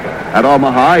 At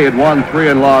Omaha, he had won 3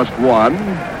 and lost 1,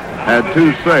 had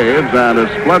 2 saves, and a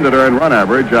splendid earned run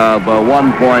average of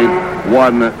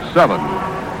 1.17.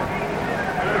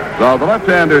 So the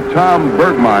left-hander Tom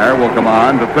Bergmeyer will come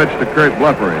on to pitch to Kurt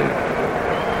Blefary.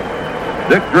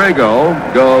 Dick Drago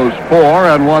goes 4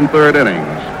 1/3 innings.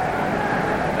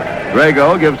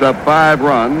 Drago gives up 5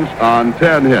 runs on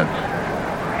 10 hits.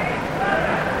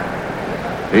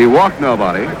 He walked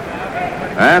nobody,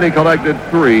 and he collected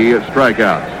 3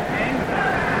 strikeouts.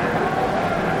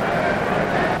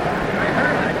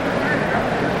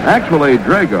 Actually,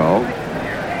 Drago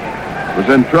was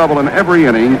in trouble in every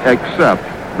inning except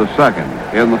the second.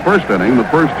 In the first inning, the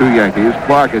first 2 Yankees,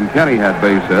 Clark and Kenny, had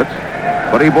base hits,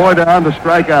 but he bore down to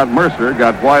strike out Mercer,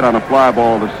 got White on a fly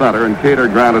ball to center, and Cater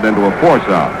grounded into a force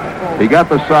out. He got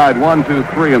the side 1, 2,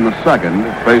 3 in the second,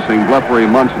 facing Blefary,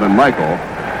 Munson, and Michael.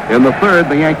 In the third,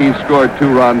 the Yankees scored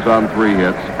 2 runs on 3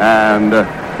 hits, and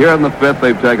here in the fifth,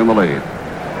 they've taken the lead.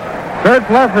 Kurt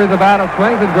Blefary, the batter,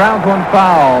 swings and grounds one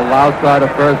foul outside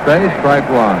of first base, strike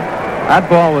 1. That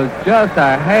ball was just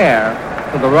a hair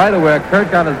to the right of where Kurt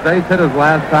got his base hit his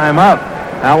last time up.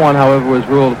 That one, however, was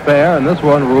ruled fair, and this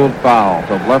one ruled foul,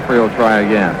 so Blefary will try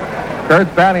again.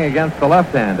 Kurt's batting against the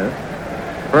left-hander.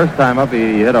 First time up,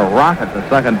 he hit a rocket to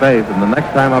second base, and the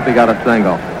next time up, he got a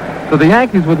single. So the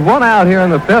Yankees, with 1 out here in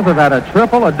the fifth, have had a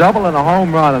triple, a double, and a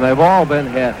home run, and they've all been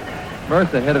hit.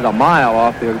 Mercer hit it a mile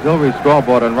off the auxiliary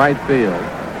scoreboard in right field.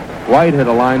 White hit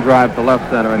a line drive to left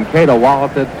center, and Cato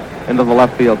walloped it into the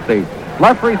left field seat.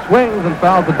 Blefary swings and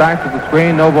fouls it back to the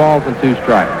screen. No balls and 2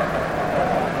 strikes.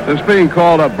 Since being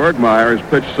called up, Bergmeyer has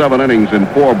pitched 7 innings in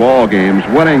 4 ball games,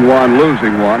 winning 1,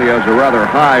 losing 1. He has a rather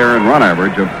high earned run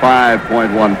average of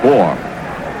 5.14.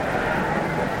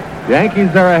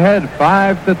 Yankees are ahead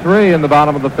 5-3 in the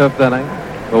bottom of the fifth inning.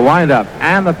 The windup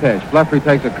and the pitch. Blefary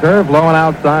takes a curve, low and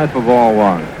outside for ball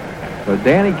 1. So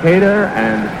Danny Cater,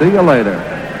 and see you later.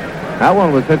 That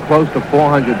one was hit close to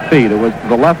 400 feet. It was to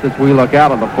the left as we look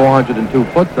out on the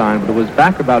 402-foot sign, but it was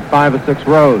back about 5 or 6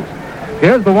 rows.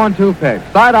 Here's the 1-2 pitch.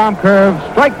 Sidearm curve,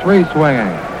 strike 3 swinging.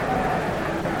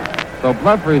 So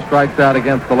Blefrey strikes out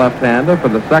against the left-hander for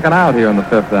the second out here in the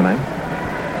 5th inning.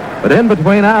 But in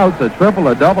between outs, a triple,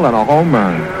 a double, and a home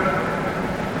run.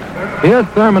 Here's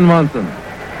Thurman Munson.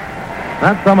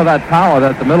 That's some of that power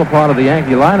that the middle part of the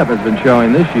Yankee lineup has been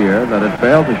showing this year that it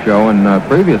failed to show in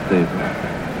previous seasons.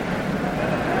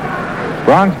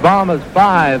 Bronx Bombers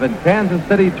 5 and Kansas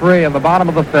City 3 in the bottom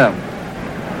of the 5th.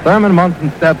 Thurman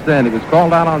Munson steps in. He was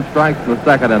called out on strikes in the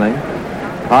 2nd inning.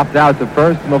 Popped out to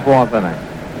first in the 4th inning.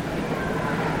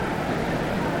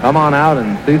 Come on out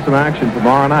and see some action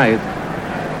tomorrow night.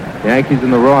 Yankees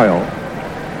and the Royals.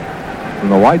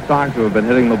 And the White Sox, who have been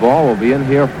hitting the ball, will be in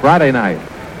here Friday night.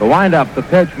 The windup, the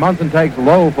pitch. Munson takes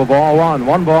low for ball 1.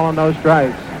 1 ball and no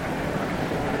strikes.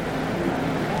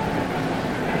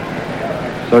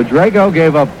 So Drago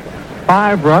gave up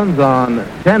 5 runs on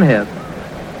 10 hits.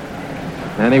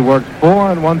 And he worked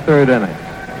 4 1/3 innings.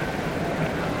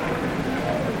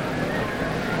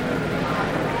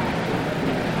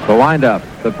 The windup,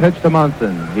 the pitch to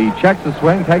Munson. He checks the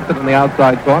swing, takes it in the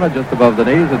outside corner, just above the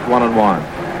knees. It's 1-1.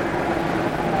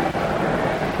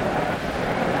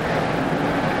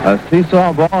 A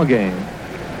seesaw ball game.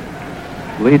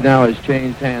 Lead now has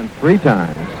changed hands 3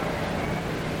 times.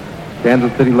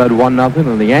 Kansas City led 1-0,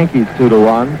 and the Yankees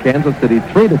 2-1. Kansas City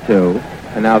 3-2,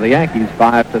 and now the Yankees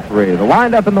 5-3. The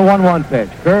windup in the 1-1 pitch.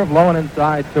 Curve low and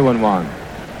inside, 2-1.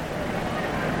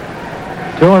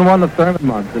 2-1 to Thurman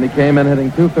Munson. He came in hitting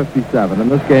 .257. In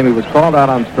this game, he was called out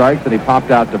on strikes, and he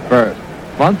popped out to first.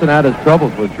 Munson had his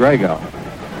troubles with Drago.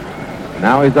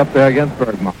 Now he's up there against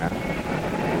Bergmeyer.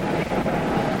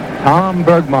 Tom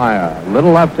Bergmeyer,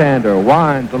 little left-hander,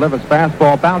 winds, delivers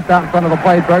fastball, bounced out in front of the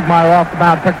plate. Bergmeyer off the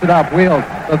mound, picks it up, wheels.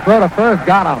 The throw to first,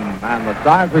 got him, and the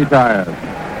side retires.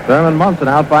 Thurman Munson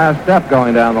out by a step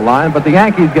going down the line, but the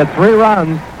Yankees get 3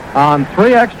 runs on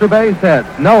 3 extra base hits.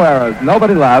 No errors,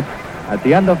 nobody left. At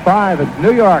the end of 5, it's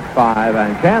New York 5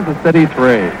 and Kansas City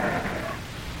 3.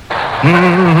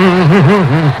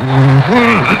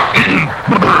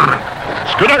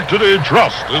 Schenectady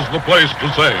Trust is the place to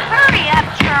say. Hurry up,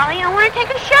 Charlie. I want to take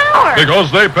a shower.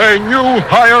 Because they pay new,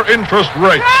 higher interest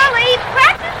rates. Charlie,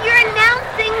 practice your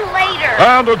announcing later.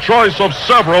 And a choice of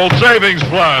several savings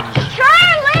plans.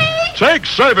 Charlie! Take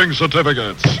savings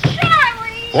certificates.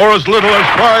 Charlie! For as little as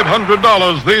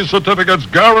 $500, these certificates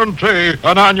guarantee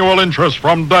an annual interest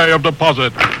from day of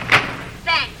deposit.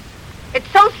 Thanks. It's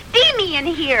so steamy in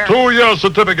here. 2-year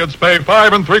certificates pay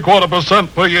 5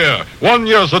 3/4% per year.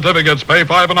 1-year certificates pay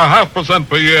 5.5%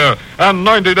 per year. And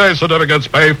 90-day certificates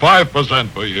pay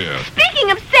 5% per year.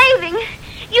 Speaking of saving,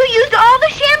 you used all the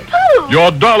shampoo.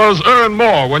 Your dollars earn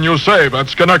more when you save at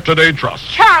Schenectady Trust.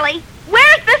 Charlie,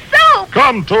 where's the soap?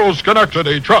 Come to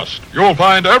Schenectady Trust. You'll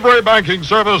find every banking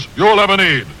service you'll ever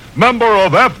need. Member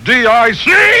of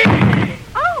FDIC.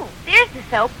 Oh, there's the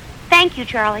soap. Thank you,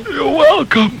 Charlie. You're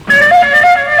welcome.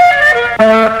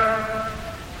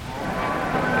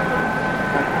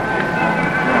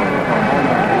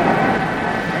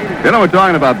 You know, we're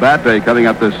talking about Bat Day coming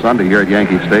up this Sunday here at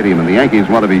Yankee Stadium, and the Yankees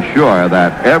want to be sure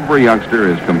that every youngster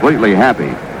is completely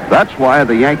happy. That's why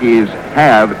the Yankees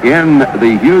have in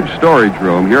the huge storage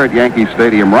room here at Yankee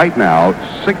Stadium right now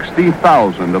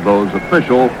 60,000 of those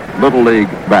official Little League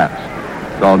bats.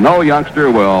 So no youngster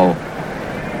will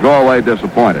go away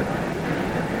disappointed.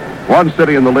 One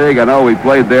city in the league, I know we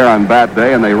played there on Bat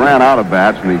Day, and they ran out of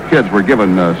bats, and the kids were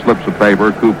given slips of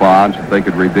paper, coupons that they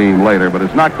could redeem later, but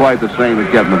it's not quite the same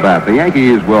as getting the bat. The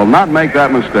Yankees will not make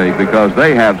that mistake because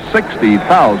they have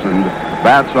 60,000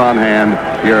 bats on hand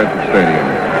here at the stadium.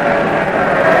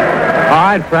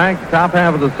 All right, Frank, top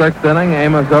half of the 6th inning,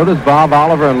 Amos Otis, Bob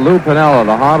Oliver, and Lou Piniella,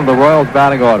 the heart of the Royals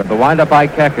batting order. The windup by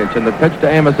Kekich, and the pitch to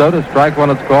Amos Otis, strike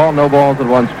when it's called, no balls and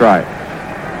 1 strike.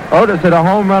 Otis hit a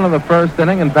home run in the 1st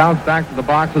inning and bounced back to the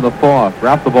box in the 4th.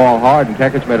 Wrapped the ball hard, and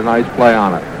Kekich made a nice play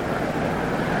on it.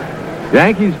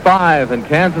 Yankees 5 and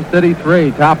Kansas City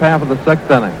 3, top half of the 6th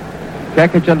inning.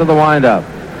 Kekich into the windup.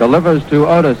 Delivers to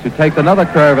Otis, who takes another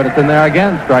curve, and it's in there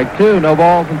again. Strike 2, no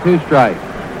balls and 2 strikes.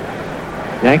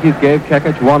 Yankees gave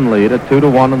Kekich 1 lead at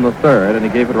 2-1 in the 3rd, and he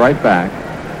gave it right back.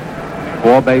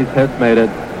 4 base hits made it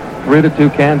 3-2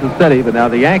 Kansas City, but now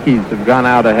the Yankees have gone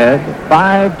out ahead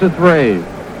 5-3.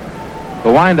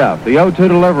 The windup, the 0-2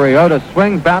 delivery. Otis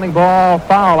swings, bounding ball,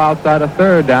 foul outside of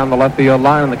 3rd down the left field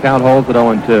line, and the count holds at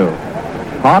 0-2.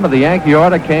 Part of the Yankee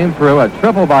order came through: a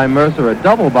triple by Mercer, a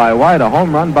double by White, a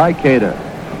home run by Cater.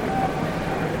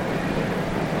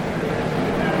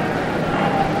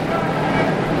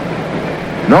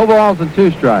 No balls and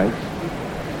 2 strikes.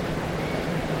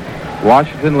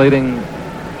 Washington leading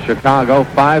Chicago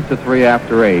 5-3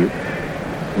 after 8.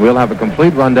 We'll have a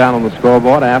complete rundown on the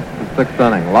scoreboard after the 6th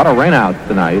inning. A lot of rainouts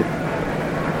tonight.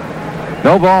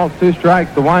 No balls, 2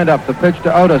 strikes. The windup, the pitch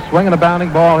to Otis. Swinging a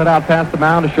bounding ball, hit out past the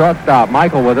mound to shortstop.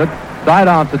 Michael with it. Side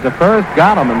on to first.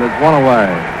 Got him, and there's one away.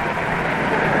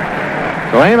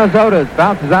 So Amos Otis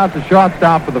bounces out to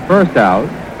shortstop for the first out.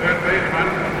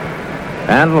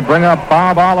 And it'll bring up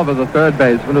Bob Oliver, the third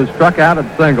baseman, who struck out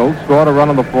at singles, scored a run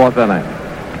in the 4th inning.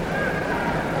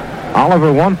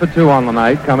 Oliver 1 for 2 on the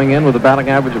night, coming in with a batting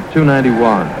average of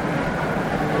 .291.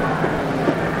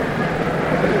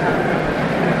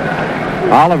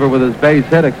 Oliver, with his base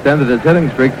hit, extended his hitting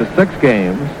streak to 6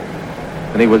 games.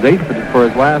 And he was 8 for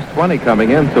his last 20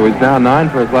 coming in, so he's now 9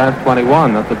 for his last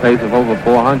 21. That's a pace of over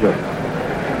 400.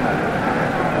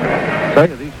 I tell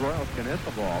you, these Royals can hit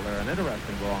the ball. They're an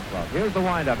interesting ball club. Here's the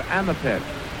windup and the pitch.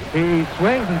 He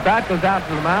swings and bat goes out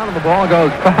to the mound, and the ball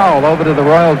goes foul over to the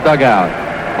Royals dugout.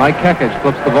 Mike Kekich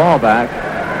flips the ball back.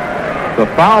 The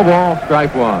foul ball,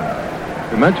 strike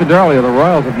 1. You mentioned earlier the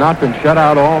Royals have not been shut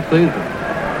out all season.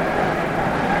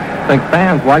 I think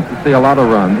fans like to see a lot of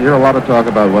runs. You hear a lot of talk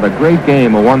about what a great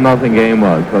game, a 1-0 game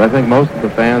was. But I think most of the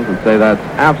fans would say that's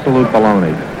absolute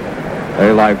baloney.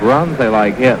 They like runs, they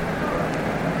like hits.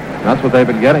 And that's what they've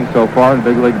been getting so far in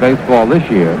Big League Baseball this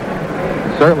year.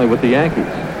 And certainly with the Yankees.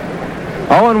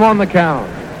 0-1 the count.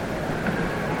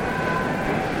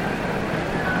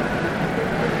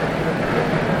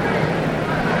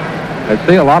 I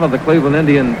see a lot of the Cleveland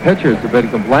Indian pitchers have been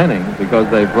complaining because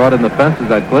they brought in the fences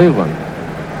at Cleveland.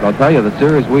 But I'll tell you, the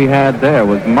series we had there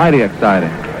was mighty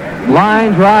exciting.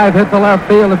 Line drive, hit to left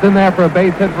field. It's in there for a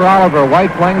base hit for Oliver.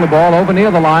 White playing the ball over near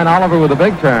the line. Oliver with a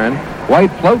big turn.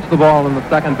 White floats the ball in the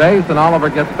second base, and Oliver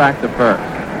gets back to first.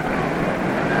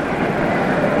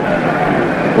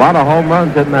 A lot of home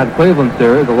runs hit in that Cleveland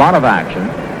series, a lot of action,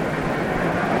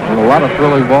 and a lot of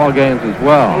thrilling ball games as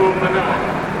well.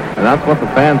 And that's what the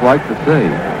fans like to see.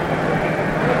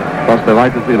 Plus, they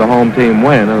like to see the home team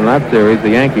win, and in that series, the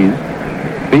Yankees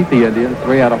beat the Indians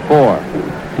 3 out of 4.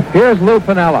 Here's Lou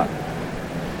Piniella.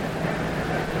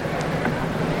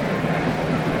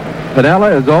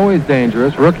 Piniella is always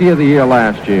dangerous. Rookie of the year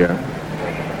last year.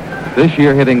 This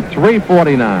year hitting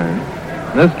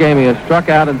 .349. In this game he has struck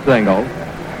out in singles.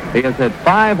 He has hit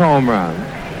 5 home runs.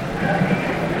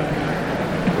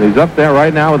 He's up there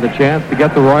right now with a chance to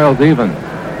get the Royals even.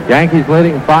 Yankees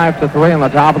leading 5-3 on the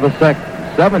top of the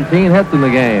 6th. 17 hits in the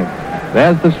game.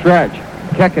 There's the stretch.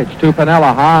 Kekich to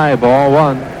Piniella, high, ball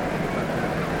 1.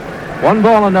 1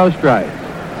 ball and no strikes.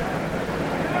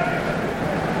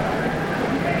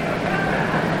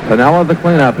 Piniella, the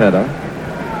cleanup hitter.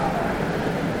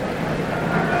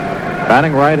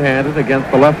 Batting right-handed against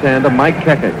the left-hander, Mike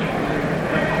Kekich.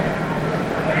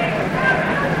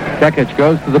 Kekich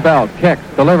goes to the belt, kicks,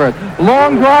 delivers.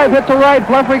 Long drive, hit to right.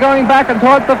 Blefary going back and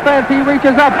towards the fence. He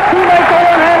reaches up. He makes a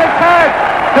one-handed catch.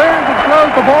 Turns and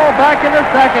throws the ball back into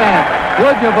second.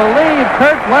 Would you believe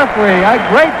Kurt Blefary? A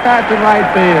great catch in right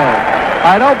field.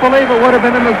 I don't believe it would have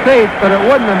been in the seats, but it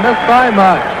wouldn't have missed by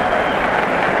much.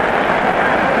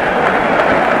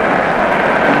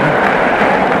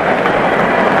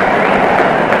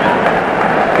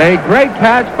 A great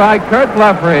catch by Kurt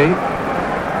Blefary,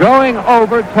 going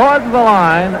over towards the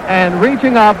line and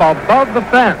reaching up above the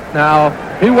fence. Now,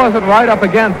 he wasn't right up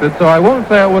against it, so I won't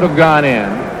say it would have gone in.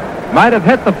 Might have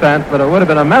hit the fence, but it would have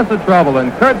been a mess of trouble,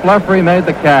 and Kurt Blefary made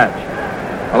the catch.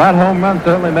 Well, that home run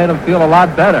certainly made him feel a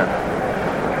lot better.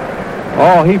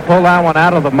 Oh, he pulled that one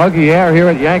out of the muggy air here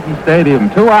at Yankee Stadium.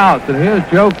 2 outs, and here's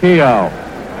Joe Keogh.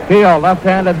 Keogh,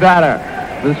 left-handed batter.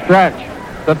 The stretch,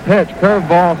 the pitch,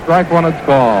 curveball, strike 1, it's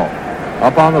called.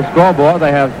 Up on the scoreboard,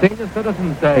 they have Senior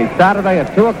Citizens Day, Saturday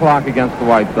at 2 o'clock against the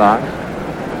White Sox.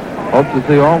 Hope to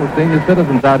see all the senior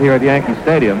citizens out here at Yankee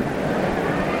Stadium.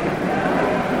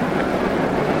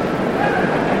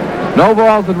 No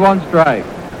balls and 1 strike.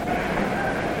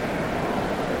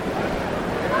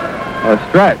 A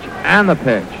stretch and the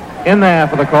pitch. In there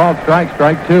for the called strike,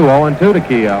 strike 2, 0-2 to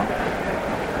Keogh.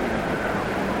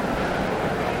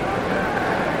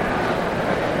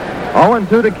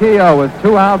 To Keogh with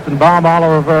 2 outs and Bob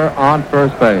Oliver on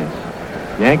first base.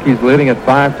 Yankees leading at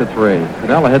 5-3.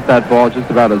 Piniella hit that ball just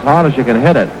about as hard as you can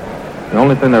hit it. The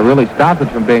only thing that really stopped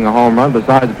it from being a home run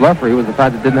besides Blefary was the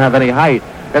fact it didn't have any height.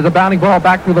 There's a bounding ball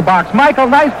back through the box. Michael,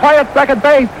 nice play at second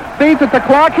base. Feeds it to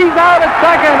Clark. He's out at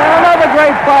second, and another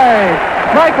great play.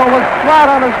 Michael was flat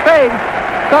on his face.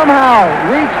 Somehow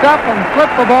reached up and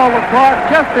flipped the ball with Clark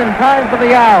just in time for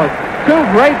the out. 2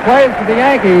 great plays for the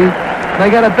Yankees. They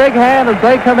get a big hand as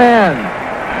they come in.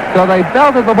 So they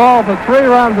belted the ball for 3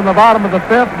 runs in the bottom of the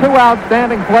 5th. 2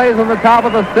 outstanding plays on the top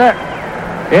of the 6th.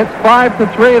 It's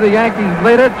 5-3. The Yankees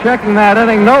lead it. Checking that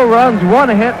inning. No runs, 1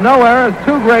 hit, no errors,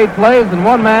 2 great plays, and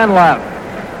 1 man left.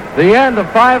 The end of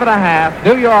 5.5.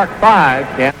 New York 5,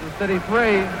 Kansas City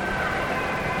 3.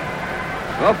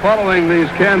 Well, following these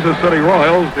Kansas City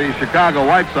Royals, the Chicago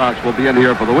White Sox will be in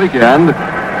here for the weekend.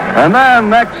 And then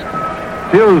next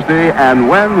Tuesday and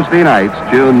Wednesday nights,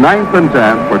 June 9th and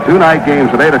 10th, for 2-night games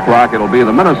at 8 o'clock, it'll be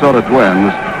the Minnesota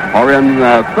Twins are in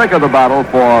the thick of the battle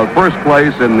for first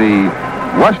place in the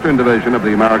Western Division of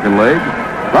the American League.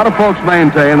 A lot of folks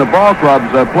maintain the ball clubs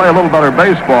play a little better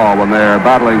baseball when they're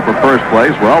battling for first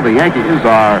place. Well, the Yankees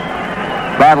are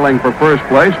battling for first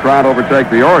place, trying to overtake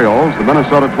the Orioles. The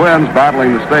Minnesota Twins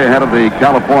battling to stay ahead of the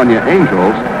California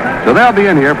Angels. So they'll be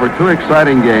in here for 2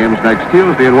 exciting games next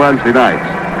Tuesday and Wednesday nights.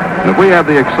 And if we have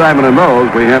the excitement in those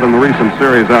we had in the recent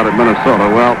series out at Minnesota,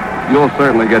 well, you'll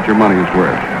certainly get your money's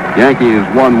worth. Yankees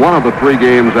won 1 of the 3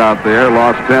 games out there,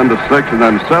 lost 10-6 and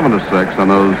then 7-6 on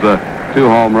those 2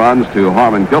 home runs to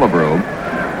Harmon Killebrew.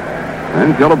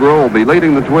 And Killebrew will be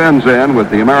leading the Twins in with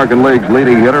the American League's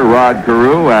leading hitter, Rod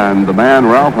Carew, and the man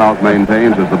Ralph Houk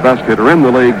maintains is the best hitter in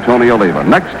the league, Tony Oliva,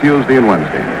 next Tuesday and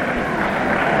Wednesday.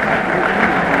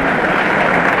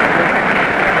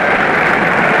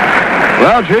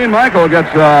 Well, Gene Michael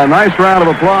gets a nice round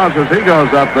of applause as he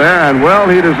goes up there, and, well,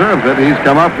 he deserves it. He's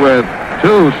come up with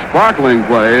 2 sparkling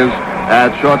plays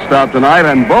at shortstop tonight,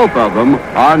 and both of them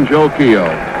on Joe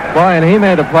Keough. Boy, and he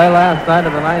made a play last night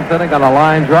in the 9th inning on a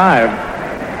line drive.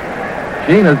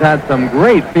 Gene has had some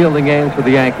great fielding games for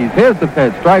the Yankees. Here's the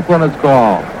pitch. Strike 1 is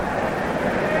called.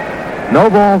 No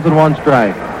balls and 1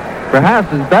 strike. Perhaps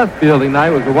his best fielding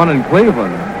night was the one in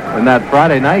Cleveland in that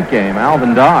Friday night game.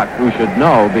 Alvin Dock, who should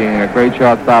know, being a great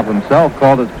shortstop himself,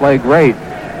 called his play great.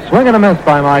 Swing and a miss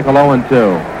by Michael,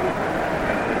 0-2.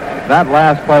 That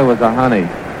last play was a honey.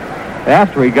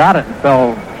 After he got it and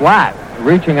fell flat,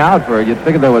 reaching out for it, you'd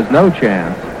figure there was no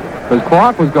chance. Because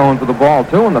Clark was going for the ball,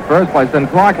 too, in the first place. Then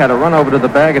Clark had to run over to the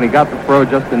bag, and he got the throw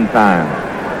just in time.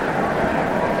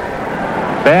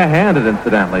 Bare-handed,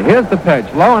 incidentally. Here's the pitch.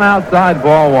 Low and outside,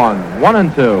 ball 1.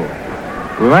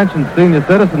 1-2. We mentioned Senior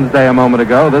Citizens Day a moment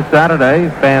ago. This Saturday,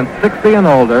 fans 60 and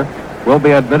older will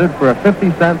be admitted for a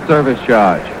 50-cent service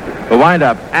charge. The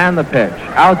windup and the pitch.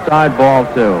 Outside, ball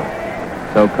 2.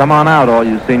 So come on out, all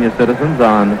you senior citizens,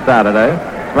 on Saturday.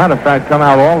 As a matter of fact, come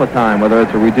out all the time, whether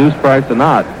it's a reduced price or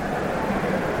not.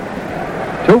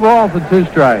 2 balls and 2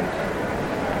 strikes.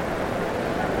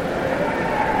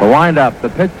 The windup, the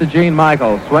pitch to Gene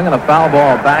Michael, swinging a foul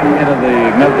ball back into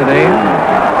the mezzanine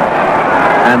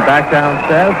and back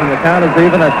downstairs, and the count is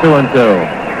even at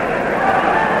 2-2.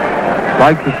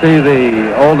 Like to see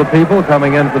the older people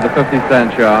coming in for the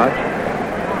 50-cent charge.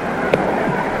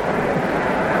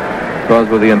 Because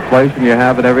with the inflation you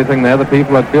have and everything, they're the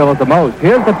people that feel it the most.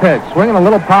 Here's the pitch. Swinging a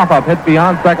little pop-up hit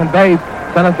beyond second base.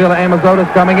 Center fielder Amos Otis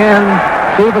coming in.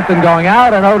 Stevenson going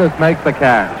out, and Otis makes the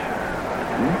catch.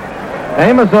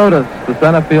 Amos Otis, the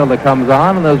center fielder, comes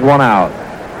on, and there's 1 out.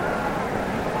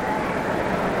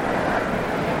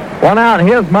 1 out.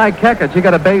 Here's Mike Kekich. He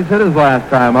got a base hit his last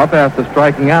time up after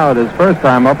striking out his first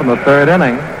time up in the 3rd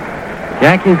inning.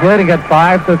 Yankees leading at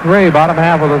 5-3, bottom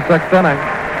half of the 6th inning.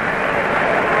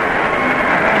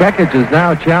 Kekich is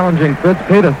now challenging Fritz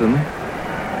Peterson.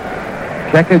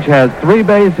 Kekich has 3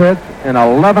 base hits and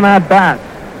 11 at-bats.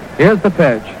 Here's the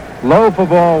pitch. Low for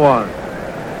ball 1.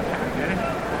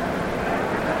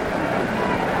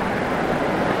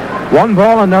 One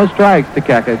ball and no strikes to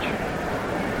Kekich.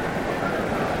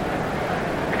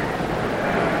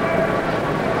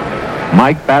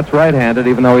 Mike bats right-handed,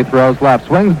 even though he throws left.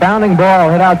 Swings, bounding ball,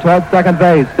 hit out towards second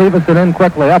base. Stevenson in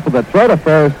quickly, up with a throw to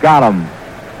first, got him.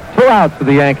 2 outs for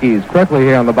the Yankees quickly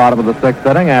here in the bottom of the 6th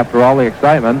inning after all the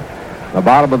excitement. The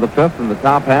bottom of the 5th and the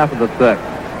top half of the 6th.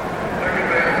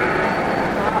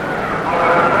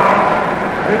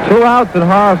 2 outs, and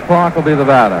Horace Clark will be the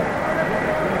batter.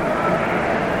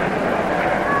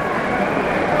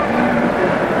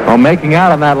 Well, making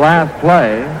out on that last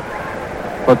play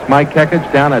puts Mike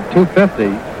Kekich down at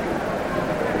 250.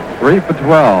 3 for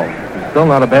 12. Still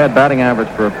not a bad batting average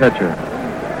for a pitcher.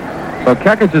 So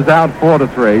Kekich is out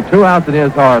 4-3. 2 outs, and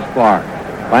here's Horace Clark.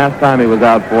 Last time he was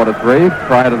out 4-3.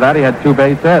 Prior to that, he had 2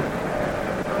 base hits.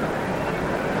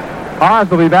 Horace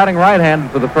will be batting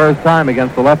right-handed for the first time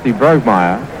against the lefty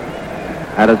Bergmeyer.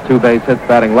 Had his 2 base hits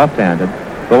batting left-handed.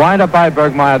 The windup by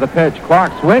Bergmeyer, the pitch.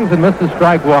 Clark swings and misses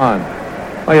strike 1.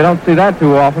 Well, you don't see that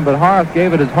too often, but Horace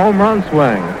gave it his home run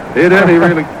swing. He did.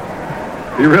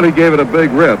 He really gave it a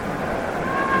big rip.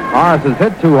 Horace has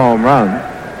hit 2 home runs.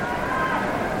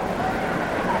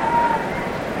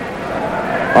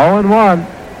 0-1.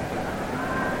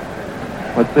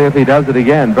 Let's see if he does it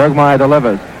again. Bergmeyer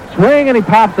delivers. Swing, and he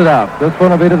pops it up. This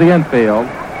one will be to the infield.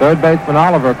 Third baseman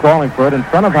Oliver calling for it in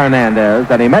front of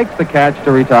Hernandez, and he makes the catch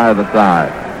to retire the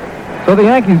side. So the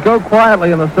Yankees go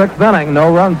quietly in the sixth inning.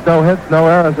 No runs, no hits, no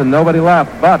errors, and nobody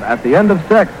left. But at the end of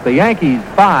six, the Yankees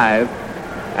 5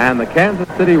 and the Kansas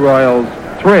City Royals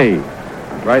 3.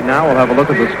 Right now, we'll have a look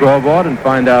at the scoreboard and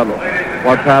find out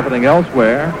what's happening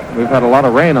elsewhere. We've had a lot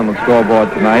of rain on the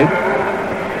scoreboard tonight.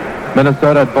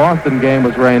 Minnesota-Boston game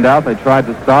was rained out. They tried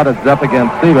to start it Zepp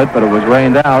against Siebert, but it was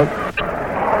rained out.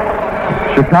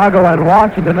 Chicago and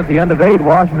Washington at the end of 8.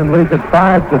 Washington leads at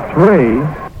 5-3.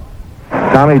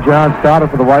 Tommy John started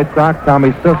for the White Sox.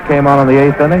 Tommy Sis came on in the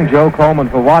 8th inning. Joe Coleman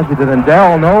for Washington, and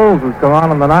Darrell Knowles has come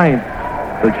on in the 9th.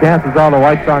 The chances are the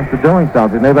White Sox are doing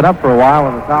something. They've been up for a while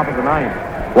in the top of the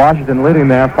 9th. Washington leading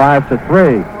there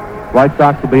 5-3. White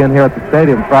Sox will be in here at the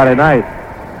stadium Friday night.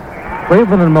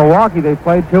 Cleveland and Milwaukee, they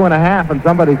played 2.5, and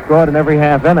somebody scored in every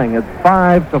half inning. It's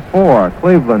 5-4.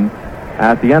 Cleveland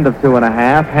at the end of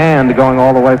 2.5. Hand going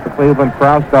all the way for Cleveland.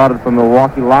 Krause started from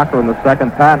Milwaukee. Locker in the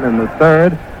second. Patton in the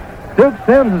third. Duke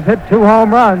Sims has hit 2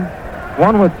 home runs.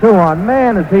 One with 2 on.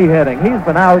 Man, is he hitting. He's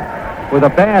been out with a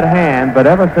bad hand, but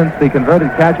ever since the converted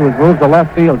catcher was moved to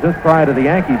left field just prior to the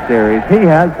Yankee series, he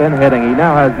has been hitting. He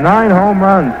now has 9 home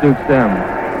runs, Duke Sims.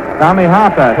 Tommy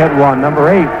Hopper hit one, number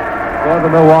 8, for the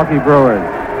Milwaukee Brewers.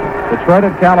 Detroit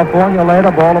at California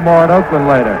later, Baltimore at Oakland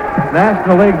later.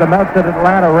 National League, the Mets at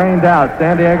Atlanta rained out.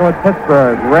 San Diego at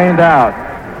Pittsburgh rained out.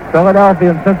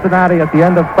 Philadelphia and Cincinnati at the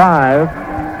end of 5.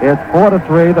 It's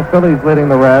 4-3. The Phillies leading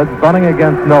the Reds. Bunning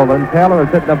against Nolan. Taylor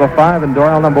has hit number 5 and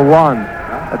Doyle number 1.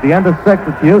 At the end of 6,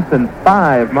 it's Houston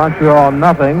 5, Montreal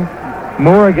nothing.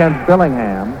 Moore against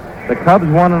Billingham. The Cubs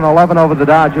 1-11 over the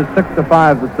Dodgers,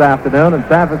 6-5 this afternoon. And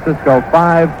San Francisco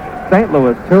 5, St.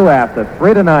 Louis 2 after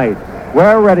 3 tonight.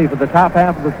 We're ready for the top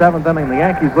half of the 7th inning. The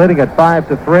Yankees leading at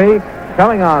 5-3.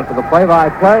 Coming on for the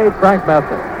play-by-play, Frank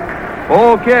Messer.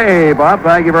 Okay, Bob,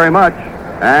 thank you very much.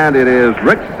 And it is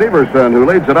Rich Severson who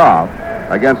leads it off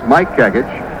against Mike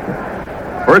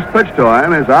Kekich. First pitch to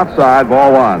him is outside,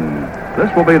 ball 1. This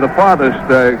will be the farthest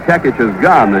Kekich has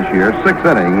gone this year, 6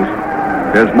 innings,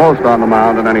 his most on the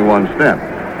mound in any one stint.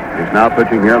 He's now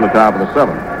pitching here in the top of the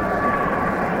 7th.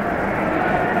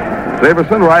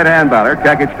 Severson, right-hand batter.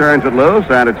 Kekich turns it loose,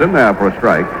 and it's in there for a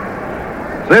strike.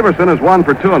 Severson is 1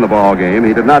 for 2 in the ball game.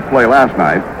 He did not play last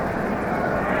night.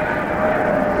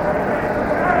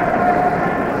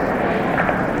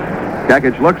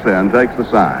 Kekich looks in, takes the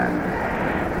sign.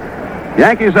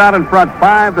 Yankees out in front,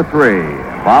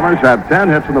 5-3. Bombers have 10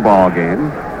 hits in the ball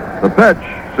game. The pitch,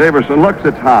 Severson looks,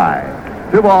 it's high.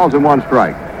 2 balls and 1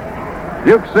 strike.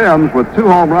 Duke Sims with 2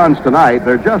 home runs tonight.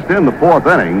 They're just in the 4th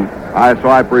inning. So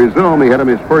I presume he hit him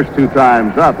his first 2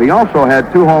 times up. He also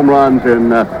had 2 home runs in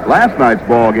last night's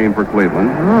ball game for Cleveland.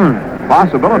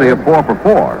 Possibility of 4 for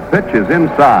 4. Pitch is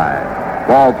inside.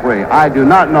 Ball 3. I do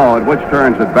not know at which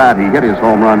turns at bat he hit his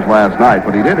home runs last night,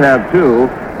 but he did have 2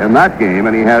 in that game,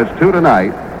 and he has 2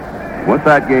 tonight. With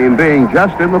that game being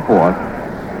just in the 4th,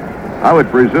 I would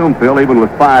presume, Phil, even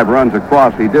with 5 runs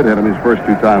across, he did hit him his first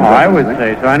 2 times. I would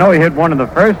say so. I know he hit one in the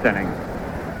first inning.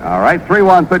 All right,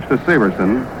 3-1 pitch to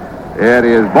Severson. It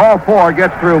is ball 4,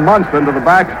 gets through Munson to the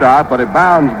backstop, but it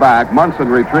bounds back. Munson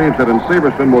retrieves it, and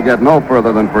Severson will get no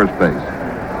further than first base.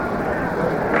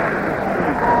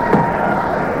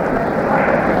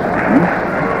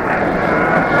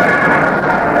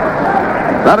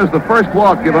 That is the first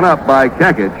walk given up by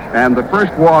Kekich, and the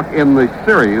first walk in the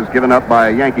series given up by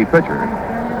a Yankee pitcher.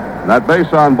 That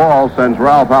base on ball sends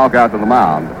Ralph Houck out to the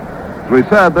mound. As we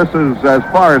said, this is as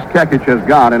far as Kekich has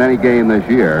gone in any game this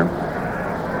year.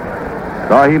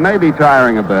 So he may be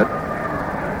tiring a bit.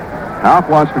 Houck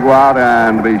wants to go out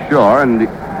and be sure, and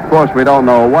of course we don't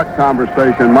know what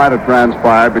conversation might have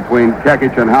transpired between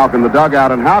Kekich and Houck in the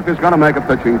dugout, and Houck is going to make a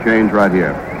pitching change right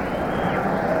here.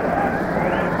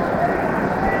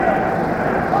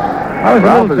 I was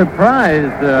a little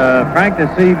surprised, Frank, to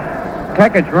see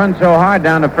Kekich run so hard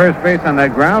down to first base on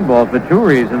that ground ball for 2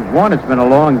 reasons. One, it's been a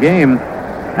long game,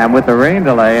 and with the rain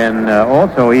delay, and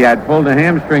also he had pulled a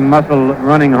hamstring muscle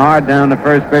running hard down to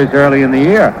first base early in the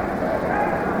year.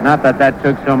 Not that that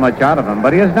took so much out of him,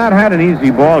 but he has not had an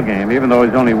easy ball game, even though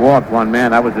he's only walked 1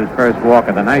 man. That was his first walk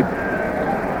of the night.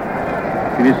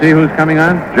 Can you see who's coming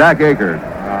on? Jack Akers.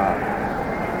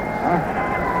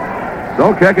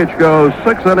 So Kekich goes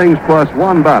 6 innings plus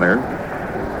 1 batter.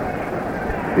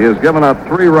 He has given up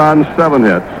 3 runs, 7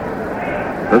 hits.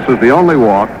 This is the only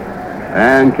walk.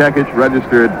 And Kekich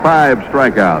registered 5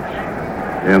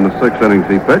 strikeouts in the 6 innings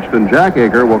he pitched. And Jack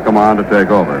Aker will come on to take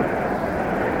over.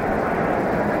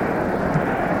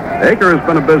 Aker has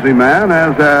been a busy man,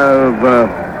 as have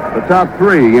the top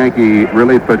three Yankee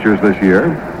relief pitchers this year.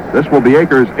 This will be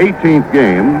Aker's 18th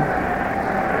game.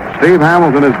 Steve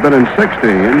Hamilton has been in 16.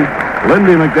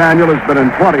 Lindy McDaniel has been in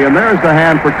 20. And there's the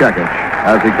hand for Kekich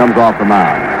as he comes off the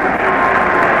mound.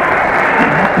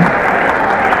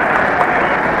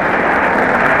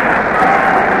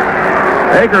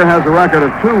 Aker has a record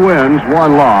of 2 wins,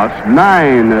 1 loss,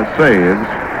 9 saves.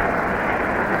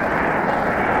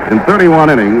 In 31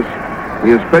 innings, he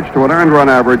has pitched to an earned run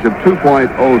average of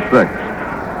 2.06.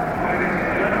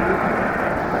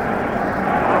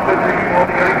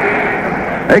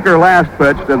 Aker last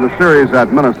pitched in the series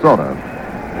at Minnesota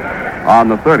on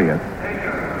the 30th.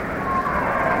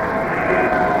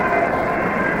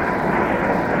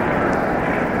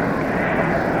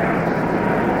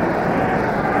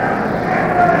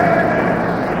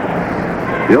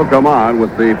 He'll come on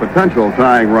with the potential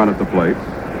tying run at the plate.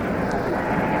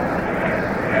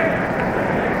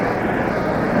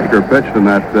 Aker pitched in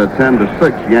that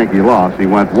 10-6 Yankee loss. He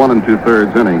went 1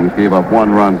 2/3 innings, gave up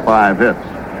 1 run, 5 hits.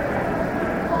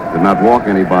 Did not walk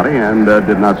anybody and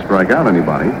did not strike out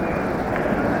anybody.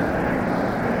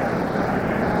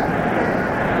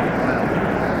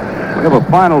 We have a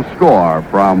final score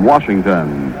from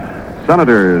Washington.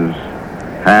 Senators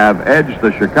have edged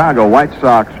the Chicago White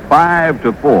Sox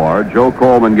 5-4. Joe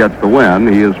Coleman gets the win.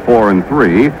 He is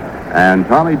 4-3. And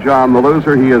Tommy John, the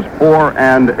loser, he is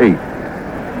 4-8.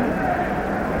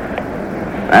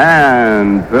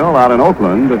 And Phil, out in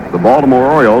Oakland, the Baltimore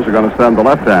Orioles are going to send the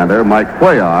left-hander, Mike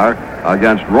Cuellar,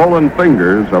 against Roland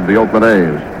Fingers of the Oakland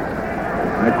A's.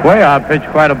 Cuellar pitched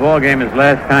quite a ball game his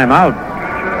last time out.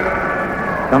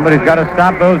 Somebody's got to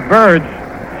stop those birds.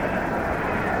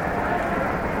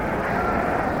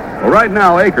 Well, right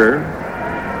now, Aker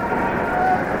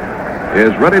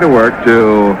is ready to work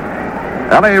to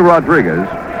L.A. Rodriguez.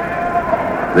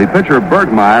 The pitcher,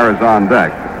 Bergmeyer, is on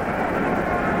deck.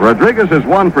 Rodriguez is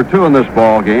 1 for 2 in this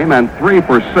ball game and 3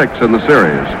 for 6 in the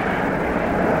series.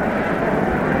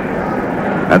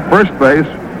 At first base,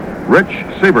 Rich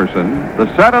Severson. The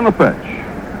set and the pitch.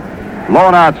 Low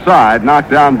and outside,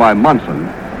 knocked down by Munson.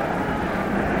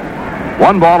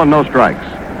 1 ball and no strikes.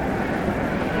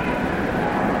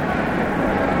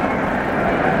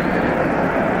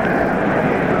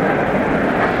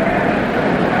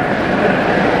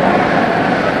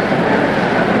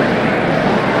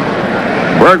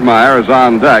 Bergmeyer is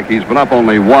on deck. He's been up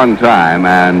only 1 time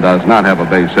and does not have a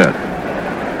base hit.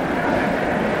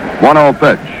 1-0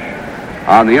 pitch.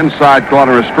 On the inside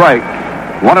corner, a strike.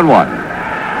 1-1.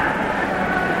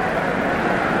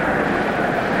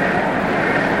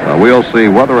 We'll see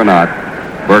whether or not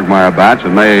Bergmeyer bats. It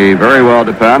may very well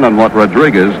depend on what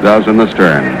Rodriguez does in this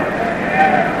turn.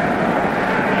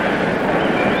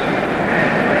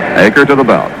 Aker to the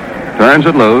belt. Turns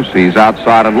it loose. He's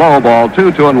outside and low. Ball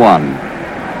 2, 2-1.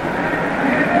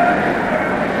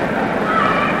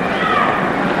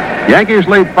 Yankees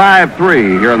lead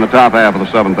 5-3 here in the top half of the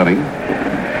 7th inning.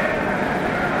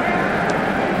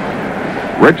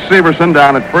 Rich Severson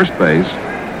down at first base.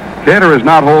 Cater is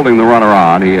not holding the runner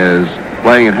on. He is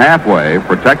playing it halfway,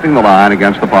 protecting the line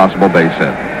against the possible base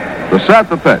hit. The set,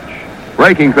 the pitch.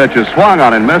 Breaking pitch is swung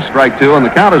on and missed. Strike 2, and the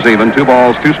count is even. 2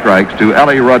 balls, 2 strikes to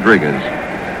Ellie Rodriguez.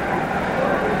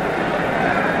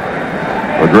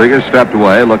 Rodriguez stepped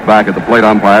away, looked back at the plate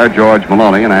umpire, George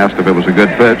Maloney, and asked if it was a good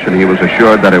pitch, and he was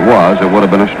assured that it was. It would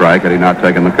have been a strike had he not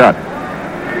taken the cut.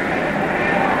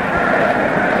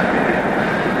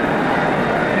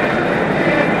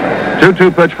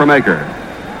 Two-two pitch from Aker.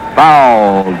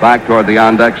 Fouled back toward the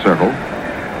on-deck circle.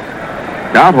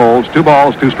 Count holds, 2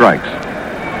 balls, 2 strikes.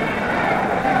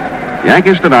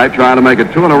 Yankees tonight trying to make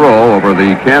it 2 in a row over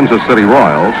the Kansas City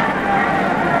Royals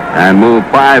and move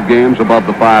 5 games above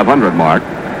the 500 mark.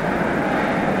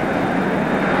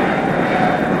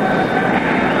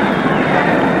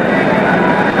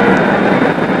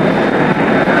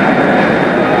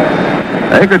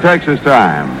 Aker takes his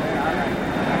time.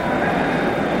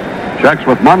 Checks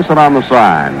with Munson on the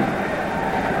sign.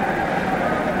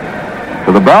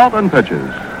 To the belt and pitches.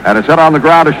 And it's hit on the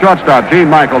ground to shortstop, Gene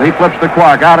Michael. He flips to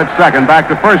Clark, out at second, back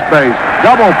to first base.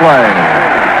 Double play.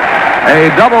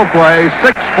 A double play,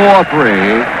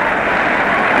 6-4-3.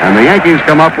 And the Yankees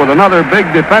come up with another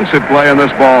big defensive play in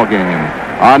this ball game.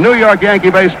 On New York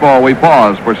Yankee baseball, we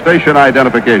pause for station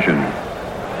identification.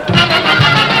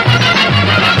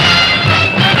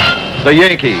 The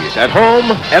Yankees at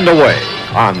home and away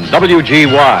on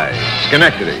WGY,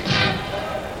 Schenectady.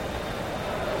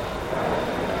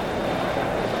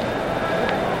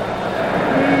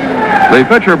 The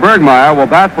pitcher, Bergmeyer, will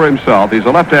bat for himself. He's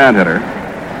a left-hand hitter.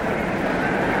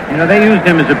 You know, they used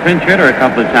him as a pinch hitter a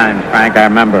couple of times, Frank, I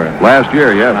remember. Last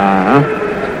year, yes. Uh-huh.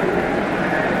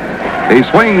 He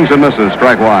swings and misses,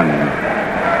 strike one.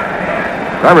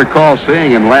 I recall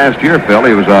seeing him last year, Phil.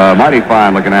 He was a mighty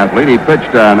fine-looking athlete. He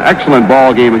pitched an excellent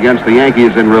ball game against the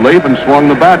Yankees in relief and swung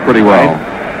the bat pretty well.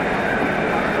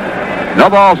 No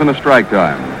balls and a strike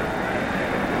time.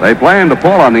 They play him to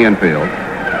pull on the infield.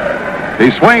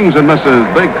 He swings and misses.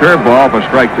 Big curveball for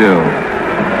strike two.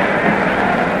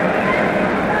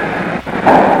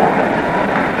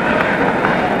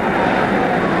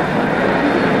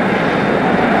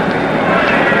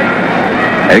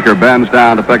 Aker bends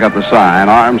down to pick up the sign,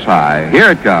 arms high.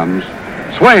 Here it comes.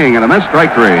 Swing and a miss,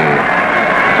 strike three.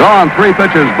 So on three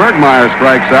pitches, Bergmeyer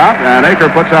strikes out, and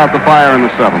Aker puts out the fire in the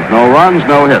seventh. No runs,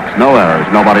 no hits, no errors,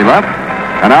 nobody left.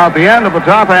 And now at the end of the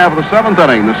top half of the seventh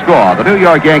inning, the score, the New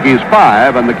York Yankees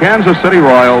 5 and the Kansas City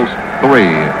Royals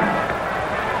 3.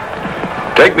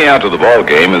 Take Me Out to the Ball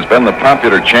Game has been the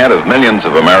popular chant of millions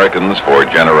of Americans for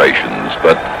generations,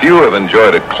 but few have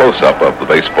enjoyed a close-up of the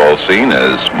baseball scene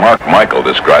as Mark Michael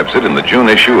describes it in the June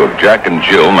issue of Jack and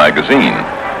Jill magazine.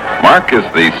 Mark is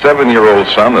the 7-year-old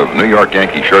son of New York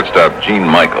Yankee shortstop Gene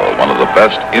Michael, one of the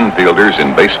best infielders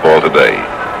in baseball today.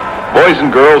 Boys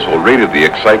and girls will read of the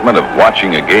excitement of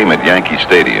watching a game at Yankee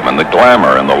Stadium and the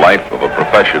glamour in the life of a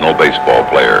professional baseball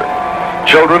player.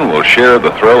 Children will share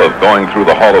the thrill of going through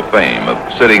the Hall of Fame, of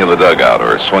sitting in the dugout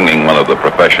or swinging one of the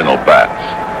professional bats.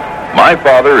 My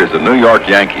Father is a New York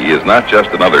Yankee is not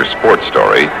just another sports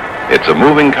story. It's a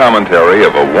moving commentary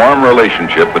of a warm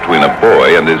relationship between a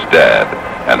boy and his dad,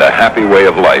 and a happy way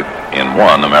of life in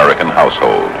one American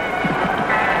household.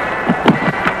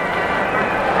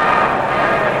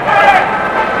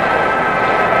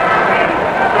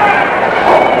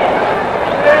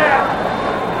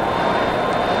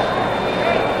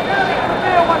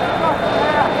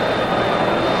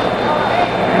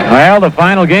 Well, the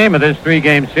final game of this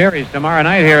three-game series tomorrow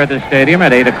night here at the stadium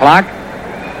at 8 o'clock.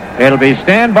 It'll be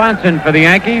Stan Bonson for the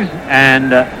Yankees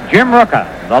and Jim Rooker,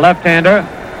 the left-hander,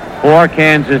 for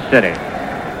Kansas City.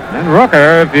 And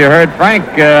Rooker, if you heard Frank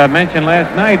mention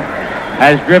last night,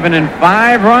 has driven in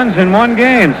 5 runs in one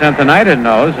game, something I didn't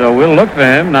know, so we'll look for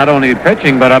him, not only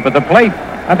pitching, but up at the plate.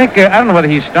 I think, I don't know whether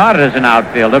he started as an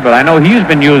outfielder, but I know he's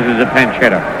been used as a pinch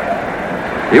hitter.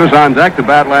 He was on deck to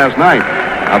bat last night,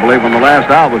 I believe, when the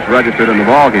last out was registered in the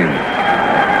ballgame.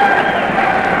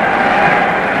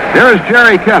 Here is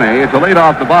Jerry Kenney to lead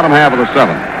off the bottom half of the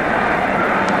seventh.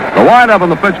 The windup on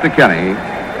the pitch to Kenney,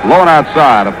 blown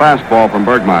outside, a fastball from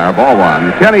Bergmeyer, ball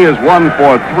one. Kenney is 1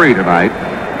 for 3 tonight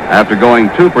after going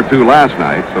 2 for 2 last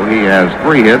night, so he has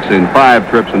 3 hits in 5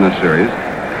 trips in this series,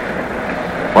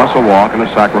 plus a walk and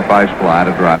a sacrifice fly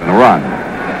to drive in a run.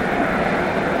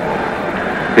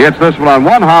 He hits this one on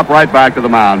one hop right back to the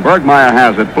mound. Bergmeyer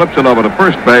has it, flips it over to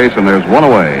first base, and there's one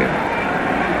away.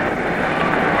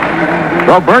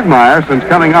 So Bergmeyer, since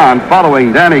coming on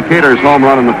following Danny Cater's home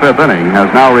run in the 5th inning, has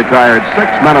now retired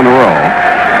 6 men in a row.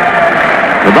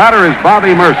 The batter is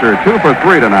Bobby Mercer, 2 for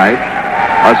 3 tonight.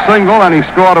 A single, and he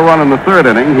scored a run in the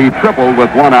 3rd inning. He tripled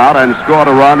with 1 out and scored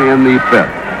a run in the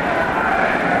 5th.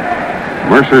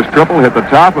 Mercer's triple hit the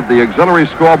top of the auxiliary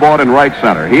scoreboard in right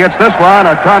center. He hits this one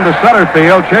a ton to center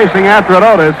field, chasing after it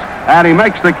Otis, and he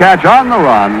makes the catch on the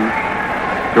run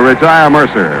to retire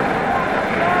Mercer.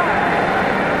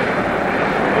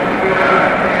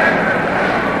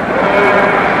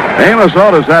 Amos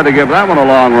Otis had to give that one a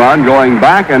long run, going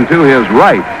back and to his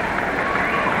right.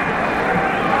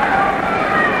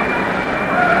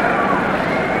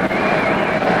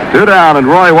 Two down, and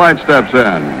Roy White steps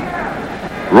in.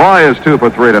 Roy is 2 for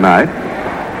 3 tonight.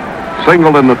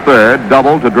 Singled in the 3rd,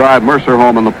 doubled to drive Mercer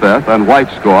home in the 5th, and White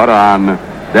scored on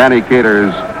Danny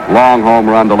Cater's long home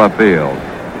run to left field.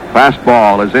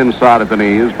 Fastball is inside at the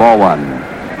knees, ball one.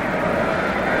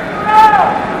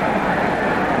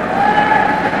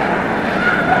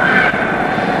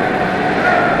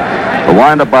 The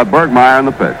windup by Bergmeyer in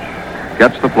the pitch.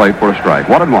 Gets the plate for a strike.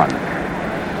 1-1.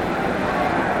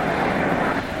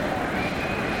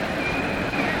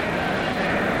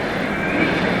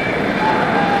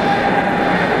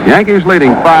 Yankees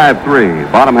leading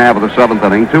 5-3. Bottom half of the 7th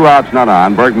inning. 2 outs, none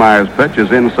on. Bergmeyer's pitch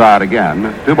is inside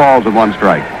again. 2 balls and 1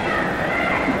 strike.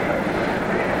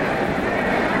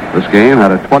 This game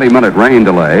had a 20-minute rain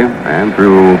delay, and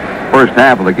through first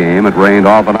half of the game, it rained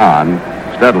off and on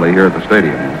steadily here at the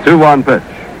stadium. 2-1 pitch.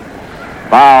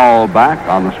 Foul back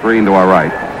on the screen to our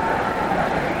right.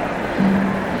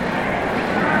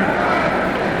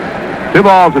 2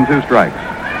 balls and 2 strikes.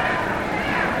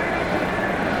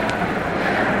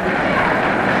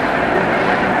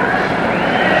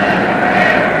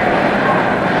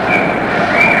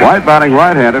 White batting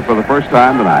right-handed for the first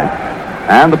time tonight.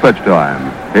 And the pitch to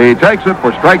him. He takes it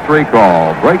for strike 3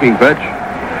 call. Breaking pitch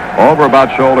over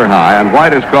about shoulder high, and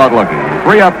White is caught looking.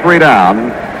 3 up, 3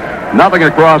 down. Nothing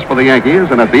across for the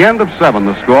Yankees, and at the end of 7,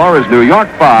 the score is New York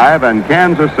 5 and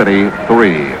Kansas City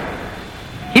 3.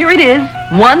 Here it is,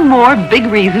 one more big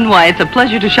reason why it's a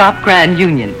pleasure to shop Grand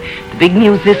Union. The big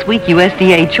news this week,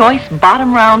 USDA Choice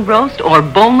Bottom Round Roast or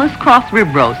Boneless Cross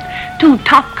Rib Roast. 2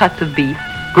 top cuts of beef,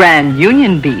 Grand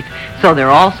Union beef, so they're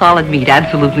all solid meat,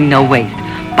 absolutely no waste.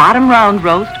 Bottom Round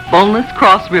Roast, Boneless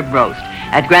Cross Rib Roast.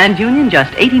 At Grand Union,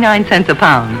 just 89 cents a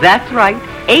pound. That's right,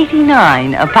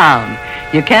 89 a pound.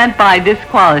 You can't buy this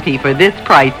quality for this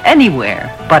price anywhere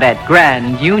but at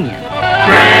Grand Union.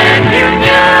 Grand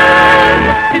Union,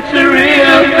 it's the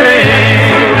real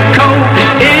thing. Coke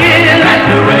is, that's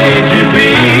the way it should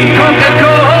be.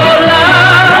 Coca-Cola,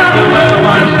 that's the world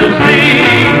wants to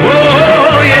see.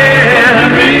 Oh, yeah,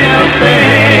 the real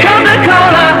thing.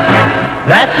 Coca-Cola,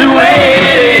 that's the way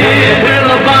it is.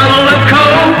 Fill a bottle of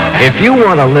Coke. If you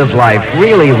want to live life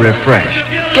really refreshed,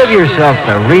 give yourself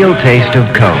the real taste of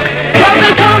Coke.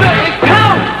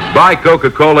 Buy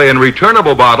Coca-Cola in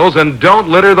returnable bottles and don't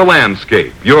litter the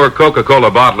landscape. Your Coca-Cola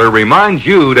bottler reminds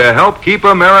you to help keep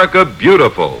America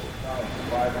beautiful.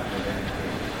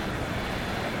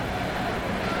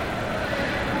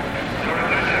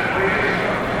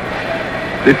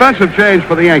 Defensive change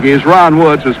for the Yankees. Ron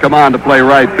Woods has come on to play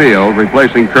right field,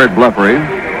 replacing Kurt Bleffery.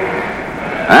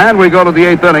 And we go to the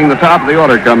 8th inning. The top of the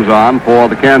order comes on for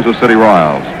the Kansas City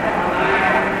Royals.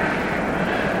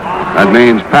 That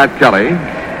means Pat Kelly,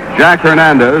 Jack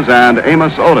Hernandez, and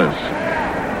Amos Otis.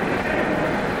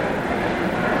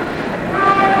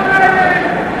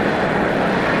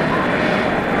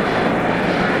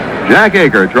 Jack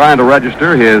Aker trying to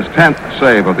register his 10th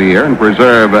save of the year and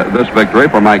preserve this victory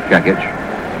for Mike Kekich.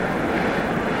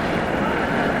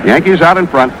 Yankees out in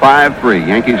front, 5-3.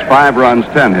 Yankees 5 runs,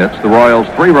 10 hits. The Royals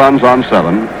 3 runs on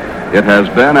 7. It has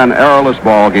been an errorless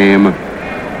ball game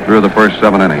through the first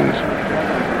 7 innings.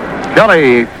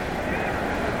 Kelly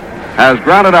has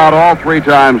grounded out all 3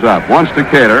 times up. Once to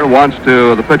Cater, once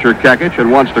to the pitcher Kekich,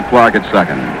 and once to Clark at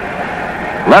second.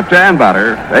 Left-hand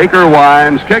batter, Aker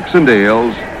winds, kicks and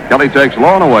deals. Kelly takes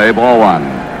low and away, ball 1.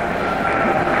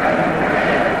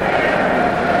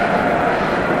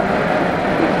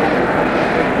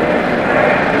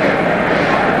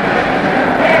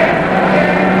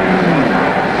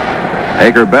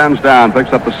 Aker bends down,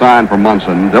 picks up the sign from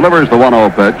Munson, delivers the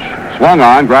 1-0 pitch. Swung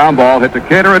on, ground ball hit to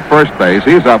Cater at first base.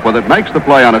 He's up with it, makes the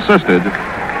play unassisted.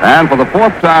 And for the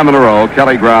 4th time in a row,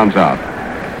 Kelly grounds out.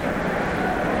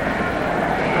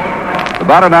 The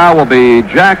batter now will be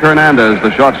Jack Hernandez,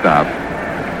 the shortstop.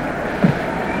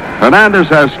 Hernandez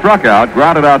has struck out,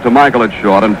 grounded out to Michael at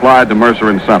short, and flied to Mercer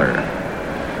in center.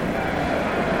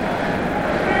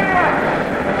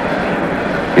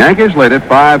 Yankees lead it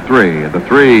 5-3. The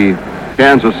 3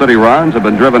 Kansas City runs have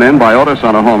been driven in by Otis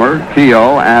on a homer,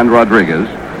 Keogh, and Rodriguez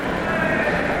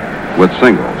with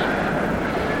singles.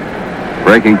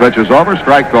 Breaking pitch is over,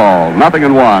 strike call.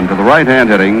 0-1 to the right-hand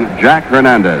hitting Jack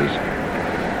Hernandez.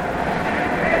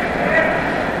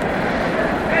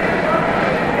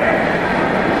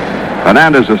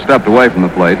 Hernandez has stepped away from the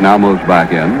plate, now moves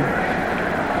back in.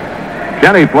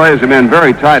 Kenny plays him in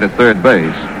very tight at third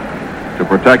base to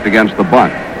protect against the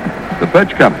bunt. The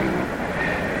pitch coming.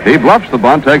 He bluffs the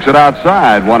bunt, takes it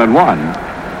outside,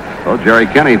 1-1. So Jerry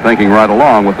Kenny thinking right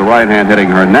along with the right-hand hitting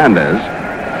Hernandez.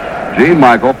 Gene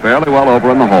Michael fairly well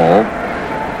over in the hole.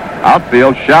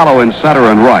 Outfield shallow in center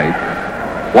and right.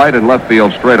 White in left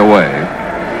field straight away.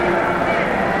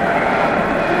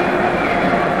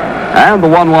 And the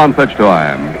 1-1 pitch to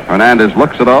him. Hernandez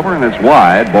looks it over and it's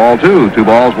wide. Ball 2. 2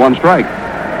 balls, 1 strike.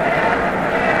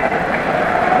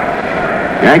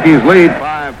 Yankees lead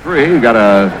 5-3. You got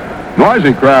a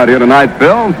noisy crowd here tonight,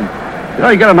 Phil. You know,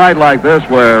 you get a night like this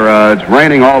where it's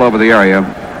raining all over the area.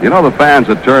 You know, the fans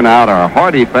that turn out are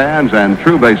hardy fans and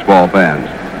true baseball fans.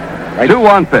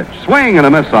 2-1 pitch. Swing and a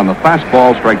miss on the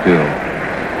fastball, strike 2.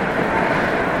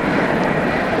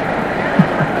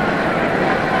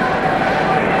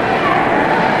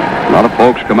 A lot of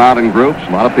folks come out in groups.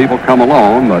 A lot of people come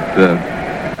alone, but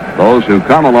those who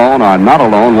come alone are not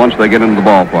alone once they get into the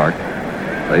ballpark.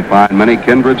 They find many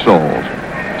kindred souls.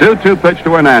 2-2 pitch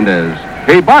to Hernandez.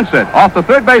 He bunts it off the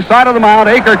third base side of the mound.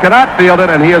 Aker cannot field it,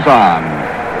 and he is on.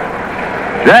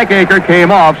 Jack Aker came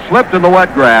off, slipped in the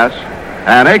wet grass,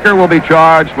 and Aker will be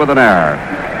charged with an error.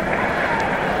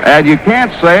 And you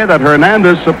can't say that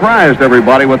Hernandez surprised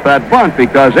everybody with that bunt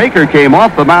because Aker came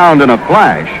off the mound in a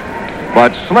flash,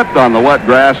 but slipped on the wet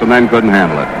grass and then couldn't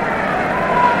handle it.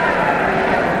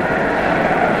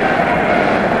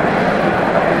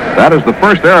 That is the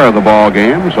first error of the ball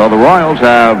game, so the Royals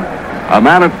have a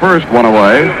man at first, one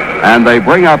away, and they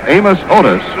bring up Amos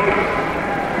Otis.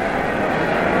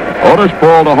 Otis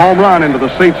pulled a home run into the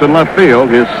seats in left field,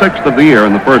 his 6th of the year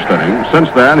in the first inning.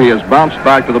 Since then, he has bounced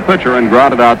back to the pitcher and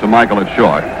grounded out to Michael at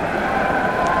short.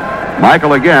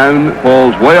 Michael again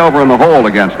pulls way over in the hole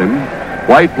against him.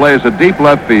 White plays a deep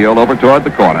left field over toward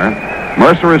the corner.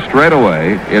 Mercer is straight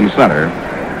away in center.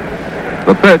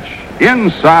 The pitch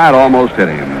inside almost hit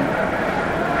him.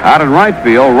 Out in right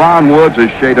field, Ron Woods is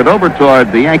shaded over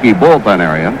toward the Yankee bullpen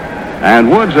area,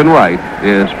 and Woods in right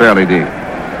is fairly deep.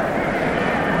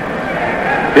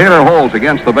 Taylor holds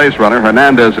against the base runner,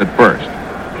 Hernandez at first.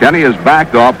 Kenny is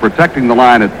backed off, protecting the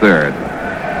line at third.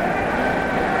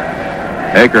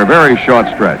 Aker, very short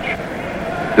stretch.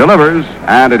 Delivers,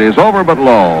 and it is over but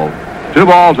low. 2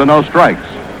 balls and no strikes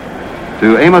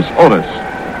to Amos Otis.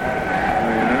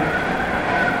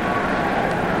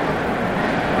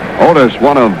 Otis,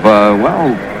 one of,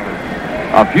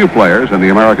 a few players in the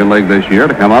American League this year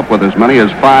to come up with as many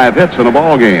as 5 hits in a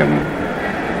ball game.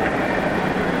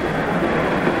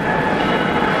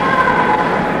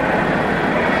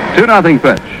 Two nothing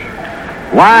pitch.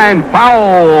 Line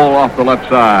foul off the left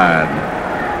side.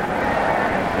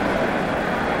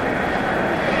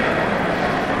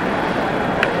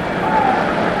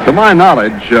 To my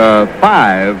knowledge,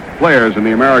 5 players in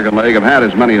the American League have had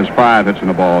as many as 5 hits in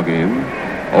a ball game.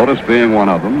 Otis being one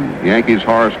of them. Yankees'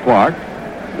 Horace Clark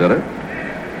did it.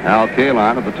 Al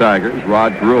Kaline of the Tigers.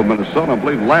 Rod Carew of Minnesota. I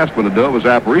believe the last one to do it was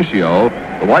Aparicio,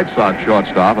 the White Sox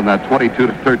shortstop, in that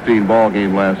 22-13 ball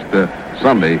game last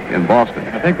Sunday in Boston.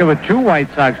 I think there were 2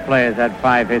 White Sox players had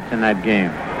 5 hits in that game.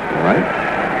 All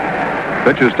right.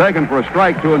 Pitch is taken for a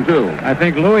strike, 2-2. I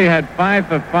think Louis had 5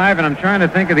 for 5, and I'm trying to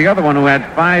think of the other one who had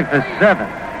 5 for 7.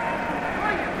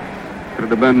 Could it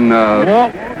have been...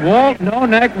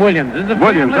 Nick Williams. This is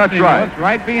Williams, that's right. It's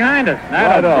right behind us.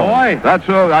 That boy. That's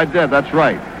who I did. That's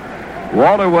right.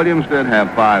 Walter Williams did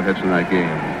have 5 hits in that game.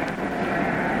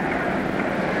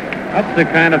 That's the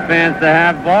kind of fans to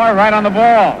have, boy, right on the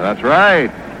ball. That's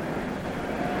right.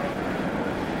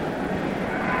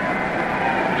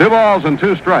 2 balls and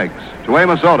 2 strikes to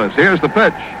Amos Otis. Here's the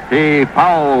pitch. He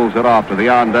fouls it off to the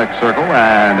on-deck circle,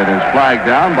 and it is flagged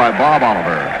down by Bob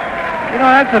Oliver. You know,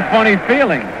 that's a funny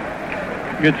feeling.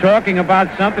 You're talking about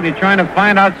something, you're trying to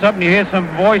find out something, you hear some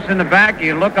voice in the back,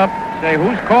 you look up, say,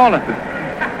 who's calling?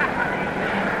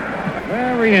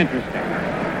 Very interesting.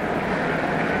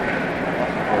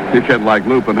 You get like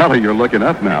Lou Pinelli, you're looking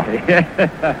up now.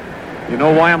 You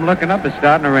know why I'm looking up? It's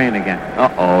starting to rain again.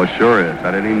 Uh-oh, sure is.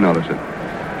 I didn't even notice it.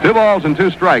 2 balls and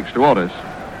 2 strikes to Otis.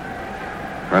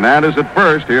 Hernandez at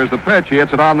first. Here's the pitch. He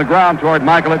hits it on the ground toward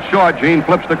Michael at short. Gene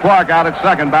flips to Clark out at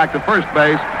second, back to first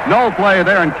base. No play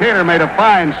there, and Cater made a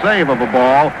fine save of a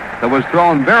ball that was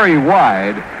thrown very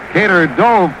wide. Cater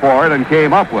dove for it and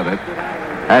came up with it.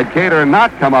 Had Cater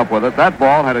not come up with it, that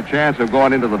ball had a chance of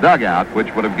going into the dugout, which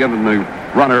would have given the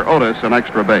runner Otis an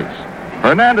extra base.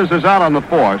 Hernandez is out on the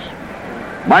force.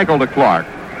 Michael to Clark.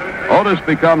 Otis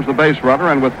becomes the base runner,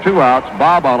 and with 2 outs,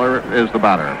 Bob Oliver is the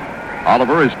batter.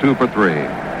 Oliver is 2 for 3.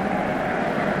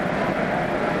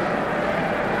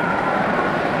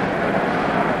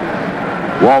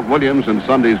 Walt Williams in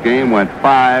Sunday's game went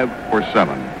 5 for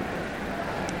 7.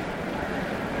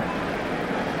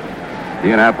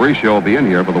 He and Aparicio will be in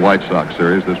here for the White Sox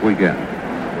series this weekend.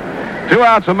 2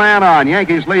 outs, a man on.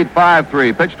 Yankees lead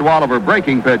 5-3. Pitch to Oliver.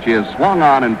 Breaking pitch. He is swung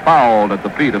on and fouled at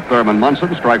the feet of Thurman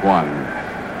Munson. Strike 1.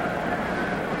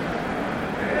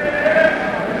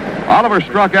 Oliver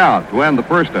struck out to end the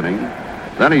first inning.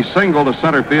 Then he singled to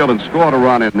center field and scored a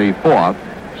run in the 4th.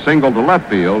 Singled to left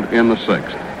field in the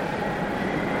 6th.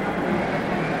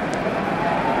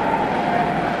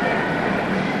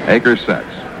 Akers sets.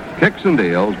 Kicks and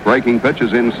deals. Breaking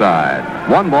pitches inside.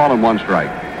 1 ball and 1 strike.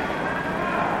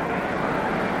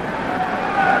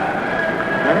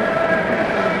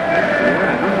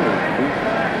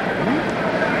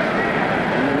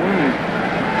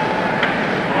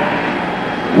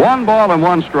 One ball and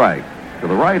 1 strike to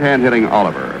the right-hand hitting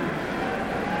Oliver.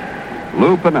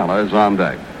 Lou Pinella is on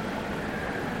deck.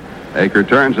 Aker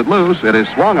turns it loose. It is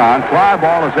swung on. Fly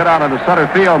ball is hit out into center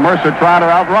field. Mercer trying to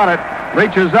outrun it.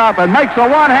 Reaches up and makes a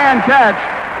one-hand catch.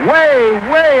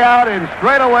 Way out in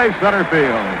straightaway center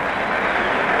field.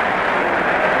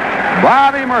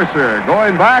 Bobby Mercer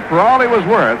going back for all he was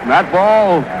worth. And that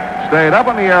ball stayed up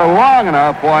in the air long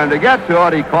enough for him to get to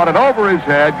it. He caught it over his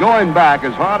head, going back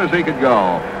as hard as he could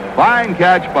go. Fine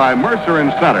catch by Mercer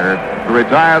in center to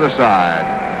retire the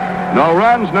side. No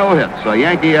runs, no hits. A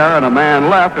Yankee error and a man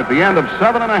left at the end of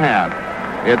 7.5.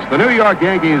 It's the New York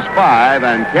Yankees 5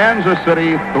 and Kansas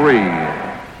City 3.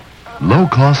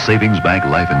 Low-cost Savings Bank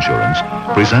Life Insurance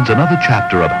presents another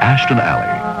chapter of Ashton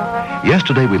Alley.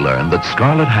 Yesterday we learned that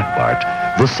Scarlett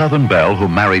Hackbart, the Southern belle who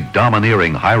married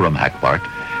domineering Hiram Hackbart,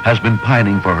 has been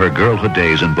pining for her girlhood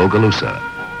days in Bogalusa.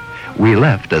 We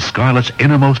left as Scarlett's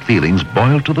innermost feelings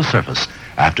boiled to the surface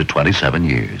after 27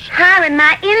 years. Hiram,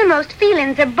 my innermost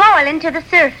feelings are boiling to the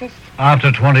surface.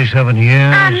 After 27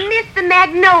 years? I miss the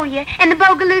Magnolia and the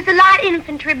Bogalusa Light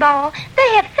Infantry Ball. They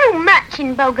have so much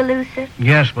in Bogalusa.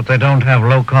 Yes, but they don't have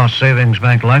low-cost savings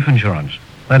bank life insurance.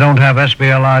 They don't have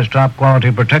SBLI's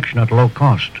top-quality protection at low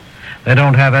cost. They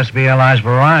don't have SBLI's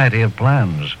variety of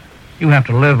plans. You have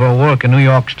to live or work in New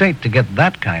York State to get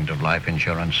that kind of life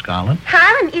insurance, Scarlett.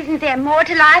 Hiram, isn't there more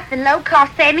to life than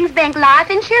low-cost savings bank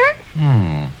life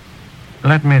insurance?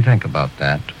 Let me think about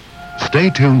that.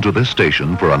 Stay tuned to this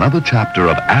station for another chapter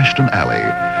of Ashton Alley,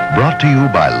 brought to you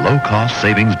by Low-Cost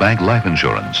Savings Bank Life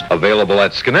Insurance. Available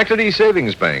at Schenectady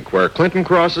Savings Bank, where Clinton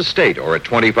crosses State, or at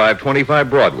 2525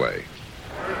 Broadway.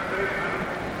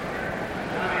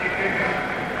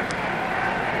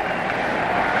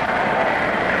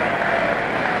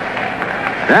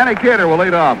 Danny Cater will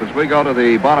lead off as we go to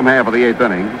the bottom half of the eighth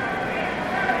inning.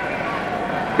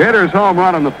 Cater's home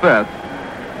run in the fifth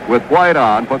with White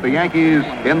on put the Yankees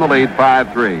in the lead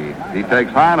 5-3. He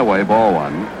takes high and away, ball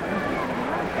one.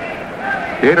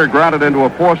 Cater grounded into a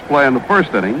forced play in the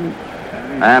first inning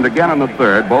and again in the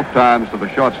third, both times to the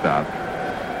shortstop.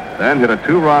 Then hit a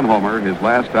two-run homer his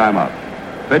last time up.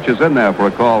 Pitch is in there for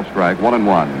a called strike,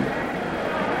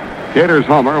 1-1. Cater's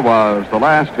homer was the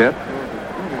last hit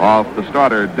off the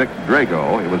starter Dick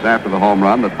Drago. It was after the home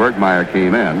run that Bergmeyer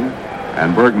came in,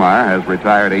 and Bergmeyer has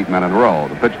retired 8 men in a row.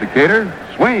 The pitch to Cater,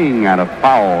 swing and a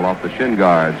foul off the shin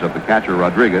guards of the catcher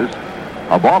Rodriguez.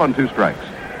 A ball and 2 strikes.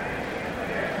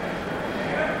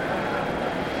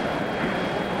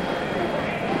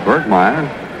 Bergmeyer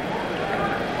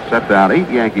set down 8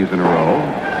 Yankees in a row,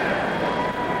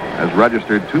 has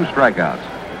registered 2 strikeouts.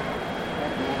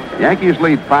 Yankees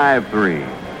lead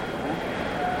 5-3.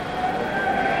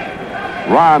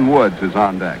 Ron Woods is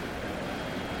on deck.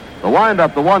 The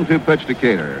windup, the 1-2 pitch to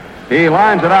Cater. He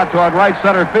lines it out toward right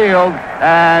center field,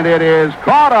 and it is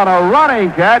caught on a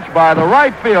running catch by the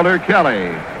right fielder,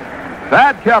 Kelly.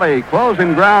 Pat Kelly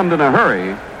closing ground in a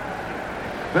hurry.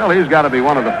 Phil, he's got to be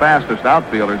one of the fastest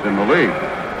outfielders in the league.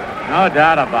 No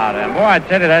doubt about it. And boy, I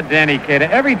tell you, that Danny Cater,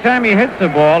 every time he hits the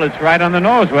ball, it's right on the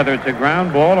nose, whether it's a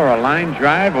ground ball or a line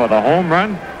drive or the home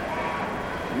run.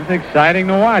 It's exciting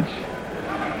to watch.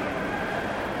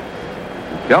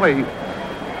 Kelly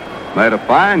made a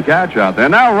fine catch out there.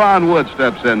 Now Ron Wood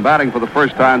steps in, batting for the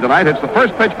first time tonight. Hits the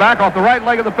first pitch back off the right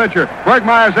leg of the pitcher.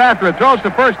 Bergmeyer's after it. Throws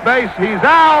to first base. He's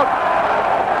out.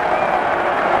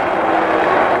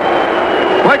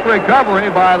 Quick recovery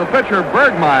by the pitcher,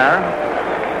 Bergmeyer.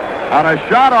 On a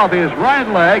shot off his right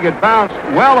leg, it bounced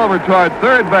well over toward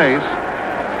third base.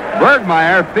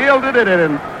 Bergmeyer fielded it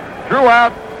and threw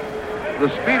out the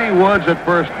speedy Woods at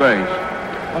first base.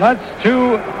 Well, that's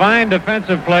 2 fine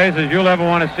defensive plays as you'll ever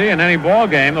want to see in any ball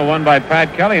game. The one by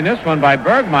Pat Kelly and this one by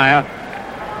Bergmeyer.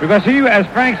 Because he, as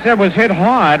Frank said, was hit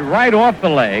hard right off the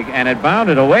leg, and it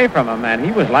bounded away from him, and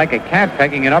he was like a cat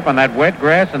pecking it up on that wet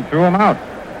grass and threw him out.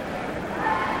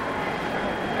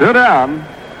 2 down.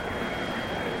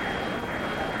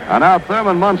 And now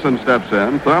Thurman Munson steps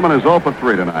in. Thurman is 0 for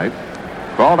 3 tonight.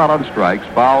 Called out on strikes,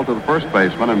 fouled to the first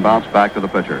baseman, and bounced back to the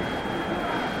pitcher.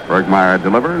 Bergmeyer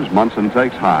delivers. Munson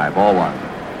takes high. Ball 1.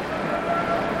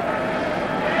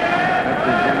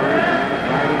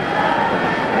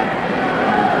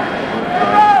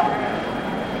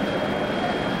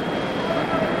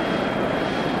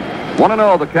 One and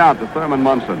 0 the count to Thurman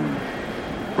Munson.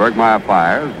 Bergmeyer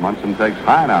fires. Munson takes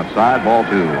high and outside. Ball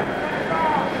 2.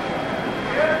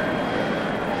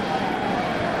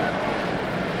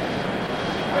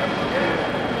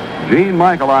 Gene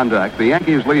Michael on deck. The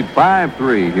Yankees lead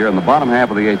 5-3 here in the bottom half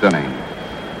of the 8th inning.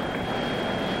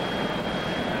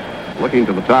 Looking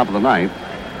to the top of the 9th,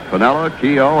 Piniella,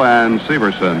 Keogh, and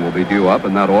Severson will be due up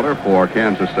in that order for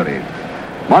Kansas City.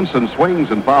 Munson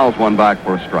swings and fouls one back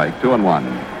for a strike. 2-1.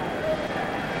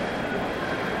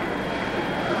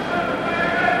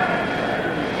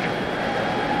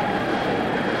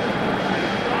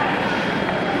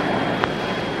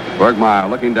 Bergmeyer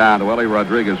looking down to Ellie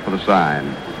Rodriguez for the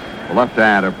sign. The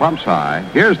left-hander pumps high.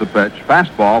 Here's the pitch.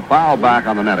 Fastball, foul back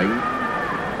on the netting.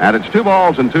 And it's 2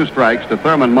 balls and 2 strikes to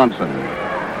Thurman Munson.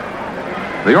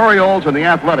 The Orioles and the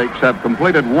Athletics have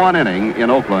completed 1 inning in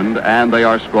Oakland, and they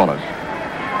are scoreless.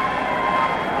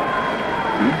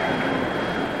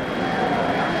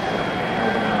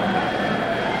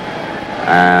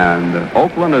 And And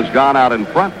Oakland has gone out in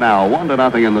front now,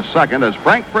 1-0 in the second, as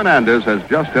Frank Fernandez has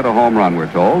just hit a home run,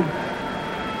 we're told.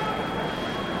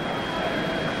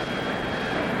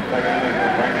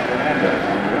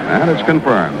 And it's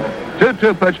confirmed.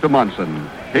 2-2 pitch to Munson.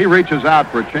 He reaches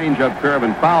out for a changeup curve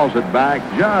and fouls it back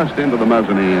just into the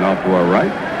mezzanine off to our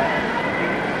right.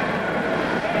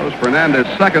 That was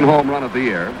Fernandez's second home run of the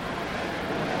year.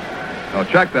 Oh,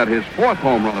 check that, his fourth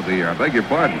home run of the year. I beg your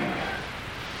pardon.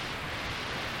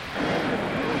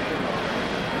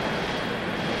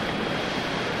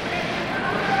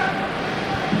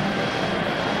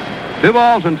 Two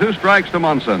balls and 2 strikes to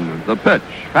Munson. The pitch.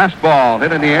 Fastball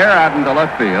hit in the air out into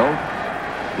left field.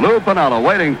 Lou Piniella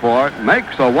waiting for it.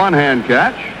 Makes a one-hand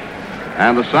catch.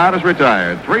 And the side is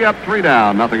retired. 3 up, 3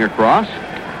 down. Nothing across.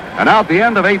 And out the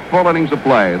end of 8 full innings of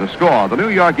play. The score, the New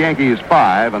York Yankees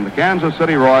 5 and the Kansas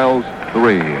City Royals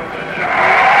 3.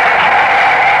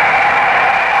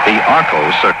 The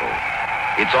Arco Circle.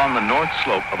 It's on the north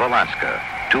slope of Alaska,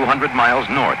 200 miles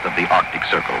north of the Arctic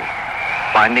Circle.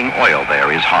 Finding oil there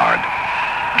is hard.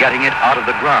 Getting it out of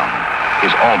the ground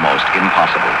is almost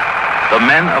impossible. The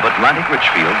men of Atlantic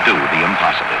Richfield do the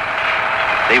impossible.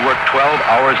 They work 12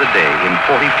 hours a day in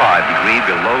 45-degree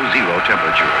below zero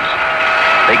temperatures.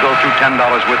 They go through $10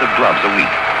 worth of gloves a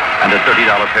week and a $30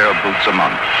 pair of boots a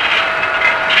month.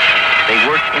 They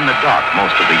work in the dark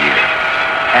most of the year,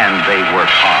 and they work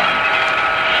hard.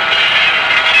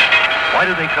 Why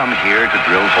do they come here to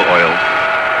drill for oil?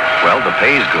 Well, the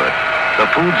pay's good. The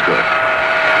food's good.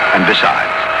 And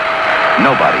besides,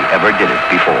 nobody ever did it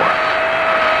before.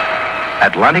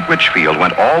 Atlantic Richfield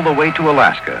went all the way to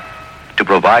Alaska to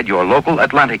provide your local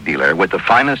Atlantic dealer with the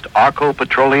finest Arco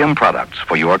petroleum products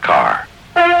for your car.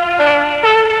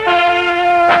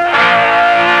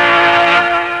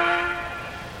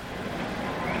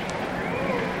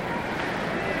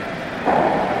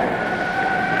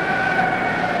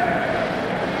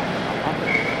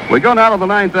 We go now to the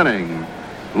 9th inning.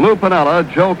 Lou Piniella,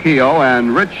 Joe Keogh,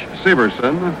 and Rich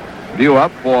Severson due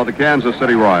up for the Kansas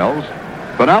City Royals.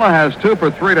 Piniella has 2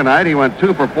 for 3 tonight. He went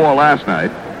 2 for 4 last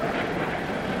night.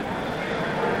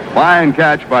 Fine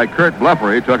catch by Kurt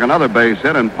Blefary. Took another base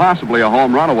hit and possibly a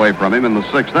home run away from him in the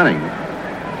 6th inning.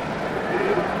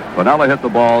 Piniella hit the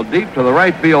ball deep to the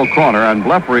right field corner, and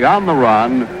Blefary on the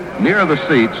run near the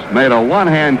seats made a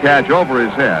one-hand catch over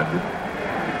his head.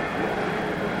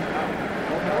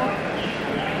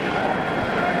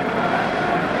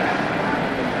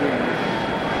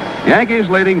 Yankees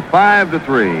leading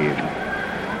 5-3.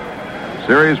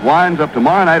 Series winds up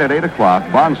tomorrow night at 8 o'clock.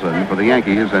 Bonson for the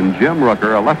Yankees and Jim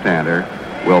Rooker, a left-hander,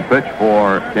 will pitch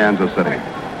for Kansas City.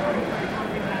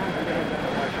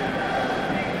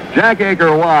 Jack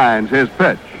Aker winds his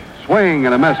pitch. Swing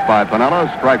and a miss by Piniella.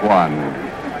 Strike 1.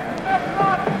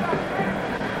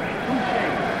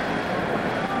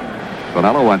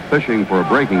 Piniella went fishing for a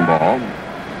breaking ball.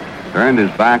 Turned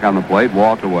his back on the plate,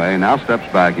 walked away, now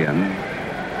steps back in.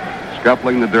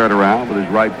 Scuffling the dirt around with his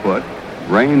right foot.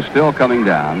 Rain still coming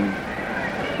down.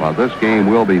 Well, this game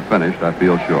will be finished, I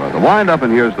feel sure. The windup,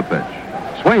 and here's the pitch.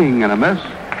 Swing and a miss.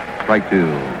 Strike 2.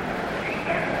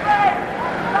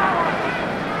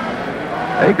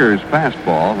 Aker's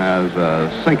fastball has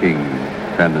a sinking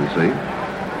tendency,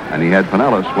 and he had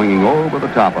Piniella swinging over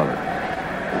the top of it.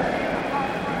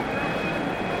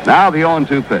 Now the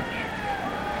 0-2 pitch.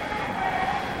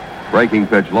 Breaking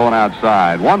pitch, low and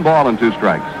outside. 1 ball and 2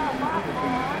 strikes.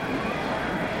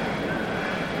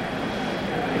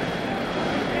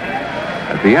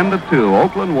 At the end of 2,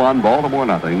 Oakland 1, Baltimore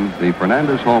nothing. The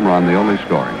Fernandez home run, the only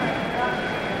scoring.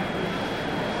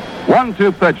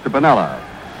 1-2 pitch to Piniella.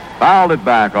 Fouled it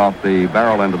back off the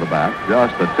barrel end of the bat,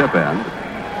 just the tip end.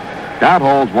 Count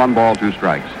holds 1 ball, 2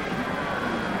 strikes.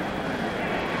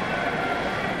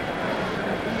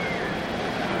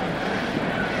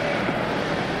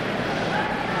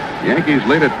 Yankees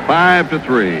lead it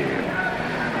 5-3.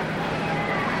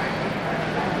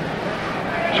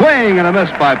 Swing and a miss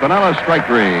by Piniella. Strike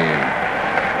 3.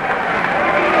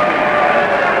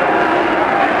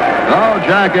 Oh,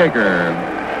 Jack Aker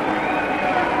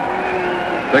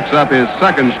picks up his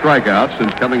second strikeout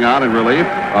since coming out in relief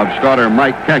of starter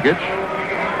Mike Kekich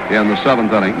in the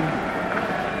 7th inning.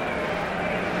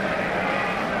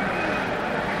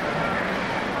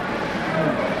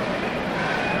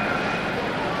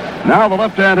 Now the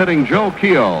left-hand hitting Joe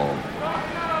Keogh.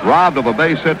 Robbed of a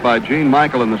base hit by Gene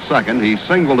Michael in the 2nd. He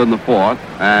singled in the 4th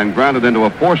and grounded into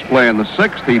a forced play in the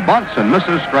 6th. He bunts and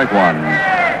misses. Strike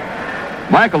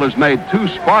 1. Michael has made 2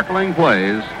 sparkling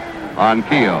plays on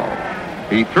Keogh.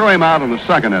 He threw him out in the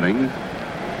 2nd inning.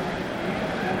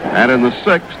 And in the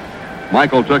 6th,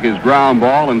 Michael took his ground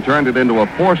ball and turned it into a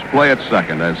forced play at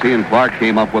second as he and Clark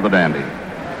came up with a dandy.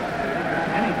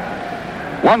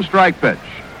 1 strike pitch.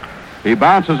 He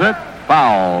bounces it,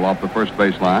 foul off the first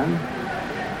baseline.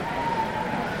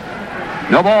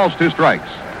 No balls, 2 strikes.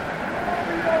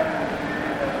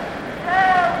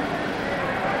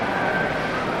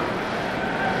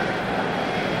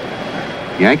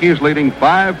 Yankees leading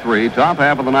 5-3, top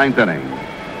half of the 9th inning.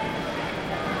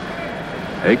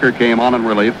 Aker came on in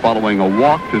relief following a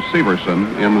walk to Severson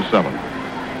in the 7th.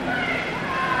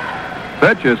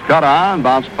 Pitch is cut on,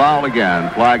 bounced foul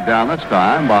again. Flagged down this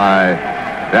time by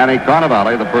Danny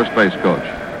Carnevale, the first base coach.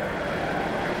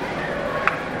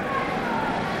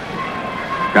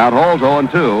 Count holds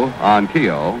 0-2 on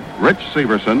Keogh. Rich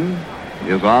Severson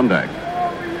is on deck.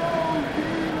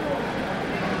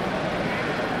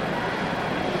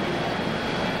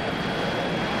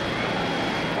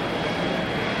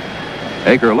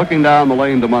 Aker looking down the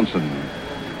lane to Munson.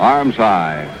 Arms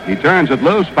high. He turns it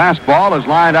loose. Fastball is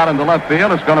lined out into left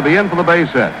field. It's going to be in for the base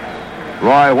hit.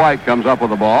 Roy White comes up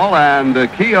with the ball, and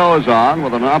Keogh is on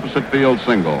with an opposite field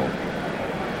single.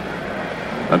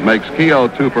 That makes Keogh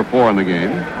 2 for 4 in the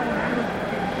game.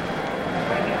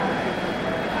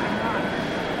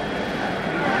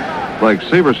 Like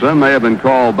Severson may have been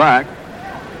called back,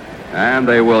 and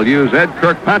they will use Ed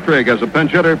Kirkpatrick as a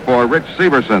pinch hitter for Rich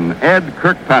Severson. Ed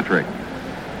Kirkpatrick.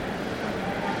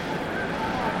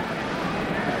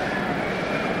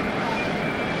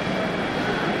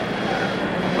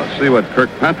 See what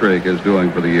Kirkpatrick is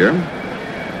doing for the year.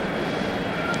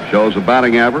 Shows a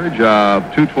batting average of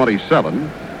 .227.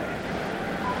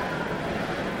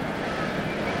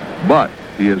 But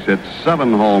he has hit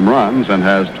 7 home runs and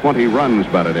has 20 runs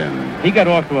batted in. He got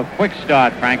off to a quick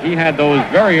start, Frank. He had those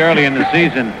very early in the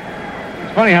season.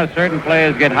 It's funny how certain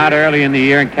players get hot early in the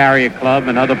year and carry a club,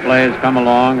 and other players come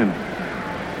along.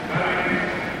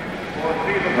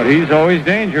 But he's always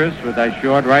dangerous with that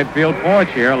short right field porch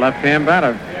here, left-hand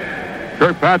batter.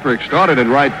 Kirkpatrick started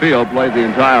in right field, played the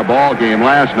entire ball game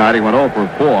last night. He went 0 for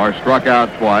 4, struck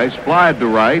out twice, flied to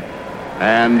right,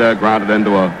 and grounded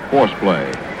into a force play.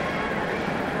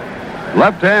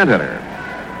 Left-hand hitter.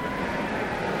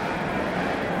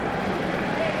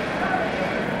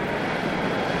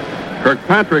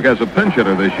 Kirkpatrick as a pinch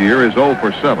hitter this year is 0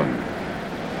 for 7.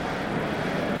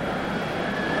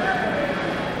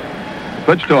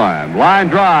 Pitch to him. Line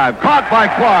drive. Caught by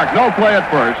Clark. No play at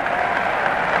first.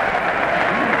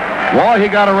 Boy, he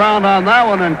got around on that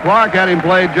one, and Clark had him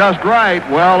played just right.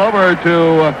 Well, over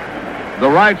to the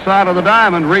right side of the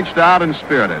diamond, reached out and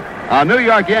speared it. On New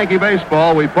York Yankee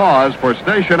baseball, we pause for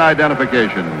station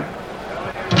identification.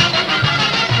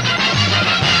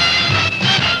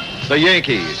 The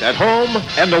Yankees at home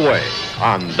and away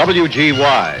on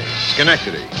WGY,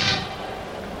 Schenectady.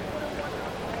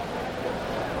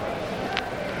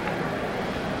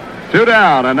 Two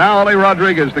down, and now Oli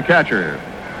Rodriguez, the catcher.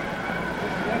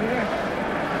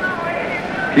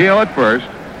 Keogh at first.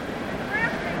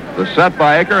 The set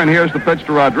by Aker, and here's the pitch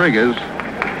to Rodriguez.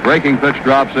 Breaking pitch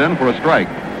drops in for a strike.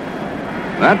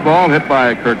 That ball hit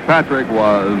by Kirkpatrick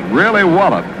was really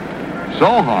walloped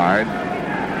so hard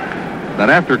that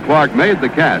after Clark made the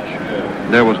catch,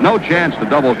 there was no chance to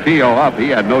double Keogh up. He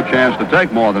had no chance to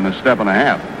take more than a step and a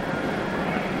half.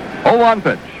 0-1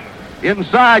 pitch.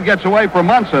 Inside, gets away from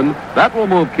Munson. That will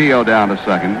move Keogh down to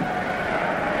second.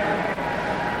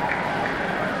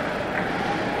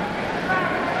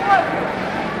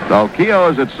 So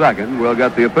Keogh is at second. We'll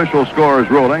get the official scorer's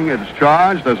ruling. It's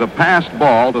charged as a passed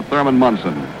ball to Thurman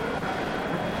Munson.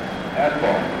 Pass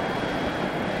ball.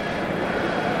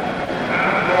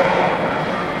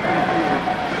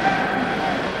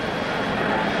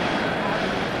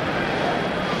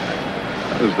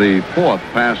 That is the 4th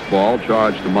passed ball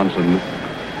charged to Munson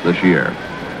this year.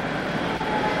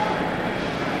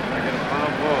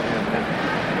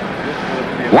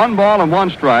 One ball and 1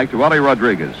 strike to Oli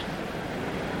Rodriguez.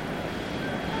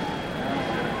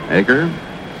 Aker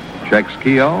checks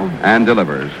Keogh and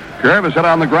delivers. Curve is hit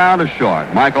on the ground is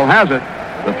short. Michael has it.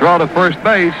 The throw to first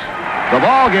base. The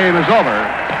ball game is over.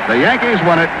 The Yankees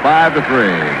win it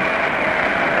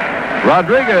 5-3.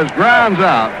 Rodriguez grounds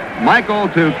out Michael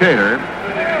to Cater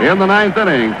in the 9th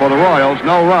inning for the Royals.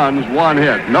 No runs, 1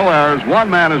 hit. No errors. 1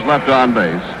 man is left on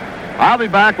base. I'll be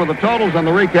back with the totals and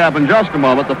the recap in just a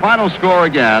moment. The final score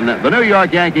again, the New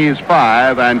York Yankees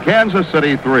 5 and Kansas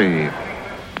City 3.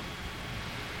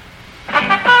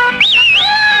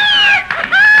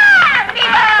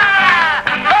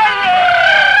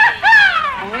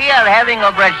 having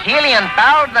a Brazilian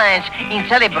towel dance in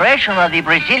celebration of the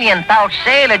Brazilian towel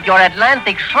sale at your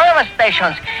Atlantic service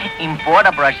stations. Import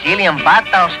a Brazilian bath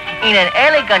towels in an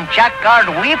elegant jacquard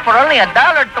weave for only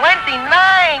 $1.29.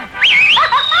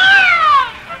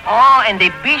 Oh, and the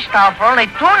beach towel for only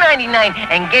 $2.99.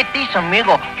 And get this,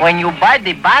 amigo, when you buy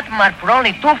the bath mat for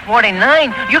only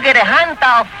 $2.49, you get a hand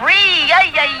towel free. Yay,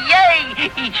 yay,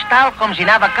 yay. Each towel comes in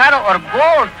avocado or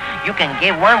gold. You can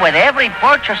get one with every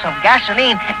purchase of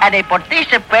gasoline at a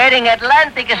participating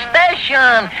Atlantic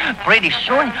station. Pretty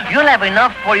soon, you'll have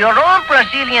enough for your own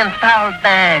Brazilian towel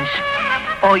dance.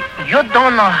 Oh, you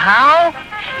don't know how?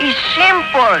 It's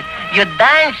simple. You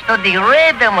dance to the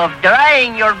rhythm of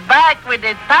drying your back with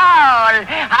a towel.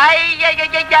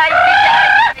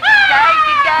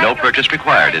 No purchase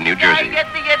required in New Jersey.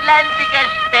 At the Atlantic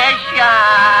station.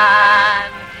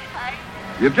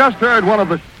 You've just heard one of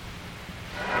the...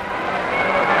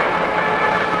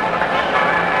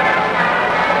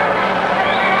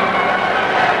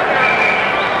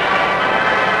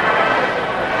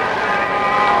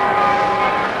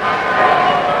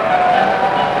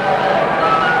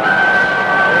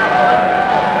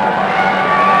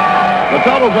 The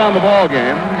totals on the ball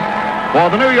game. For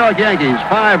the New York Yankees,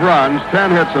 5 runs,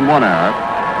 10 hits, and 1 error.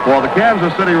 For the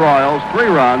Kansas City Royals, 3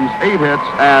 runs, 8 hits,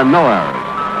 and no errors.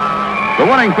 The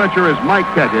winning pitcher is Mike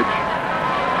Kekich.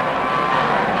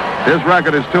 His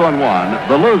record is 2-1.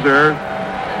 The loser,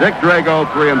 Dick Drago,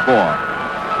 3-4.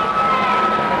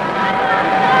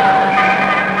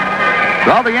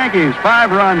 So the Yankees,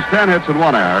 5 runs, 10 hits, and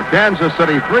 1 error. Kansas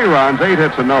City, 3 runs, 8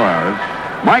 hits, and no errors.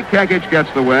 Mike Kekich gets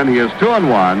the win. He is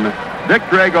 2-1. Dick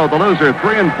Drago, the loser,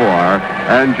 3-4.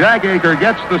 And Jack Aker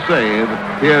gets the save,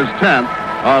 his 10th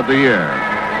of the year.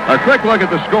 A quick look at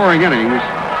the scoring innings.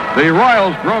 The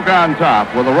Royals broke on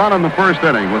top with a run in the first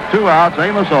inning. With 2 outs,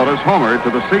 Amos Otis homered to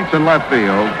the seats in left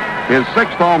field. His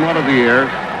 6th home run of the year.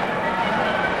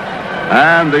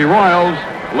 And the Royals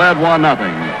led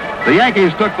 1-0. The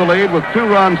Yankees took the lead with 2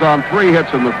 runs on 3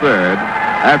 hits in the third.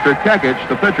 After Kekich,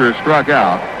 the pitcher, struck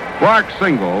out. Clark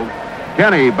singled.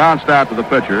 Kenny bounced out to the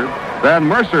pitcher. Then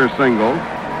Mercer singled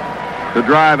to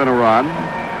drive in a run.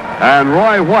 And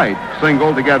Roy White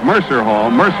singled to get Mercer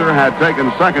home. Mercer had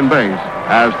taken second base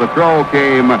as the throw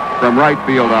came from right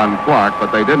field on Clark,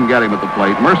 but they didn't get him at the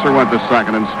plate. Mercer went to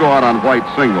second and scored on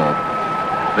White's single.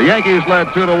 The Yankees led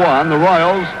 2-1. The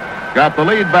Royals got the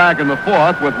lead back in the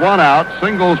fourth with 1 out.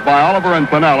 Singles by Oliver and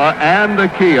Piniella, and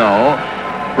Keogh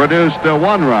produced 1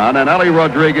 run, and Ellie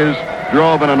Rodriguez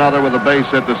drove in another with a base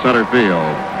hit to center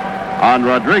field. On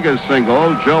Rodriguez's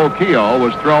single, Joe Keogh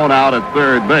was thrown out at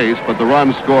third base, but the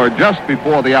run scored just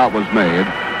before the out was made.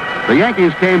 The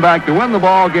Yankees came back to win the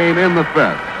ball game in the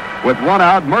 5th. With 1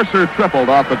 out, Mercer tripled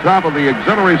off the top of the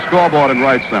auxiliary scoreboard in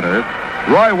right center.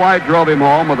 Roy White drove him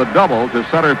home with a double to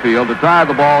center field to tie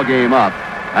the ball game up.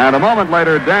 And a moment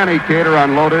later, Danny Cater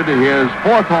unloaded his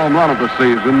 4th home run of the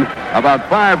season about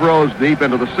 5 rows deep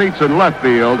into the seats in left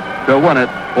field to win it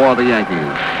for the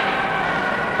Yankees.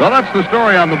 So that's the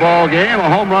story on the ball game. A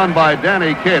home run by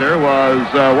Danny Cater was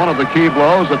one of the key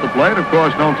blows at the plate. Of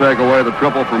course, don't take away the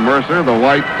triple from Mercer, the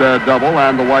White double,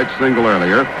 and the White single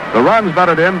earlier. The runs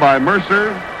batted in by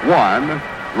Mercer, 1.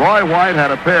 Roy White had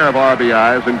a pair of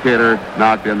RBIs, and Cater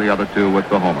knocked in the other 2 with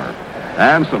the homer.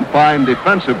 And some fine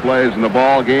defensive plays in the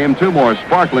ball game. 2 more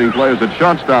sparkling plays at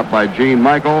shortstop by Gene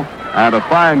Michael, and a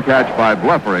fine catch by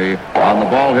Bleffery on the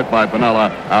ball hit by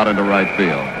Piniella out into right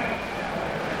field.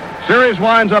 Series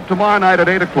winds up tomorrow night at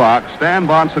 8 o'clock. Stan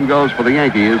Bonson goes for the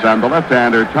Yankees, and the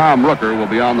left-hander Tom Rooker will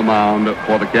be on the mound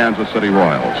for the Kansas City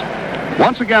Royals.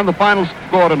 Once again, the final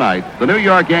score tonight, the New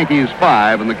York Yankees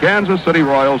 5 and the Kansas City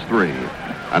Royals 3.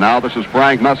 And now this is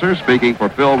Frank Messer speaking for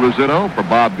Phil Rizzuto, for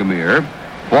Bob Gamere,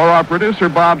 for our producer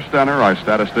Bob Stenner, our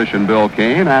statistician Bill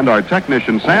Kane, and our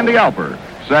technician Sandy Alper,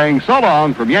 saying so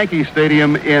long from Yankee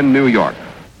Stadium in New York.